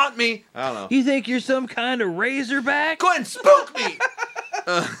balls to haunt me. I don't know. You think you're some kind of Razorback? Go ahead and spook me!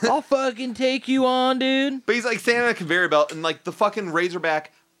 I'll fucking take you on, dude. But he's like standing on a conveyor belt, and like the fucking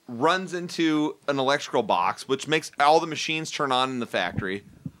Razorback runs into an electrical box, which makes all the machines turn on in the factory.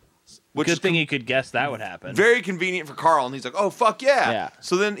 Which Good is thing he could guess that would happen. very convenient for Carl, and he's like, "Oh fuck yeah!" Yeah.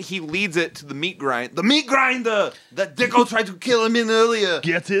 So then he leads it to the meat grind. The meat grinder that Dicko tried to kill him in earlier.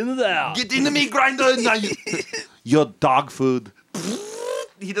 Get in there. Get in the meat grinder now. Your dog food.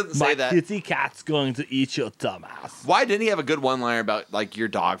 He doesn't say My that. kitty cat's going to eat your dumbass. Why didn't he have a good one-liner about like your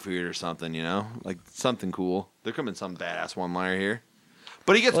dog food or something? You know, like something cool. There could have been some badass one-liner here.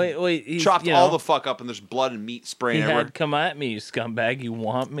 But he gets he's, chopped you all know, the fuck up, and there's blood and meat He spraying everywhere. had, come at me, you scumbag. You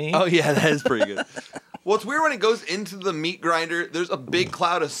want me? Oh yeah, that is pretty good. Well, it's weird when it goes into the meat grinder. There's a big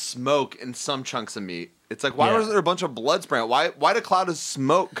cloud of smoke and some chunks of meat. It's like, why Yeah. was there a bunch of blood spraying? Why did a cloud of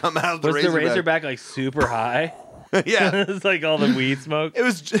smoke come out of the Was Razorback? the Razorback like super high? Yeah. It's like all the weed smoke. It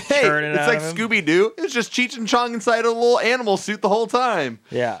was hey, Churning it's out like of him. Scooby Doo. It was just Cheech and Chong inside a little animal suit the whole time.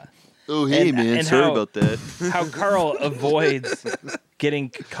 Yeah. Oh hey And- man, and sorry how- about that. How Carl avoids getting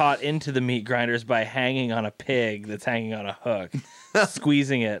caught into the meat grinders by hanging on a pig that's hanging on a hook,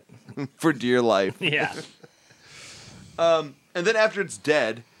 squeezing it. For dear life. Yeah. And then after it's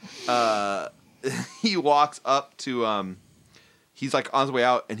dead, he walks up to he's like on his way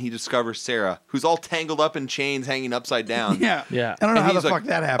out, and he discovers Sarah, who's all tangled up in chains, hanging upside down. Yeah. Yeah. I don't know And how the he's like, fuck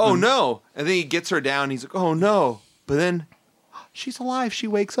that happened. Oh no! And then he gets her down. He's like, oh no! But then she's alive. She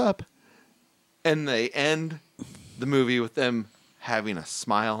wakes up, and they end the movie with them having a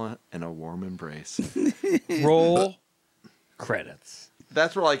smile and a warm embrace. Roll credits.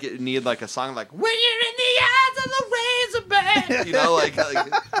 That's where like it needed like a song like "When You're in the Eyes of the Razorback," you know, like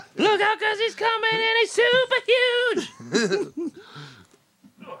Look out, cause he's coming and he's super huge.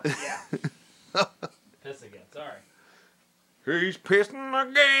 Piss again. Sorry. he's pissing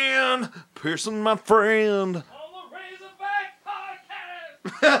again, pissing my friend. On the Razorback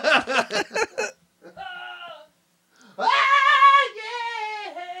podcast. Ah,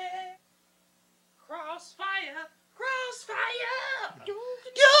 yeah. Crossfire. Crossfire. You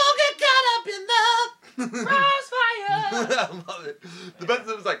get caught up in love. Crossfire. I love it. The best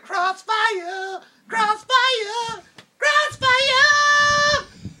was like crossfire, crossfire, crossfire.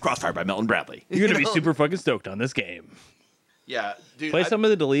 Crossfire by Milton Bradley. You're gonna You be know? super fucking stoked on this game. Yeah, dude. Play some of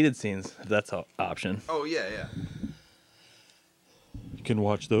the deleted scenes if that's an option. Oh yeah, yeah. You can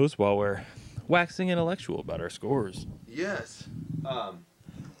watch those while we're waxing intellectual about our scores. Yes.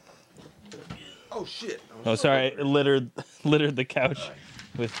 Oh shit. Oh, sorry, I littered the couch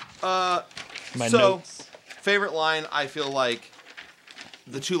with my so, notes. Favorite line? I feel like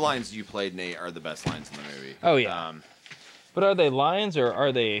the two lines you played, Nate, are the best lines in the movie. Oh yeah. But are they lines or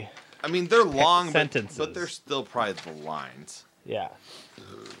are they? I mean, they're long sentences. but they're still probably the lines. Yeah.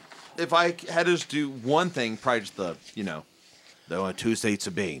 If I had to just do one thing, probably just the, you know, there are two states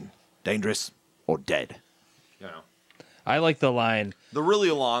of being: dangerous or dead. You know, I like the line. the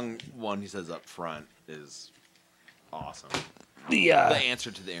really long one he says up front is awesome. The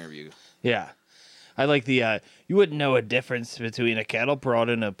answer to the interview. yeah. I like the you wouldn't know a difference between a cattle prod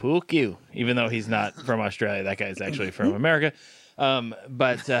and a pool cue, even though he's not from Australia. That guy's actually from America.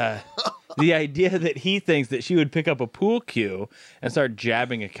 But the idea that he thinks that she would pick up a pool cue and start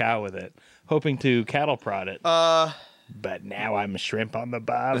jabbing a cow with it, hoping to cattle prod it. But now I'm shrimp on the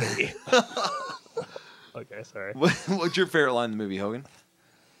barbie. Okay, sorry. What's your favorite line in the movie, Hogan?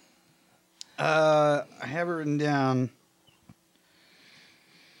 I have it written down.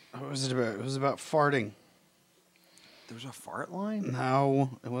 What was it about? It was about farting. There was a fart line?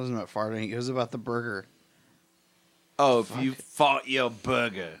 No, it wasn't about farting. It was about the burger. Oh, if you fought your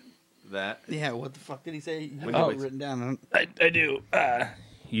burger. That. Yeah, what the fuck did he say? You Wait, have wait. it written down. I do.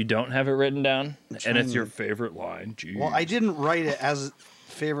 You don't have it written down, and it's trying your to- favorite line. Jeez. Well, I didn't write it as a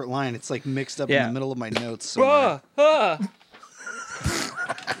favorite line. It's like mixed up in Yeah. the middle of my notes. somewhere.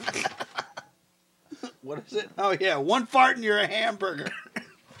 What is it? Oh, yeah. One fart and you're a hamburger. I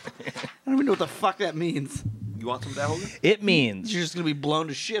don't even know what the fuck that means. You want some of that, Hogan? It means You're just going to be blown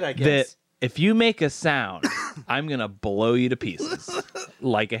to shit, I guess. that if you make a sound, I'm going to blow you to pieces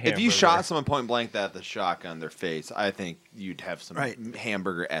like a hamburger. If you shot someone point blank that the shotgun in their face, I think you'd have some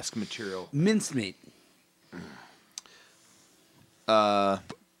hamburger-esque material. Mincemeat.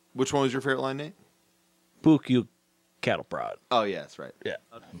 Which one was your favorite line, Nate? Book you cattle prod. Oh, yeah, that's right. Yeah.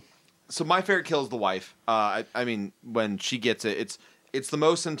 So my favorite kill is the wife. I mean, when she gets it, it's the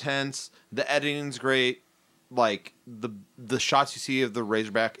most intense. The editing's great. Like the shots you see of the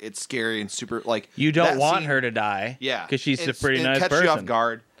Razorback, it's scary and super. Like You don't that want scene- her to die. Yeah, Because she's a It's- pretty it nice catches person. you off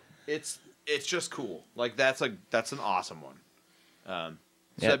guard. It's just cool. Like that's an awesome one. So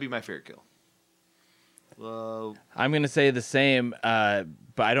that'd be my favorite kill. I'm going to say the same, but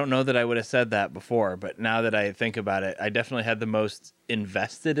I don't know that I would have said that before. But now that I think about it, I definitely had the most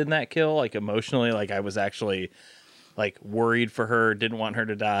invested in that kill, like emotionally. Like I was actually like worried for her, didn't want her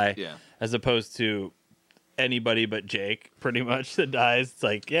to die. Yeah. As opposed to anybody but Jake, pretty much, that dies. It's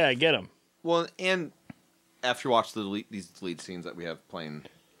like, yeah, I get him. Well, and after you watch these deleted scenes that we have playing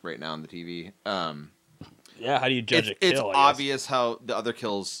right now on the TV, Yeah, how do you judge a kill? it's I guess? obvious how the other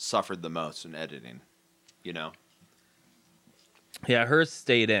kills suffered the most in editing. You know. Yeah, hers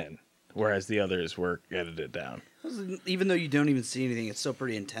stayed in, whereas the others were edited down. Even though you don't even see anything, it's still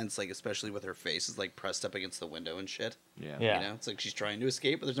pretty intense, like especially with her face is like pressed up against the window and shit. Yeah. Yeah. You know, it's like she's trying to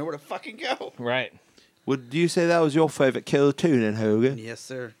escape, but there's nowhere to fucking go. Right. Would you say that was your favorite kill too, then, Hogan? Yes,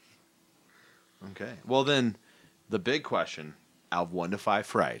 sir. Okay. Well, then, the big question: out of 1 to 5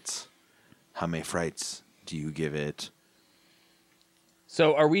 frights, how many frights do you give it?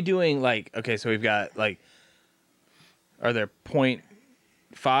 So are we doing like, okay, so we've got like, are there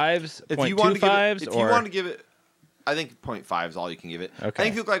 0.5s, If you want to give it, 0.25s, if or you want to give it, I think 0.5 is all you can give it. Okay. I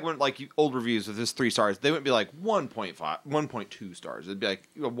think if you look like when old reviews with this 3 stars, they wouldn't be like 1.5, 1.2 stars. It'd be like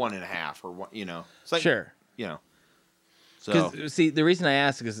 1.5 or one. You know, it's like, Sure. You know. So Because see, the reason I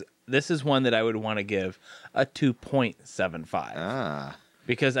ask is this is one that I would want to give a 2.75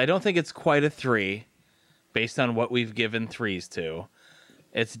 because I don't think it's quite a 3 based on what we've given 3s to.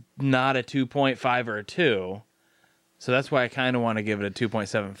 It's not a 2.5 or a 2. So that's why I kind of want to give it a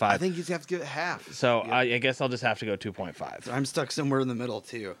 2.75. I think you have to give it half. So I guess I'll just have to go 2.5. I'm stuck somewhere in the middle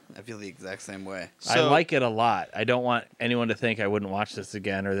too. I feel the exact same way. I So- like it a lot. I don't want anyone to think I wouldn't watch this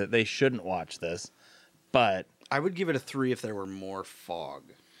again or that they shouldn't watch this. But I would give it a 3 if there were more fog.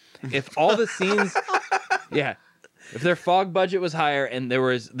 if all the scenes, yeah, if their fog budget was higher and there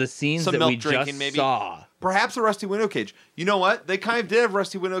was the scenes Some that we milk drinking, just maybe. saw, Perhaps a rusty window cage. You know what? They kind of did have a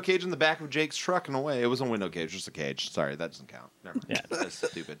rusty window cage in the back of Jake's truck in a way. It wasn't a window cage, just a cage. Sorry, that doesn't count. Never mind. Yeah. That's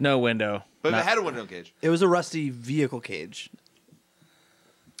stupid. no window. But Not- it had a window cage. It was a rusty vehicle cage.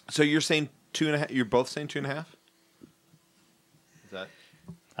 So you're saying 2.5? You're both saying 2.5? Is that?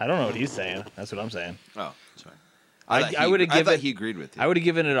 I don't know what he's saying. That's what I'm saying. Oh, sorry. I would have I thought given. he agreed with you. I would have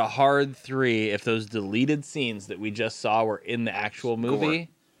given it a hard 3 if those deleted scenes that we just saw were in the actual movie.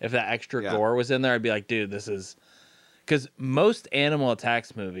 If that extra Yeah. gore was in there, I'd be like, dude, this is because most animal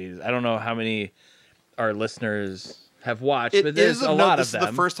attacks movies. I don't know how many our listeners have watched, It but there's is a of lot note, of this them. is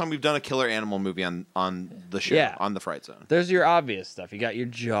the first time we've done a killer animal movie on the show, Yeah. on the Fright Zone. There's your obvious stuff. You got your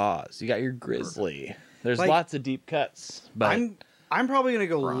Jaws. You got your Grizzly. There's Like, lots of deep cuts. But I'm probably gonna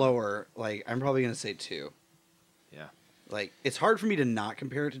go Wrong. lower. Like I'm probably gonna say 2. Yeah. Like it's hard for me to not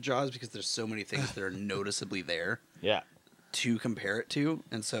compare it to Jaws because there's so many things that are noticeably there yeah, to compare it to,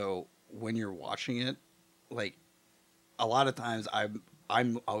 and so when you're watching it, like a lot of times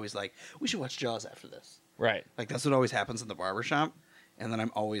I'm always like, we should watch Jaws after this. right. Like that's what always happens in the barbershop, and then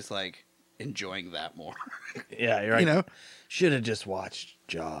I'm always like enjoying that more. Yeah, you're right. You know? Should have just watched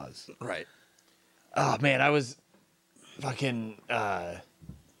Jaws. Right. Oh man, I was fucking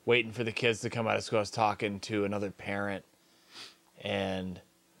waiting for the kids to come out of school. I was talking to another parent, and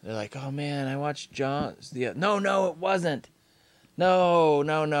they're like, "Oh man, I watched Jaws." No, it wasn't.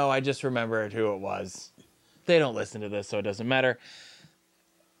 No. I just remembered who it was. They don't listen to this, so it doesn't matter.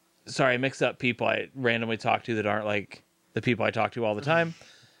 Sorry, I mix up people I randomly talk to that aren't like the people I talk to all the time.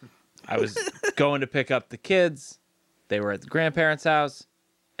 I was going to pick up the kids. They were at the grandparents' house.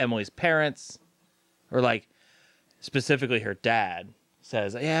 Emily's parents were like, specifically her dad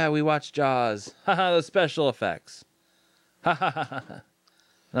says, "Yeah, we watched Jaws. Haha, the special effects." Ha ha ha ha.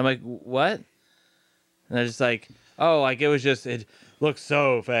 And I'm like, "What?" And they're just like, "Oh, like it looks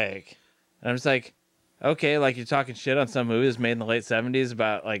so fake." And I'm just like, "Okay, like you're talking shit on some movie that's made in the late 70s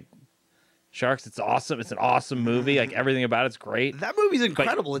about like sharks. It's awesome. It's an awesome movie. Like everything about it's great." That movie's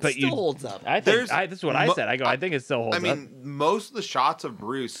incredible. It still holds up. I think this is what I said. I think it still holds I up. mean, most of the shots of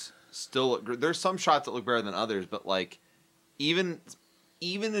Bruce still look good. There's some shots that look better than others, but like even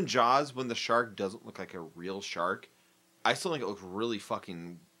in Jaws, when the shark doesn't look like a real shark, I still think it looks really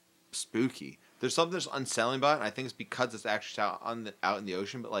fucking spooky. There's something that's unsettling about it, and I think it's because it's actually out in the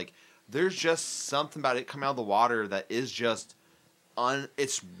ocean, but like there's just something about it coming out of the water that is just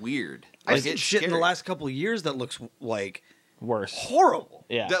it's weird. I've Like, seen it's shit in the scary. last couple of years that looks like Worse. horrible.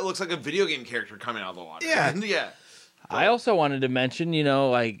 Yeah. That looks like a video game character coming out of the water. Yeah. Yeah. I also wanted to mention,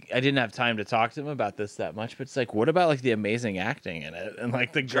 like I didn't have time to talk to him about this that much, but it's like, what about like the amazing acting in it and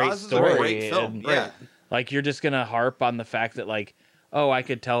like the great Jaws is a story? great film. And, Yeah. like you're just gonna harp on the fact that like, oh, I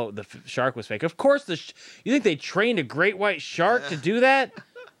could tell the shark was fake. Of course, you think they trained a great white shark to do that?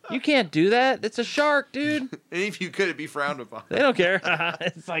 You can't do that. It's a shark, dude. And if you could, it'd be frowned upon. They don't care.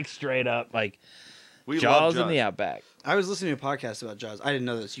 It's like straight up like We love Jaws in the Outback. I was listening to a podcast about Jaws. I didn't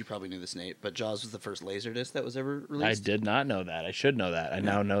know this. You probably knew this, Nate. But Jaws was the first Laserdisc that was ever I released. did not know that. I should know that. I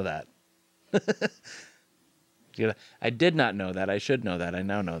now know that. I did not know that. I should know that. I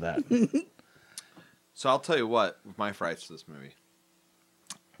now know that. So I'll tell you what, with my frights to this movie.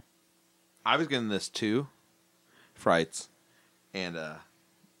 I was giving this 2 frights, and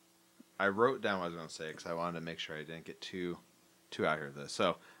I wrote down what I was going to say because I wanted to make sure I didn't get too out here with this.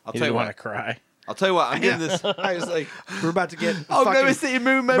 So I'll You tell you didn't want what. to cry. I'll tell you what. I'm giving this. I was like, we're about to get. I'll fucking- never see a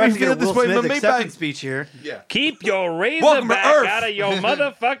movie. we're about Maybe to get a feel this Will way, Smith but maybe acceptance speech here. Yeah. Keep your Welcome to Razorback Earth. out of your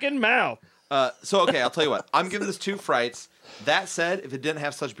motherfucking mouth. So okay, I'll tell you what. I'm giving this 2 frights. That said, if it didn't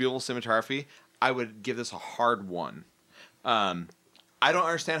have such beautiful cinematography, I would give this a hard 1. I don't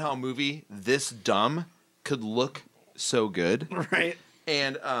understand how a movie this dumb could look so good. Right.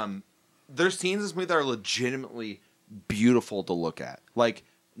 And there's scenes in this movie that are legitimately beautiful to look at. Like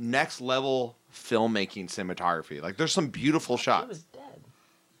next level filmmaking cinematography. Like there's some beautiful shots.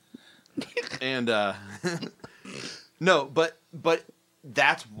 And no, but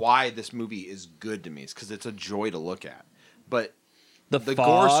that's why this movie is good to me. It's because it's a joy to look at. But The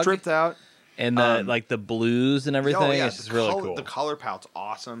gore fog stripped out. and the like the blues and everything. Oh, yeah, It's just really cool. The color palette's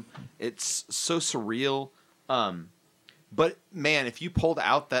awesome. It's so surreal. But man, if you pulled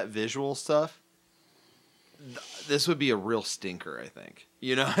out that visual stuff, this would be a real stinker, I think.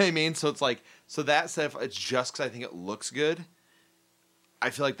 You know what I mean? So it's like, so that said, if it's just because I think it looks good, I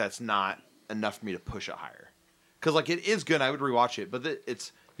feel like that's not enough for me to push it higher. Because like it is good, I would rewatch it. But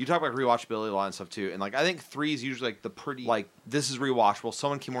it's you talk about rewatchability a lot and stuff too, and like I think 3 is usually like the pretty like this is rewatchable.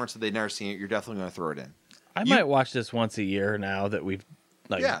 Someone came over and said they'd never seen it. You're definitely going to throw it in. I might watch this once a year now that we've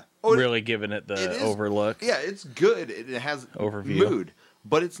like Yeah. Oh, really given it the it is- overlook. Yeah, it's good. It has Overview. mood,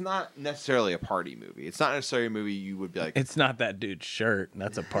 but it's not necessarily a party movie. It's not necessarily a movie you would be like. It's not that dude's shirt.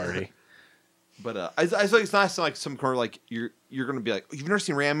 That's a party. But I feel like it's not like some kind of like you're going to be like, you've never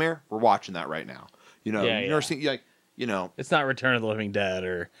seen Ram Air? We're watching that right now. You know, Yeah, you've yeah. never seen like you know. It's not Return of the Living Dead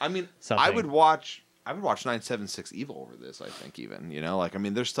or I mean, something. I would watch 976 Evil over this. I think even like I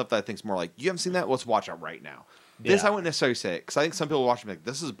mean, there's stuff that I think's more like you haven't seen that. Let's watch it right now. This Yeah. I wouldn't necessarily say it because I think some people watch it and be like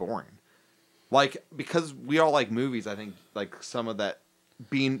this is boring. Like because we all like movies, I think like some of that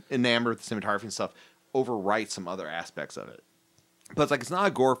being enamored with the cinematography and stuff overwrites some other aspects of it. But it's like it's not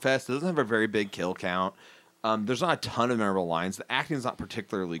a gore fest. It doesn't have a very big kill count. There's not a ton of memorable lines. The acting is not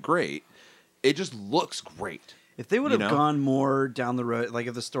particularly great. It just looks great. If they would have You know? gone more down the road, like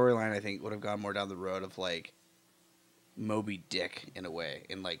if the storyline, I think, would have gone more down the road of like Moby Dick in a way,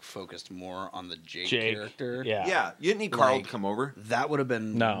 and like focused more on the Jake character. Yeah. Yeah, you didn't need Carl Like- to come over. That would have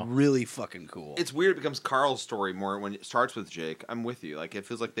been No. really fucking cool. It's weird. It becomes Carl's story more when it starts with Jake. I'm with you. Like it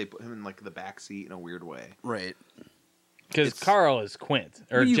feels like they put him in like the back seat in a weird way. right. Because It's- Carl is Quint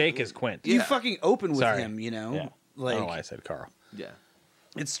or Well, you- Jake is Quint. You Yeah. fucking open with Sorry. him, you know? Yeah. I Like, don't know why I said Carl. Yeah,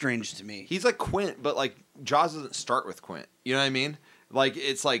 it's strange to me. he's like Quint, but like Jaws doesn't start with Quint. You know what I mean? Like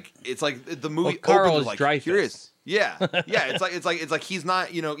it's like the movie Well, Carl opens is like Dreyfus. here it is. Yeah, yeah. It's like he's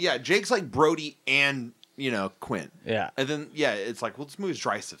not. You know, yeah. Jake's like Brody and Quint. Yeah. And then it's like well, this movie's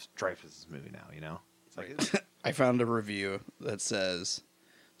Dreyfus' movie now. You know, it's like I found a review that says,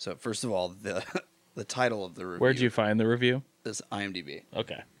 so first of all, the title of the review Where'd you find the review? is IMDb.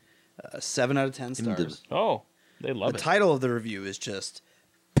 Okay. 7 out of 10 stars. Oh, they love The it. title of the review is just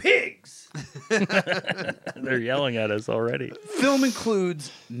pigs. They're yelling at us already. Film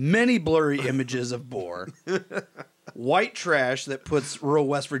includes many blurry images of boar, white trash that puts rural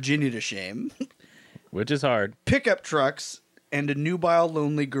West Virginia to shame, Which is hard. pickup trucks, and a nubile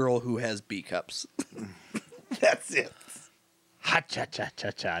lonely girl who has B cups. That's it. Ha cha cha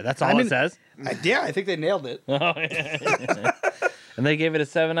cha cha. That's all it says. Yeah, I think they nailed it. Oh, yeah. And they gave it a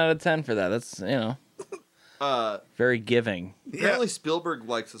 7 out of 10 for that. That's Very giving. Apparently Spielberg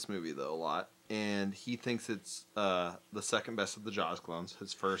likes this movie though a lot, and he thinks it's the second best of the Jaws clones.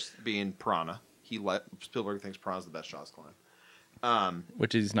 His first being Piranha. Spielberg thinks Piranha's the best Jaws clone.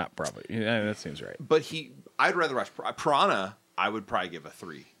 Which is not probably. Yeah, that seems right. But I'd rather watch Piranha. I would probably give a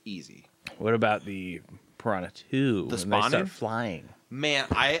 3, easy. What about the Piranha 2? The when they start Spawning? flying. Man,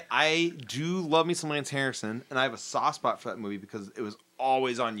 I do love me some Lance Harrison, and I have a soft spot for that movie because it was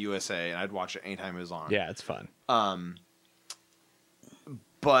always on USA, and I'd watch it anytime it was on. Yeah, it's fun.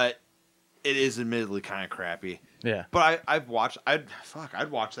 But it is admittedly kind of crappy. Yeah. But I'd watch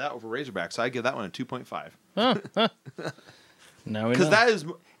that over Razorback, so I'd give that one a 2.5. No, Because that is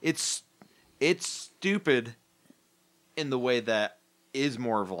it's stupid in the way that is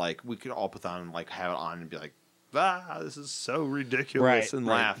more of like we could all put on and like have it on and be like, this is so ridiculous, right, and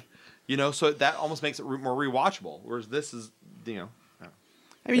right. laugh. You know, so that almost makes it more rewatchable. Whereas this is, you know.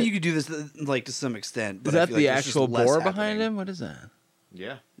 I mean, you could do this like to some extent. But Is I that feel the like there's just actual less boar happening. behind him? What is that?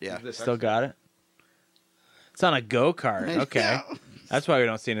 Yeah. Yeah. Still got it? It's on a go-kart. Okay. Yeah. That's why we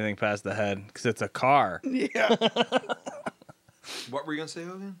don't see anything past the head, because it's a car. Yeah. What were you gonna say,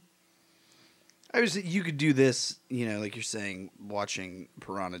 Hogan? You could do this, you know, like you're saying, watching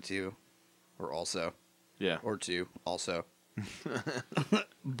Piranha 2, or also, Yeah. or 2, also.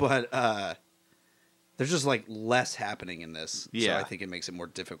 But there's just like less happening in this. Yeah. So I think it makes it more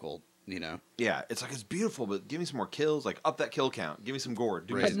difficult, you know. Yeah, it's like it's beautiful, but give me some more kills. Like up that kill count. Give me some gore.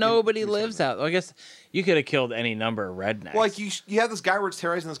 But nobody lives out. Well, I guess you could have killed any number of rednecks. Well, like you have this guy where it's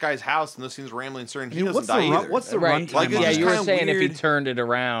terrorizing this guy's house, and those scenes rambling, and he doesn't what's die the either. what's the right. runtime? Like, it's Yeah, just you were kinda saying if he weird. turned it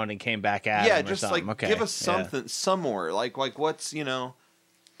around and came back at Yeah, him or just something. like Okay. give us yeah. something, some more. Like what's, you know,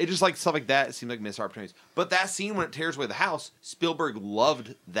 it just like stuff like that. It seemed like missed opportunities. But that scene when it tears away the house, Spielberg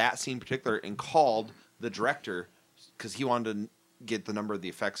loved that scene in particular and called the director because he wanted to get the number of the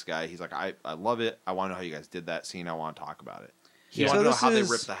effects guy. He's like, I love it. I want to know how you guys did that scene. I want to talk about it. He Yeah. wanted So to know this how they is-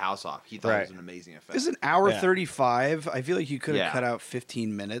 ripped the house off. He thought it Right. was an amazing effect. This is an hour Yeah. 35. I feel like you could have Yeah. cut out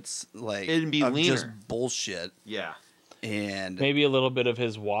 15 minutes, like It'd be of just leaner. bullshit. Yeah. And Maybe a little bit of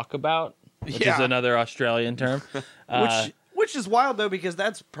his walkabout, which is Yeah. another Australian term. which is wild though, because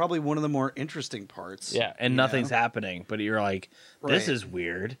that's probably one of the more interesting parts. Yeah, and you nothing's know? happening, but you're like, this Right. is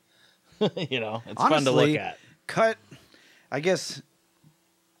weird. You know, it's Honestly, fun to look at. Cut. I guess.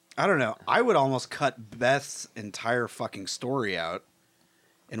 I don't know. I would almost cut Beth's entire fucking story out,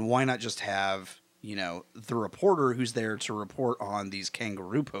 and why not just have, you know, the reporter who's there to report on these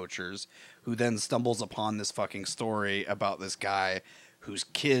kangaroo poachers, who then stumbles upon this fucking story about this guy whose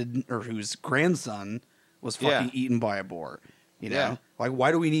kid or whose grandson was fucking Yeah. eaten by a boar. You know, Yeah. like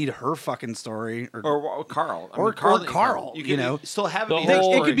why do we need her fucking story Or Carl. Or Carl, You you can know. still have The it. They-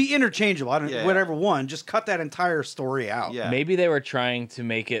 whole- it could be interchangeable. I don't Yeah. whatever one. Just cut that entire story out. Yeah. Maybe they were trying to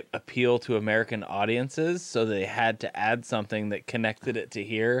make it appeal to American audiences, so they had to add something that connected it to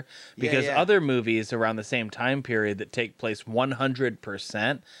here. Because yeah. other movies around the same time period that take place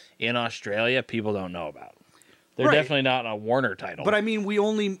 100% in Australia, people don't know about. They're Right. definitely not a Warner title. But I mean, we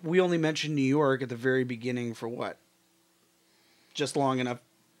only mentioned New York at the very beginning for what? Just long enough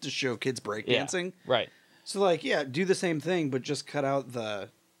to show kids breakdancing. Right. So like, yeah, do the same thing, but just cut out the,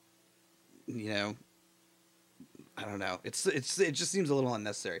 you know, I don't know. It just seems a little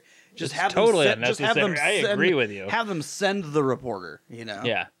unnecessary. Just It's have totally them just have them unnecessary. I send, agree with you. Have them send the reporter. You know.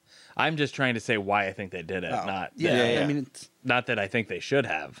 Yeah. I'm just trying to say why I think they did it, Oh, not yeah. Yeah. I mean, it's, not that I think they should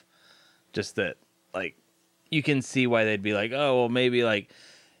have. Just that, like, you can see why they'd be like, oh, well, maybe, like,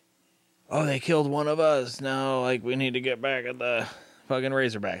 oh, they killed one of us. Now, like, we need to get back at the fucking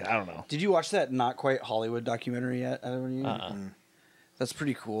Razorback. I don't know. did you watch that Not Quite Hollywood documentary yet? Either one of you? Uh-uh. That's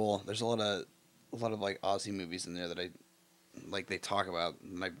pretty cool. There's a lot of like Aussie movies in there that I like. They talk about,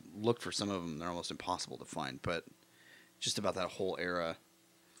 and I looked for some of them. They're almost impossible to find, but just about that whole era,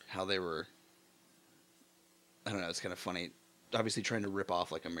 how they were. I don't know. It's kind of funny. Obviously, trying to rip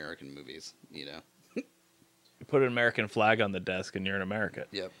off like American movies. You know. You put an American flag on the desk and you're in America.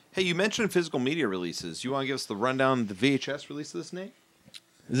 Yep. Hey, you mentioned physical media releases. You want to give us the rundown of the VHS release of this, Nate?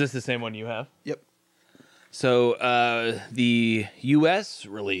 Is this the same one you have? Yep. So the U.S.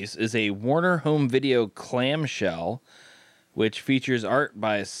 release is a Warner Home Video clamshell, which features art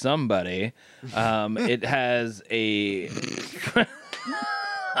by somebody. It has a...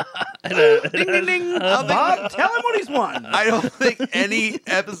 Ding ding ding! Bob, tell him what he's won. I don't think any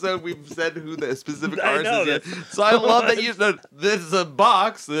episode we've said who the specific I artist know is yet. that. So I love that you said this is a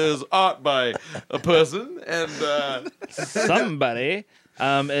box. There's art by a person and somebody.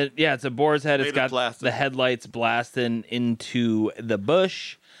 It's a boar's head. It's Made of got plastic. the headlights blasting into the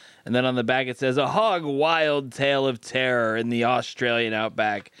bush. And then on the back it says, a hog wild tale of terror in the Australian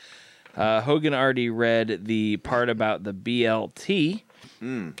outback. Hogan already read the part about the BLT.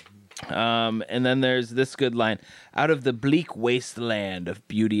 And then there's this good line. Out of the bleak wasteland of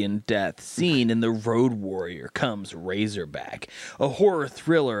beauty and death, seen in The Road Warrior comes Razorback, a horror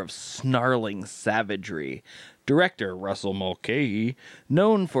thriller of snarling savagery. Director Russell Mulcahy,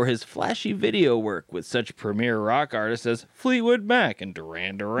 known for his flashy video work with such premier rock artists as Fleetwood Mac and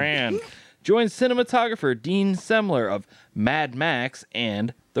Duran Duran, joins cinematographer Dean Semler of Mad Max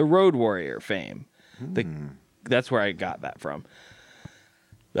and The Road Warrior fame. That's where I got that from.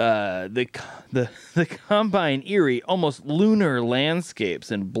 The combine eerie, almost lunar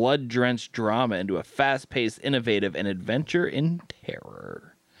landscapes and blood-drenched drama into a fast-paced, innovative, and adventure in terror.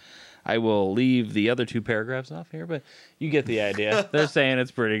 I will leave the other two paragraphs off here, but you get the idea. They're saying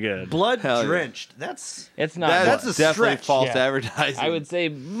it's pretty good. Blood-drenched. That's... It's not. That's a definitely stretch. false Yeah. advertising. I would say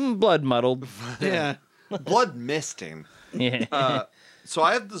blood muddled. Yeah. Blood misting. Yeah. So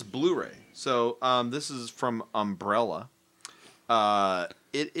I have this Blu-ray. So this is from Umbrella.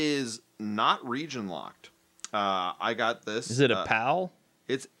 It is not region locked. I got this. Is it a PAL?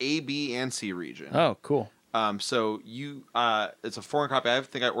 It's A, B, and C region. Oh, cool. So you, it's a foreign copy. I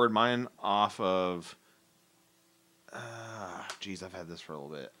think I ordered mine off of. Geez, I've had this for a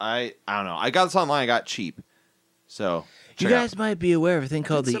little bit. I don't know. I got this online. I got cheap. So You guys might be aware of a thing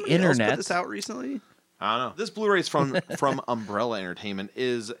called the Somebody else internet. put this out recently? I don't know. This Blu-ray is from Umbrella Entertainment.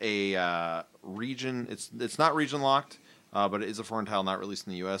 Is a region. It's not region locked, but it is a foreign title not released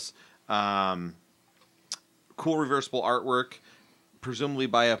in the U.S. Cool reversible artwork, presumably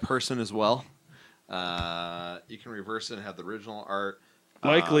by a person as well. You can reverse it and have the original art.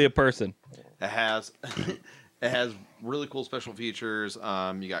 Likely a person. It has it has really cool special features.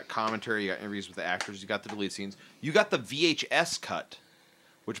 You got commentary, you got interviews with the actors, you got the delete scenes. You got the VHS cut,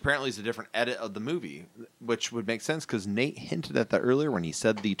 which apparently is a different edit of the movie, which would make sense because Nate hinted at that earlier when he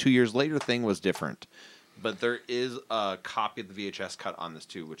said the 2 years later thing was different. But there is a copy of the VHS cut on this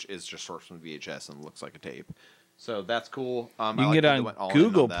too, which is just sourced from VHS and looks like a tape. So that's cool. You can get on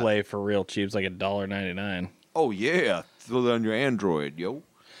Google Play for real cheap. It's like $1.99. Oh yeah, throw that on your Android, yo.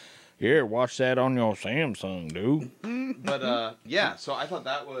 Here, watch that on your Samsung, dude. But yeah, so I thought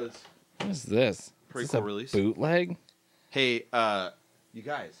that was What is this? pretty Is this cool a release. bootleg? Hey, you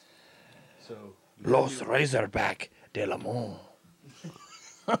guys. So Los Razorback de l'Amour.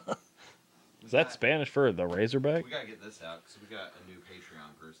 Is that Spanish for the Razorback? we gotta get this out because we got a new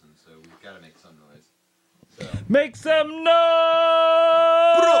Patreon person, so we've got to make some noise. So. Make some noise!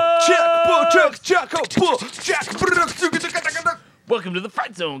 Welcome to the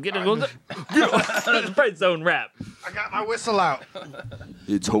Fright Zone. Get it, the Fright Zone rap. I got my whistle out.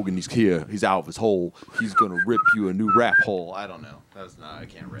 It's Hogan. He's here. He's out of his hole. He's gonna rip you a new rap hole. I don't know. That was not. I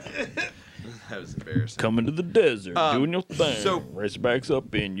can't rap. That was embarrassing. Coming to the desert, doing your thing. so- Razorback's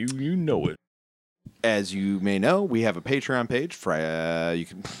up in you, you know it. As you may know, we have a Patreon page. For you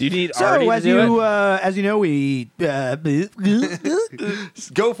can Do you need So Artie as to do you it? as you know, we go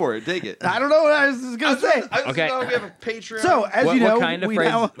for it. Take it. I don't know what I was gonna say. Okay. We have a Patreon. So as you know, what kind of we Fright,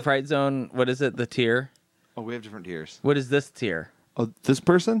 now Fright Zone? What is it? The tier? oh, we have different tiers. What is this tier? Oh, this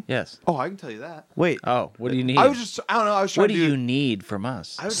person? Yes. Oh, I can tell you that. wait. Oh, what do you need? I don't know. I was trying what to do you need from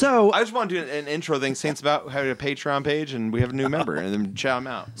us? I just want to do an intro thing. Saints about having a Patreon page, and we have a new member, and then shout them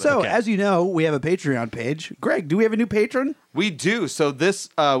out. But So okay. as you know, we have a Patreon page. Greg, do we have a new patron? we do. So this,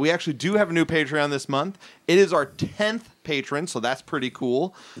 we actually do have a new Patreon this month. It is our 10th patron, so that's pretty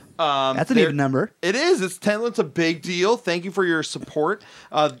cool. That's an even number. It is. It's 10. It's a big deal. Thank you for your support.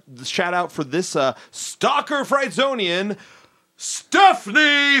 The shout out for this stalker Frightsonian,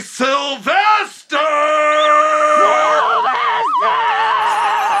 Stephanie Sylvester.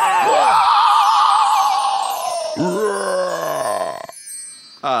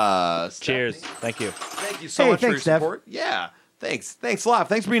 Cheers. Stephanie, Thank you. thank you so Hey, much for your thanks, Steph. support. Yeah, thanks a lot.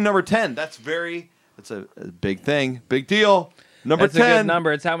 Thanks for being number 10. That's a big thing, big deal. Number That's 10. a good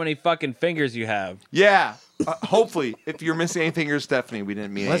number. It's how many fucking fingers you have. Yeah. Hopefully, if you're missing any fingers, Stephanie, we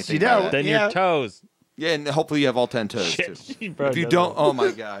didn't mean Unless anything. you by don't. that. Then Yeah. your toes. Yeah, and hopefully you have all 10 toes Shit, too. she probably If you doesn't. don't, oh my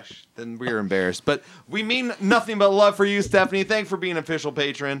gosh, then we're embarrassed. But we mean nothing but love for you, Stephanie. Thanks for being an official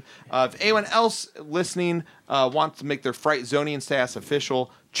patron. If anyone else listening wants to make their Fright Zonian status official,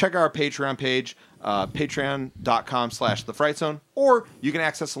 check out our Patreon page, patreon.com/thefrightzone, or you can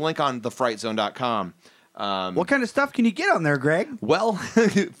access the link on thefrightzone.com. What kind of stuff can you get on there, Greg? Well,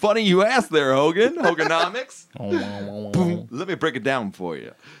 funny you asked there, Hogan. Hoganomics. Boom. Let me break it down for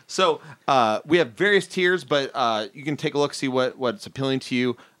you. So we have various tiers, but you can take a look, see what's appealing to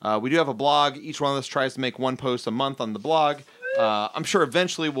you. We do have a blog. Each one of us tries to make one post a month on the blog. I'm sure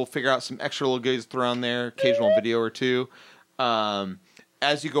eventually we'll figure out some extra little goodies to throw on there, occasional video or two.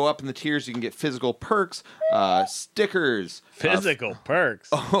 as you go up in the tiers, you can get physical perks, stickers. Physical perks.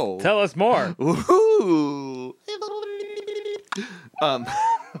 Oh. Tell us more. Ooh.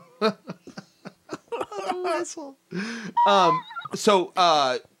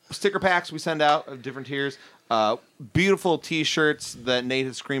 So sticker packs we send out of different tiers. Beautiful T-shirts that Nate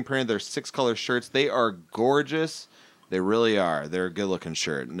has screen printed. They're 6-color shirts. They are gorgeous. They really are. They're a good-looking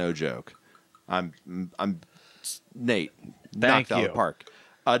shirt. No joke. I'm Nate. Thank knocked out you. of the park.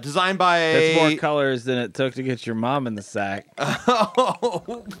 Designed by That's more colors than it took to get your mom in the sack.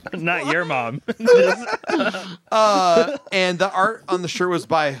 Not your mom. And the art on the shirt was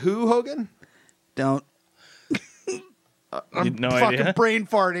by who, Hogan? Don't. No fucking idea. brain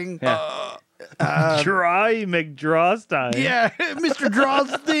farting. Yeah. Draw, you make draws time. Yeah, Mr.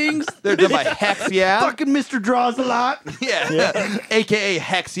 Draws things. They're done by Hex, yeah. Fucking Mr. Draws a lot. Yeah. AKA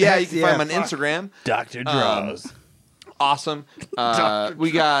Hex, yeah. Hex, You can find yeah, him on fuck. Instagram. Dr. Draws. Awesome.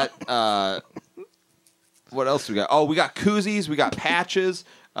 We got what else we got? Oh, we got koozies, we got patches,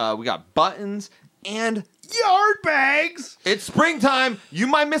 we got buttons, and Yard bags. it's springtime. You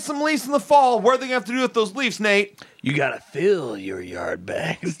might miss some leaves in the fall. What are they gonna have to do with those leaves, Nate? You gotta fill your yard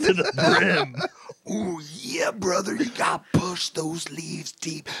bags to the brim. Ooh, yeah, brother. You got to push those leaves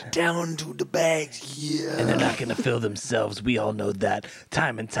deep down to the bags. Yeah. And they're not gonna fill themselves. We all know that.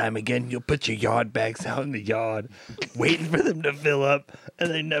 Time and time again, you'll put your yard bags out in the yard, waiting for them to fill up, and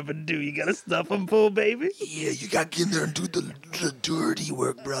they never do. You gotta stuff them full, baby. Yeah, you got to get in there and do the dirty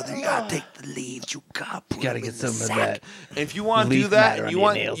work, brother. You got to take the leaves. You got to Gotta get some of that. And if you want to Leaf do that, matter and on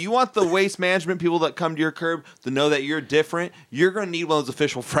your nails. you want the waste management people that come to your curb to know that you're different, you're gonna need one of those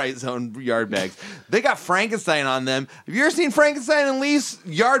official Fright Zone yard bags. They got Frankenstein on them. Have you ever seen Frankenstein and Leafs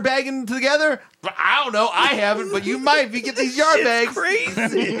yard bagging together? I don't know. I haven't, but you might if you get these yard bags.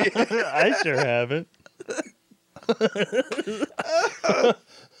 Crazy. I sure haven't.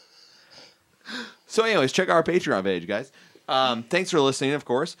 So, anyways, check out our Patreon page, guys. Thanks for listening, of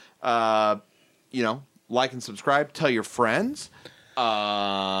course. Like and subscribe. Tell your friends.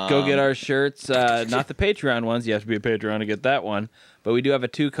 Go get our shirts. Not the Patreon ones. You have to be a Patreon to get that one. But we do have a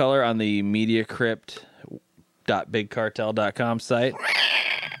 2-color on the MediaCrypt.BigCartel.com site.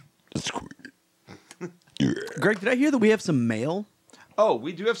 Greg, did I hear that we have some mail? Oh,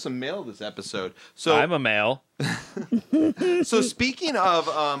 we do have some mail this episode. So I'm a male. So speaking of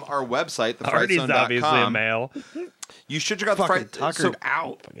our website, Artie's obviously a thefrightzone.com, male. you should check out the Fucking Fright. tuckered So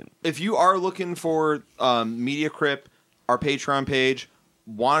out. if you are looking for Media Crypt, our Patreon page,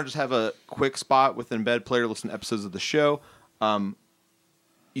 want to just have a quick spot with an embed player, listen to episodes of the show,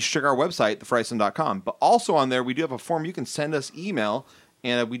 you should check our website, thefrightzone.com. But also on there, we do have a form. You can send us email.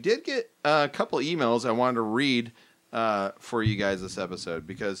 And we did get a couple emails I wanted to read for you guys this episode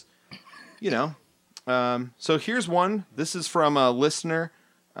because, so here's one. This is from a listener.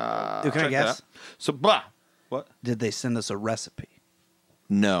 Can I check that guess? out. So, blah. What? Did they send us a recipe?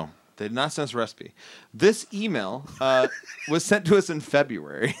 No, they did not send us a recipe. This email was sent to us in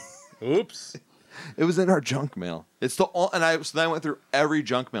February. Oops. It was in our junk mail. It's the so then I went through every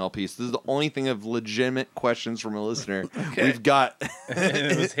junk mail piece. This is the only thing of legitimate questions from a listener we've got.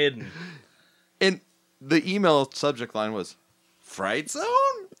 It was hidden. And the email subject line was Fright Zone?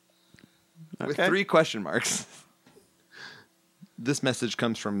 With 3 question marks. This message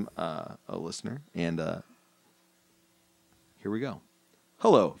comes from a listener, and here we go.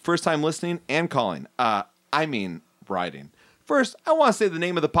 Hello, first time listening and calling. Writing. First, I want to say the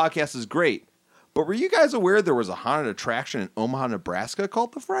name of the podcast is great, but were you guys aware there was a haunted attraction in Omaha, Nebraska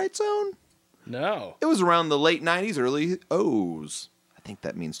called the Fright Zone? No. It was around the late 90s, early O's. I think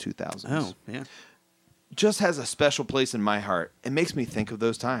that means 2000s. Oh, yeah. Just has a special place in my heart. It makes me think of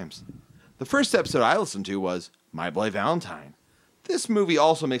those times. The first episode I listened to was My Bloody Valentine. This movie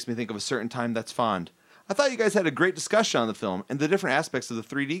also makes me think of a certain time that's fond. I thought you guys had a great discussion on the film and the different aspects of the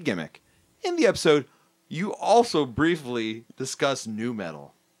 3D gimmick. In the episode, you also briefly discuss nu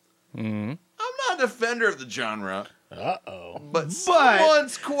metal. Mm-hmm. I'm not a defender of the genre, Uh-oh. but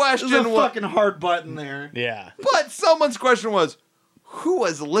someone's question There's a was... fucking hard button there. Yeah. But someone's question was, who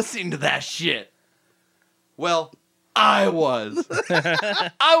was listening to that shit? Well, I was.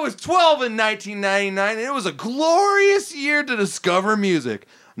 I was 12 in 1999, and it was a glorious year to discover music.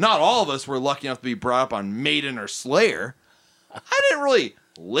 Not all of us were lucky enough to be brought up on Maiden or Slayer. I didn't really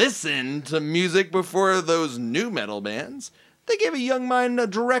listen to music before those nu metal bands. They gave a young mind a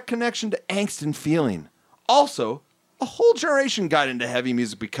direct connection to angst and feeling. Also, a whole generation got into heavy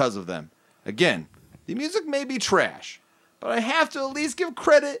music because of them. Again, the music may be trash, but I have to at least give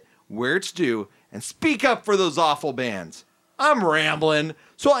credit where it's due and speak up for those awful bands. I'm rambling,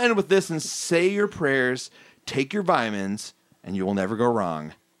 so I'll end with this and say your prayers, take your vitamins, and you will never go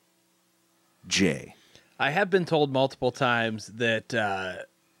wrong. Jay. I have been told multiple times that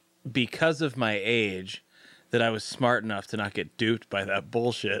because of my age, that I was smart enough to not get duped by that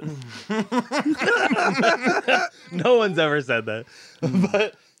bullshit. No one's ever said that.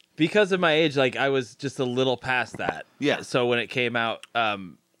 But because of my age, like, I was just a little past that. Yeah. So when it came out,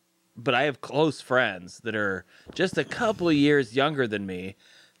 but I have close friends that are just a couple of years younger than me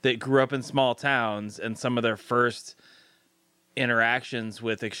that grew up in small towns, and some of their first interactions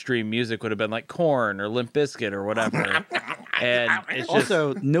with extreme music would have been like Korn or Limp Bizkit or whatever. And it's just,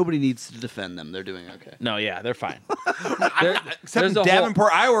 Also, nobody needs to defend them. They're doing okay. no, yeah, they're fine. Except in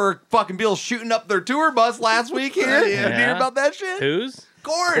Davenport, Iowa, fucking people shooting up their tour bus last week here. Did you hear about that shit? Who's?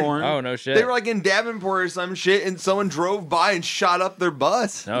 Korn. Oh, no shit. They were like in Davenport or some shit, and someone drove by and shot up their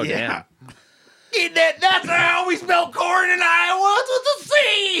bus. Oh, damn. That's how we spell corn in Iowa. It's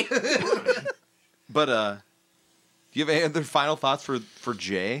with a C. But do you have any other final thoughts for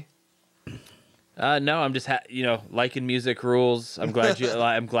Jay? No, I'm just liking music rules. I'm glad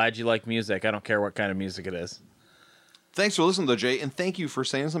you like music. I don't care what kind of music it is. Thanks for listening, though, Jay, and thank you for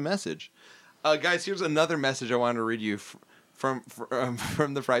sending us a message. Guys, here's another message I wanted to read you from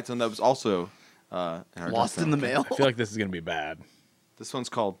the Fright Zone that was also in our Lost in the mail. I feel like this is gonna be bad. This one's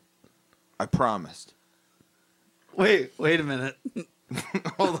called "I Promised." Wait a minute.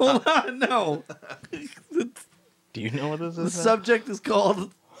 Hold on. No. Do you know what this The is? subject is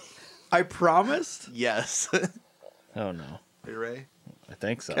called I Promised? Yes. Oh no, Are you ready? I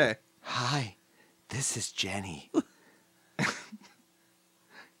think so. Okay. Hi, this is Jenny.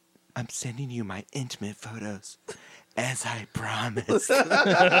 I'm sending you my intimate photos, as I promised. And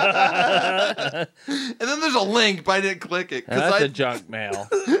then there's a link, but I didn't click it. That's a junk mail.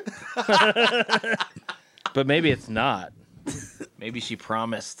 But maybe it's not. Maybe she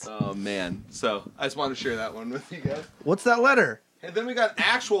promised. Oh, man. So I just wanted to share that one with you guys. What's that letter? And then we got an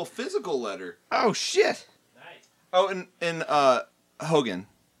actual physical letter. Oh, shit. Oh, and Hogan,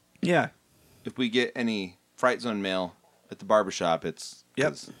 Yeah. if we get any Fright Zone mail at the barbershop, it's... Yep.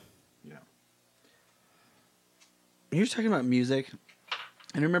 'cause, you know. You're talking about music.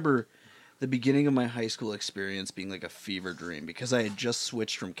 And I remember the beginning of my high school experience being like a fever dream because I had just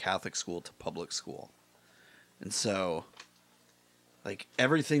switched from Catholic school to public school. And so, like,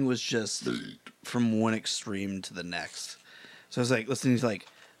 everything was just from one extreme to the next. So I was like listening to like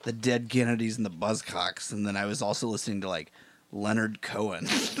the Dead Kennedys and the Buzzcocks, and then I was also listening to like Leonard Cohen.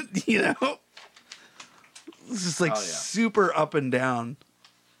 You know, it's just like super up and down.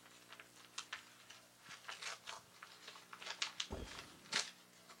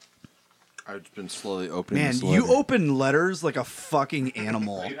 I've been slowly opening Man, this you letter. open letters like a fucking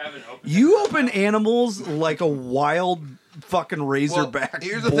animal. haven't opened You open animals like a wild fucking razorback. Well,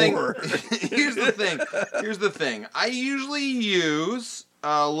 here's the boar. thing. Here's the thing. I usually use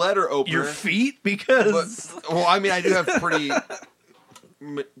a letter opener. Your feet, because Well, I mean, I do have pretty...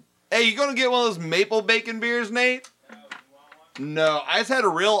 Hey, you gonna get one of those maple bacon beers, Nate? No, I just had a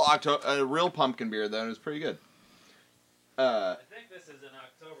real pumpkin beer, though, and it was pretty good. I think this is an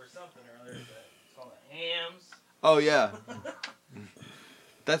October something or other. It's called a Hams. Oh, yeah.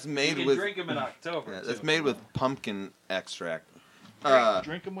 That's made You can with... drink them in October. Yeah, that's made with pumpkin extract.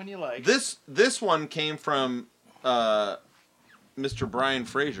 Drink them when you like. This one came from Mr. Brian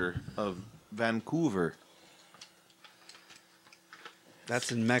Fraser of Vancouver.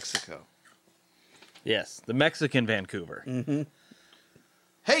 that's in Mexico. Yes, the Mexican Vancouver. Mm-hmm.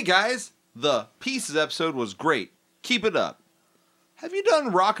 Hey guys, the Pieces episode was great. Keep it up. Have you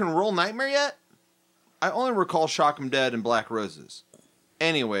done Rock and Roll Nightmare yet? I only recall Shock 'em Dead and Black Roses.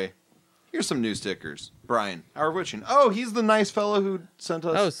 Anyway, here's some new stickers. Brian, our witching. Oh, he's the nice fellow who sent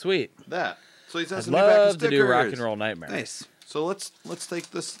us Oh, sweet. that. So he sent us I'd a new pack of love stickers. to do Rock and Roll Nightmare. Nice. So let's take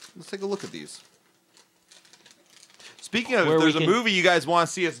a look at these. Speaking of, Where if we there's a can- movie you guys want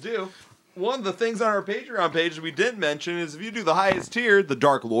to see us do, one of the things on our Patreon page that we didn't mention is if you do the highest tier, the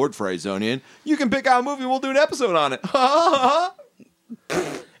Dark Lord Frysonian, you can pick out a movie and we'll do an episode on it.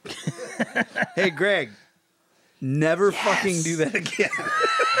 Hey, Greg. Never fucking do that again.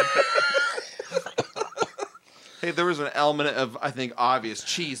 Hey, there was an element of, I think, obvious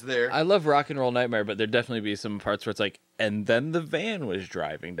cheese there. I love Rock and Roll Nightmare, but there'd definitely be some parts where it's like, and then the van was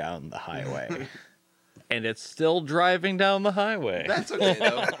driving down the highway. And it's still driving down the highway. That's okay,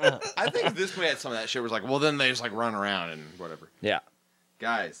 though. I think this way had some of that shit where it's like, well, then they just like run around and whatever. Yeah.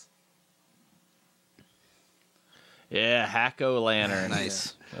 Guys. Yeah, Hack-O Lantern.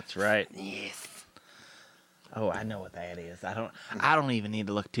 Nice. That's right. Yes. Oh, I know what that is. I don't even need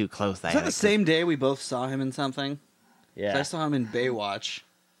to look too close Is that the same day we both saw him in something? 'Cause Yeah. I saw him in Baywatch.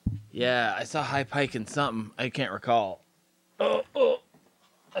 Yeah, I saw High Pike in something. I can't recall.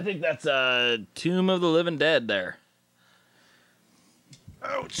 I think that's Tomb of the Living Dead there.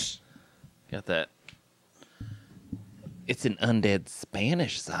 Ouch. Got that. It's an undead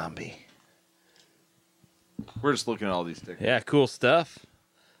Spanish zombie. We're just looking at all these stickers. Yeah, cool stuff.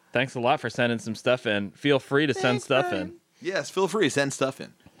 Thanks a lot for sending some stuff in. Feel free to send stuff in. Yes, feel free to send stuff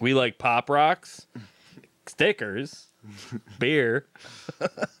in. We like pop rocks, stickers, beer,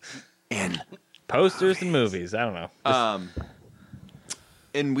 And posters, and movies. I don't know.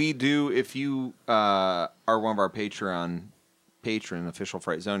 and we do, if you are one of our patron official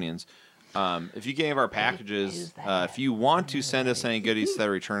Frightsonians, if you get any of our packages, if you want to send us any goodies to that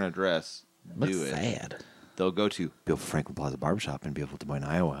return address, do it. Sad. They'll go to Beautiful Franklin Plaza Barbershop in Beautiful Des Moines,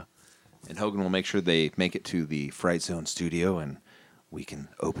 Iowa. And Hogan will make sure they make it to the Fright Zone studio, and we can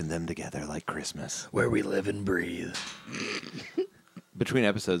open them together like Christmas. Where we live and breathe. Between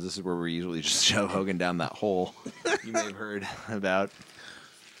episodes, this is where we usually just shove Hogan down that hole you may have heard about.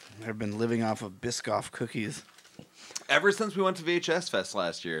 I've been living off of Biscoff cookies. Ever since we went to VHS Fest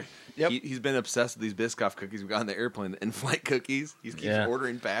last year, Yep. he's been obsessed with these Biscoff cookies we got on the airplane, the in-flight cookies. He keeps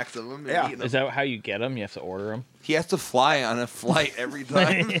ordering packs of them and Yeah. eating them. Is that how you get them? You have to order them? He has to fly on a flight every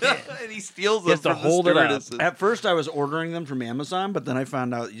time, and he steals them has to from hold the it up. stewardesses. At first, I was ordering them from Amazon, but then I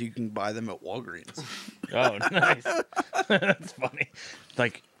found out you can buy them at Walgreens. Oh, nice. That's funny.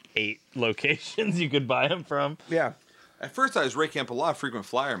 Like 8 locations you could buy them from. Yeah. At first, I was raking up a lot of frequent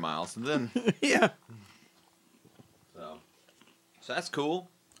flyer miles, and then Yeah. so that's cool.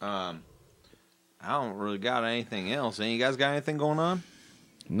 I don't really got anything else. Any you guys got anything going on?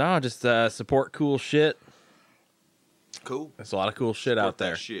 No, just support cool shit. Cool. There's a lot of cool shit out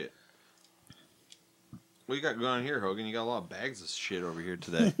there. Shit. What you got going on here, Hogan? You got a lot of bags of shit over here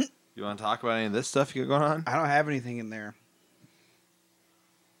today. You want to talk about any of this stuff you got going on? I don't have anything in there.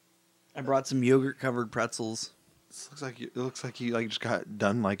 I brought some yogurt-covered pretzels. It looks like you just got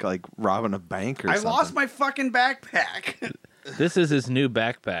done like robbing a bank or something. I lost my fucking backpack. This is his new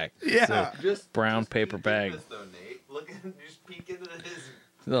backpack. Yeah. It's a brown paper bag. Though, Nate. Look at him. Just peek into his.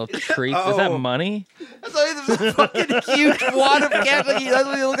 Little treats. Is that Oh. money? That's why there's a fucking huge wad of cash. Like that's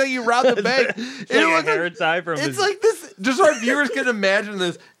what you look like you robbed the bank. It's like a hair tie from It's his... like this. Just so our viewers can imagine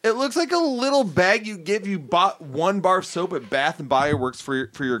this. It looks like a little bag you get if you bought 1 bar of soap at Bath and Body Works for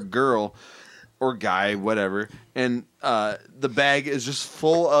your girl or guy, whatever. And the bag is just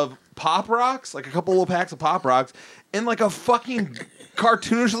full of Pop Rocks, like a couple little packs of Pop Rocks, and like a fucking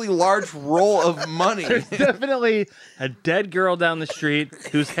cartoonishly large roll of money. There's definitely a dead girl down the street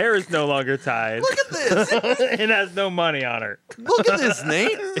whose hair is no longer tied. Look at this. And has no money on her. Look at this,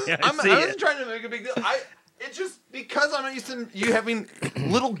 Nate. Yeah, I I see wasn't it. trying to make a big deal. It's just because I'm not used to you having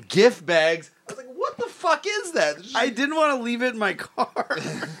little gift bags. I was like, what the fuck is that? It's just- I didn't want to leave it in my car.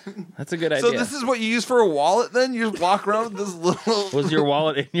 That's a good idea. so this is what you use for a wallet then? You just walk around with this little... Was your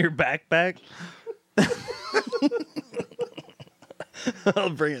wallet in your backpack? I'll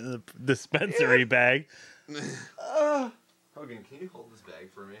bring it in the dispensary bag. Hogan, can you hold this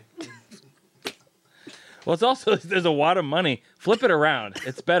bag for me? Well, it's also, there's a wad of money. Flip it around.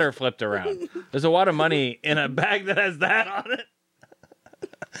 It's better flipped around. There's a wad of money in a bag that has that on it.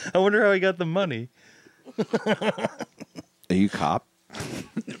 I wonder how he got the money. Are you a cop?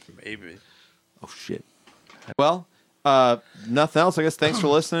 Maybe. Oh, shit. Well, nothing else. I guess thanks for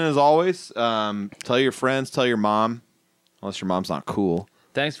listening as always. Tell your friends, tell your mom. Unless your mom's not cool.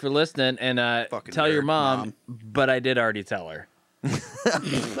 Thanks for listening, and Fucking tell your nerd, mom, but I did already tell her.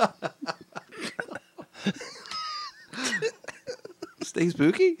 Stay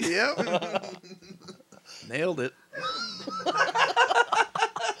spooky? Yep. Nailed it.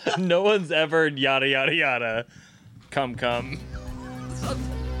 No one's ever yada, yada, yada. Come.